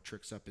some more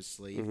tricks up his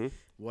sleeve. Mm-hmm.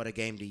 What a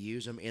game to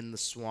use him in the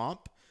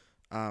swamp.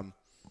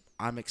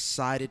 I'm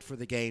excited for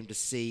the game to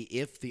see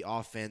if the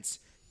offense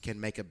can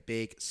make a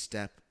big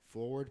step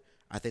forward.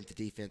 I think the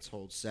defense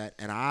holds set.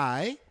 And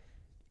I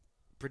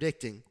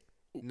predicting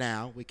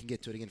now, we can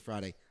get to it again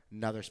Friday,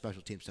 another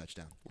special teams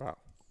touchdown. Wow.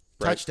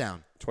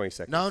 Touchdown. 20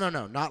 seconds.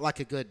 No. Not like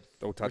a good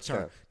touchdown.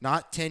 return.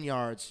 Not 10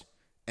 yards.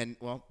 And,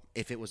 well,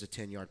 if it was a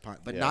 10-yard punt.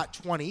 But not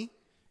 20.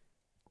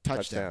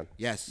 Touchdown.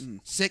 Yes.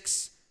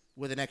 6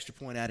 with an extra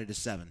point added to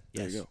 7.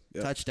 Yes. There you go.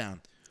 Yep.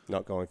 Touchdown.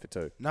 Not going for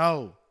 2.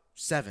 No.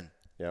 7.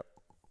 Yep.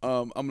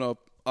 I'm going to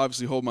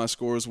obviously hold my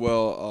score as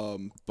well,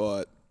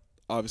 but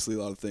obviously a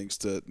lot of things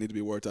need to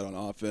be worked out on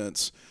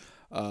offense.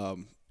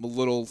 I'm a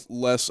little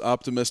less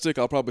optimistic.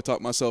 I'll probably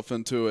talk myself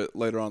into it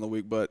later on in the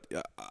week, but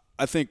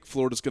I think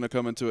Florida's going to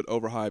come into it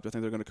overhyped. I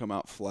think they're going to come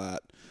out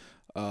flat.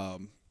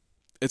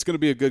 It's going to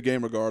be a good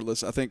game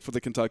regardless. I think for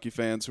the Kentucky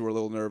fans who are a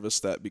little nervous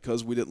that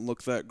because we didn't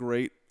look that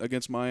great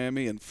against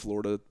Miami and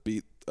Florida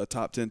beat a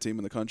top 10 team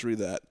in the country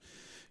that,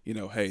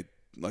 hey,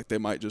 like they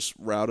might just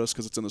rout us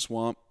because it's in the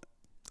swamp.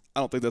 I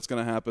don't think that's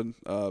going to happen.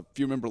 If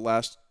you remember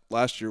last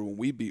year when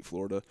we beat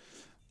Florida,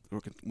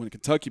 when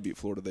Kentucky beat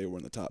Florida, they were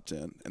in the top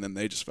 10, and then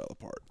they just fell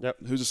apart. Yep.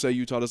 Who's to say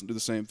Utah doesn't do the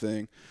same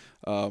thing?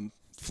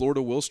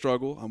 Florida will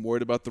struggle. I'm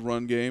worried about the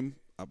run game.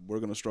 We're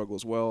going to struggle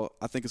as well.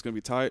 I think it's going to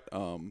be tight.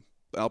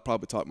 I'll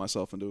probably talk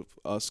myself into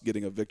us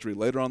getting a victory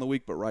later on in the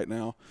week, but right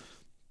now,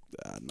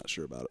 I'm not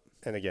sure about it.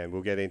 And again,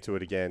 we'll get into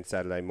it again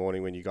Saturday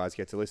morning when you guys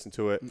get to listen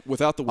to it.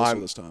 Without the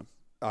whistle this time.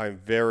 I'm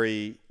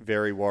very,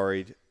 very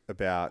worried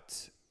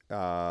about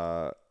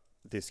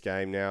this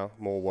game now.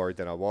 More worried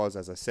than I was,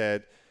 as I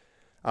said.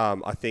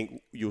 I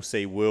think you'll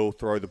see Will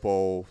throw the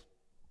ball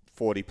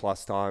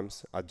 40-plus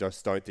times. I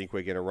just don't think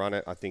we're going to run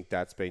it. I think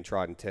that's been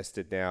tried and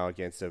tested now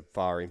against a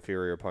far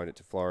inferior opponent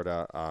to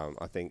Florida.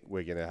 I think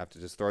we're going to have to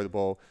just throw the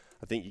ball.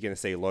 I think you're going to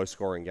see a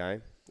low-scoring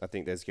game. I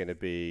think there's going to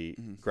be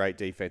great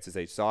defenses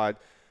each side.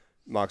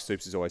 Mark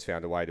Stoops has always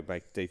found a way to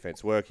make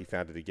defense work. He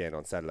found it again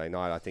on Saturday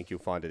night. I think you'll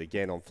find it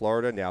again on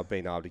Florida. Now,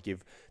 being able to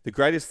give... The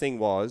greatest thing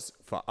was,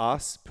 for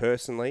us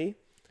personally,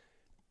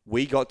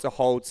 we got to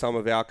hold some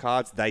of our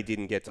cards. They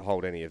didn't get to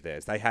hold any of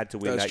theirs. They had to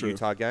win that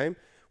Utah game.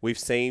 We've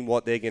seen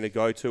what they're going to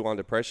go to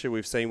under pressure.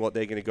 We've seen what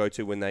they're going to go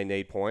to when they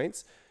need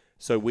points.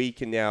 So we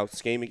can now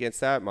scheme against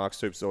that. Mark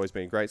Stoops has always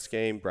been a great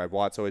scheme. Brad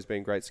White's always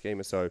been a great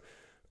schemer. So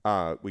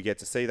we get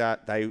to see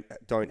that. They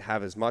don't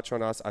have as much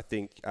on us. I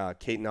think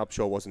Keaton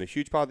Upshaw wasn't a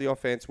huge part of the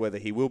offense. Whether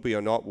he will be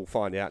or not, we'll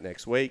find out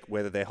next week.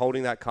 Whether they're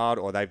holding that card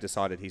or they've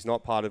decided he's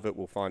not part of it,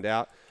 we'll find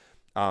out.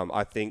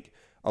 I think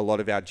a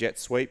lot of our jet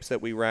sweeps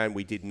that we ran,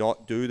 we did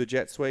not do the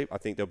jet sweep. I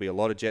think there'll be a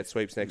lot of jet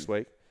sweeps next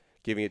week.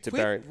 Giving it to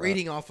Barry.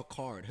 Reading off a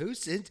card.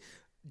 Who's in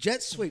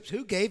jet sweeps?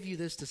 Who gave you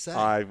this to say?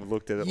 I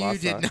looked at it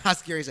last night. You did not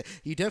scary.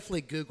 You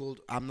definitely Googled.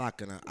 I'm not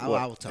gonna. I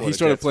will tell you. He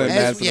started playing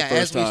Madden for the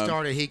first time. As we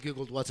started, he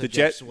Googled what's a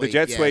jet sweep. The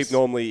jet sweep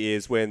normally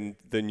is when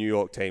the New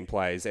York team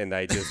plays and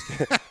they just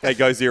they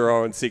go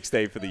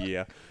 0-16 for the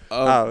year.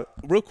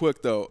 Real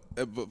quick though,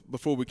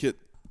 before we get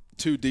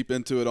too deep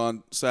into it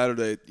on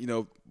Saturday,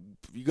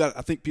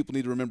 I think people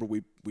need to remember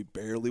we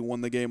barely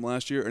won the game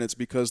last year, and it's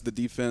because the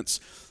defense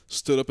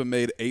stood up and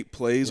made 8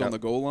 plays on the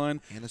goal line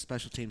and a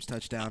special teams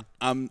touchdown.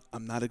 I'm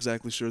not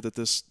exactly sure that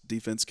this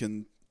defense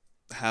can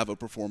have a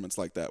performance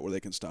like that where they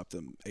can stop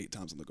them 8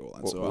 times on the goal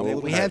line.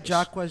 We have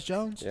Jacquez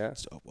Jones. Yeah.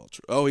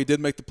 True. Oh, he did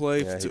make the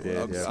play. Yeah, he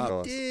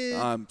did.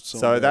 I'm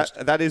so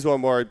that is what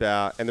I'm worried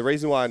about, and the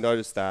reason why I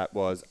noticed that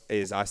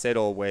is I said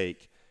all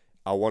week,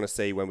 I want to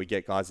see when we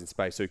get guys in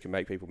space who can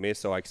make people miss.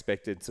 So I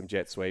expected some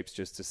jet sweeps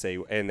just to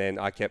see. And then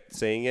I kept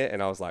seeing it,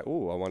 and I was like,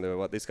 ooh, I wonder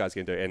what this guy's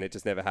going to do. And it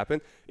just never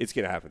happened. It's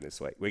going to happen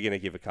this week. We're going to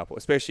give a couple,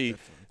 especially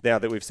now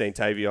that we've seen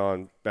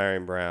Tavion,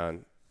 Marion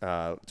Brown,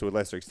 to a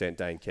lesser extent,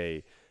 Dane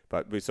Key.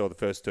 But we saw the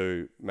first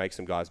 2 make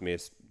some guys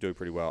miss, do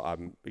pretty well.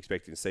 I'm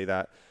expecting to see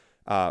that.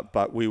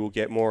 But we will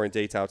get more in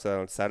detail to that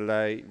on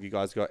Saturday. Have you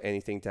guys got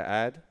anything to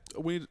add?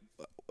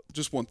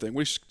 Just one thing.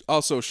 We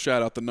also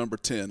shout out the number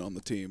 10 on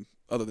the team.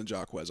 Other than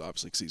Jacquez,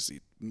 obviously, because he's the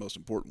most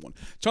important one.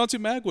 Chauncey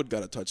Magwood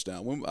got a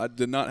touchdown. I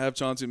did not have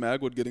Chauncey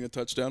Magwood getting a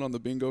touchdown on the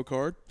bingo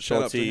card.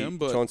 Shout out to him.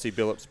 But Chauncey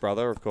Billups'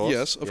 brother, of course.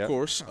 Yes, of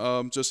course.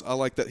 I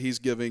like that he's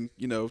giving,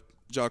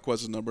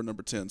 Jacquez's number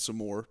 10, some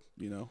more,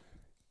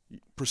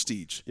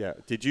 prestige. Yeah.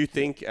 Did you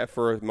think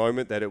for a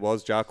moment that it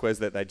was Jacquez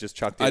that they just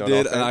chucked in on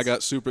did, offense? And I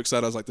got super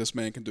excited. I was like, this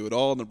man can do it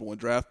all. Number 1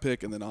 draft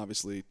pick. And then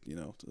obviously, it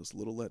was a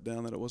little let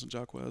down that it wasn't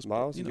Jacquez.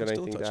 Miles, you got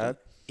anything to add?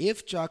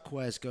 If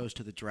Jacquez goes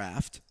to the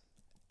draft,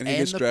 and he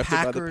gets drafted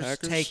by the Packers,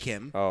 take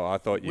him. Oh, I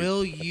thought you.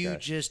 Will you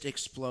just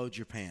explode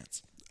your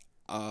pants?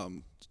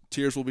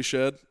 Tears will be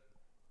shed.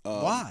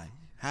 Why?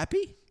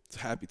 Happy?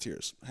 Happy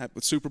tears.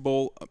 With Super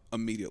Bowl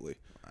immediately.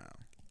 Wow.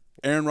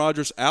 Aaron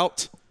Rodgers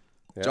out.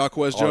 Yep.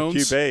 Jacquez Jones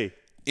QB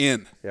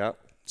in. Yeah.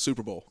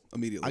 Super Bowl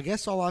immediately. I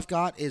guess all I've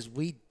got is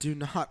we do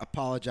not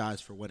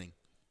apologize for winning.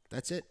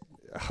 That's it.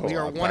 Oh, we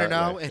are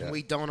 1-0 and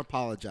we don't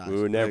apologize.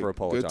 We will never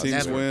apologize. Good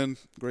teams win.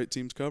 Great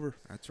teams cover.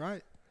 That's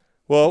right.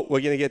 Well,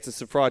 we're going to get to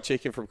some fried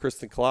chicken from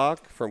Kristen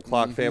Clark from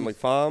Clark Family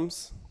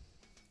Farms.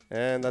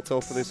 And that's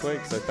all for this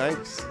week. So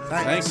thanks.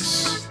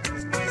 Thanks.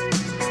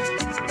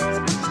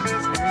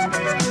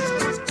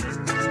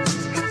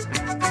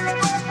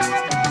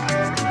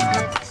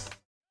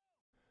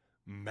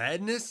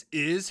 Madness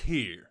is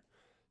here.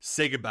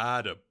 Say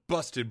goodbye to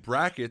busted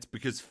brackets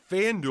because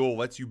FanDuel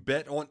lets you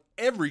bet on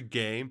every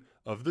game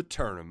of the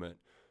tournament.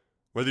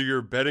 Whether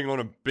you're betting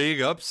on a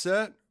big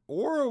upset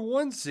or a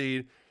one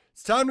seed,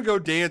 it's time to go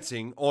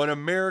dancing on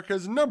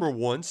America's #1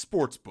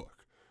 sportsbook.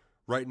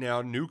 Right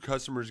now, new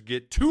customers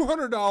get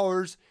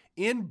 $200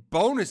 in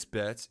bonus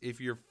bets if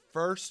your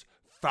first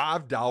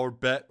 $5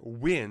 bet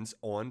wins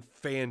on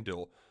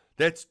FanDuel.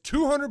 That's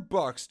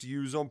 $200 to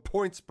use on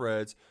point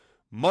spreads,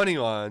 money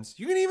lines.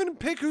 You can even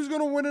pick who's going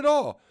to win it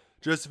all.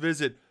 Just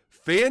visit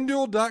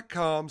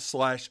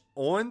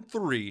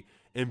FanDuel.com/on3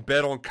 and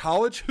bet on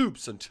college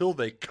hoops until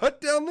they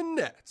cut down the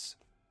nets.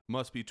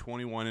 Must be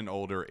 21 and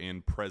older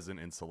and present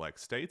in select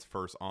states.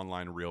 First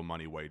online real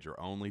money wager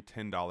only.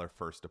 $10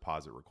 first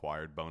deposit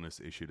required.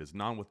 Bonus issued as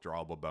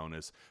non-withdrawable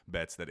bonus.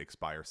 Bets that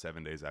expire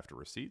 7 days after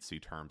receipt. See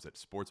terms at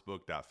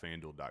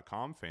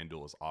sportsbook.fanduel.com.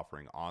 FanDuel is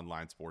offering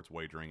online sports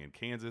wagering in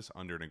Kansas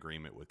under an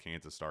agreement with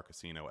Kansas Star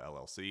Casino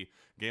LLC.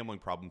 Gambling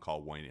problem?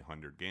 Call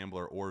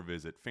 1-800-GAMBLER or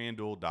visit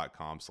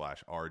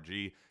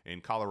fanduel.com/RG.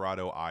 In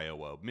Colorado,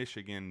 Iowa,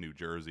 Michigan, New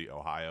Jersey,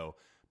 Ohio,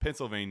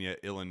 Pennsylvania,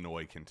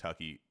 Illinois,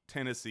 Kentucky,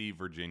 Tennessee,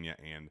 Virginia,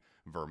 and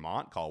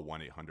Vermont. Call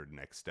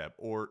 1-800-NEXT-STEP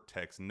or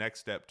text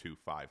NEXT STEP to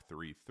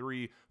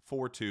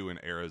 53342.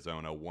 In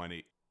Arizona,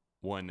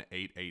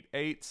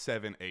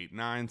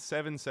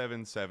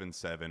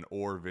 1-888-789-7777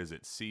 or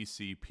visit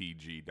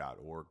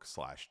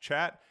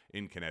ccpg.org/chat.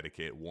 In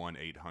Connecticut,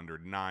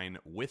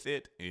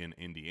 1-800-9-WITH-IT. In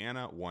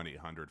Indiana,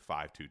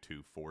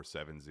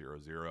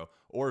 1-800-522-4700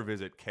 or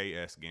visit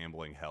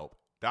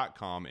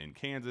ksgamblinghelp.com. In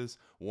Kansas,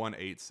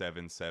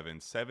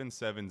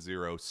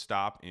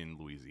 1-877-770-STOP. In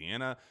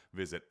Louisiana,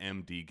 visit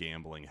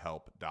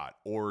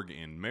mdgamblinghelp.org.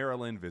 In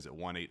Maryland, visit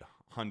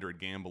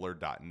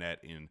 1-800-gambler.net.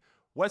 In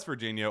West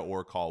Virginia,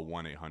 or call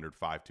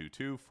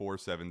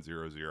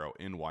 1-800-522-4700.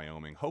 In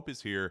Wyoming, Hope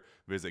is here.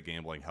 Visit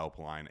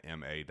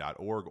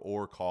gamblinghelplinema.org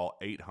or call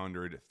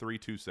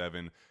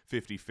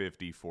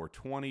 800-327-5050 for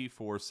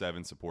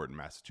 24/7 support in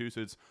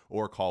Massachusetts,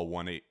 or call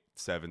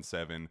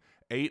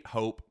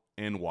 1-877-8-HOPE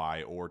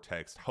NY or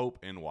text HOPE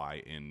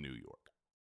NY in New York.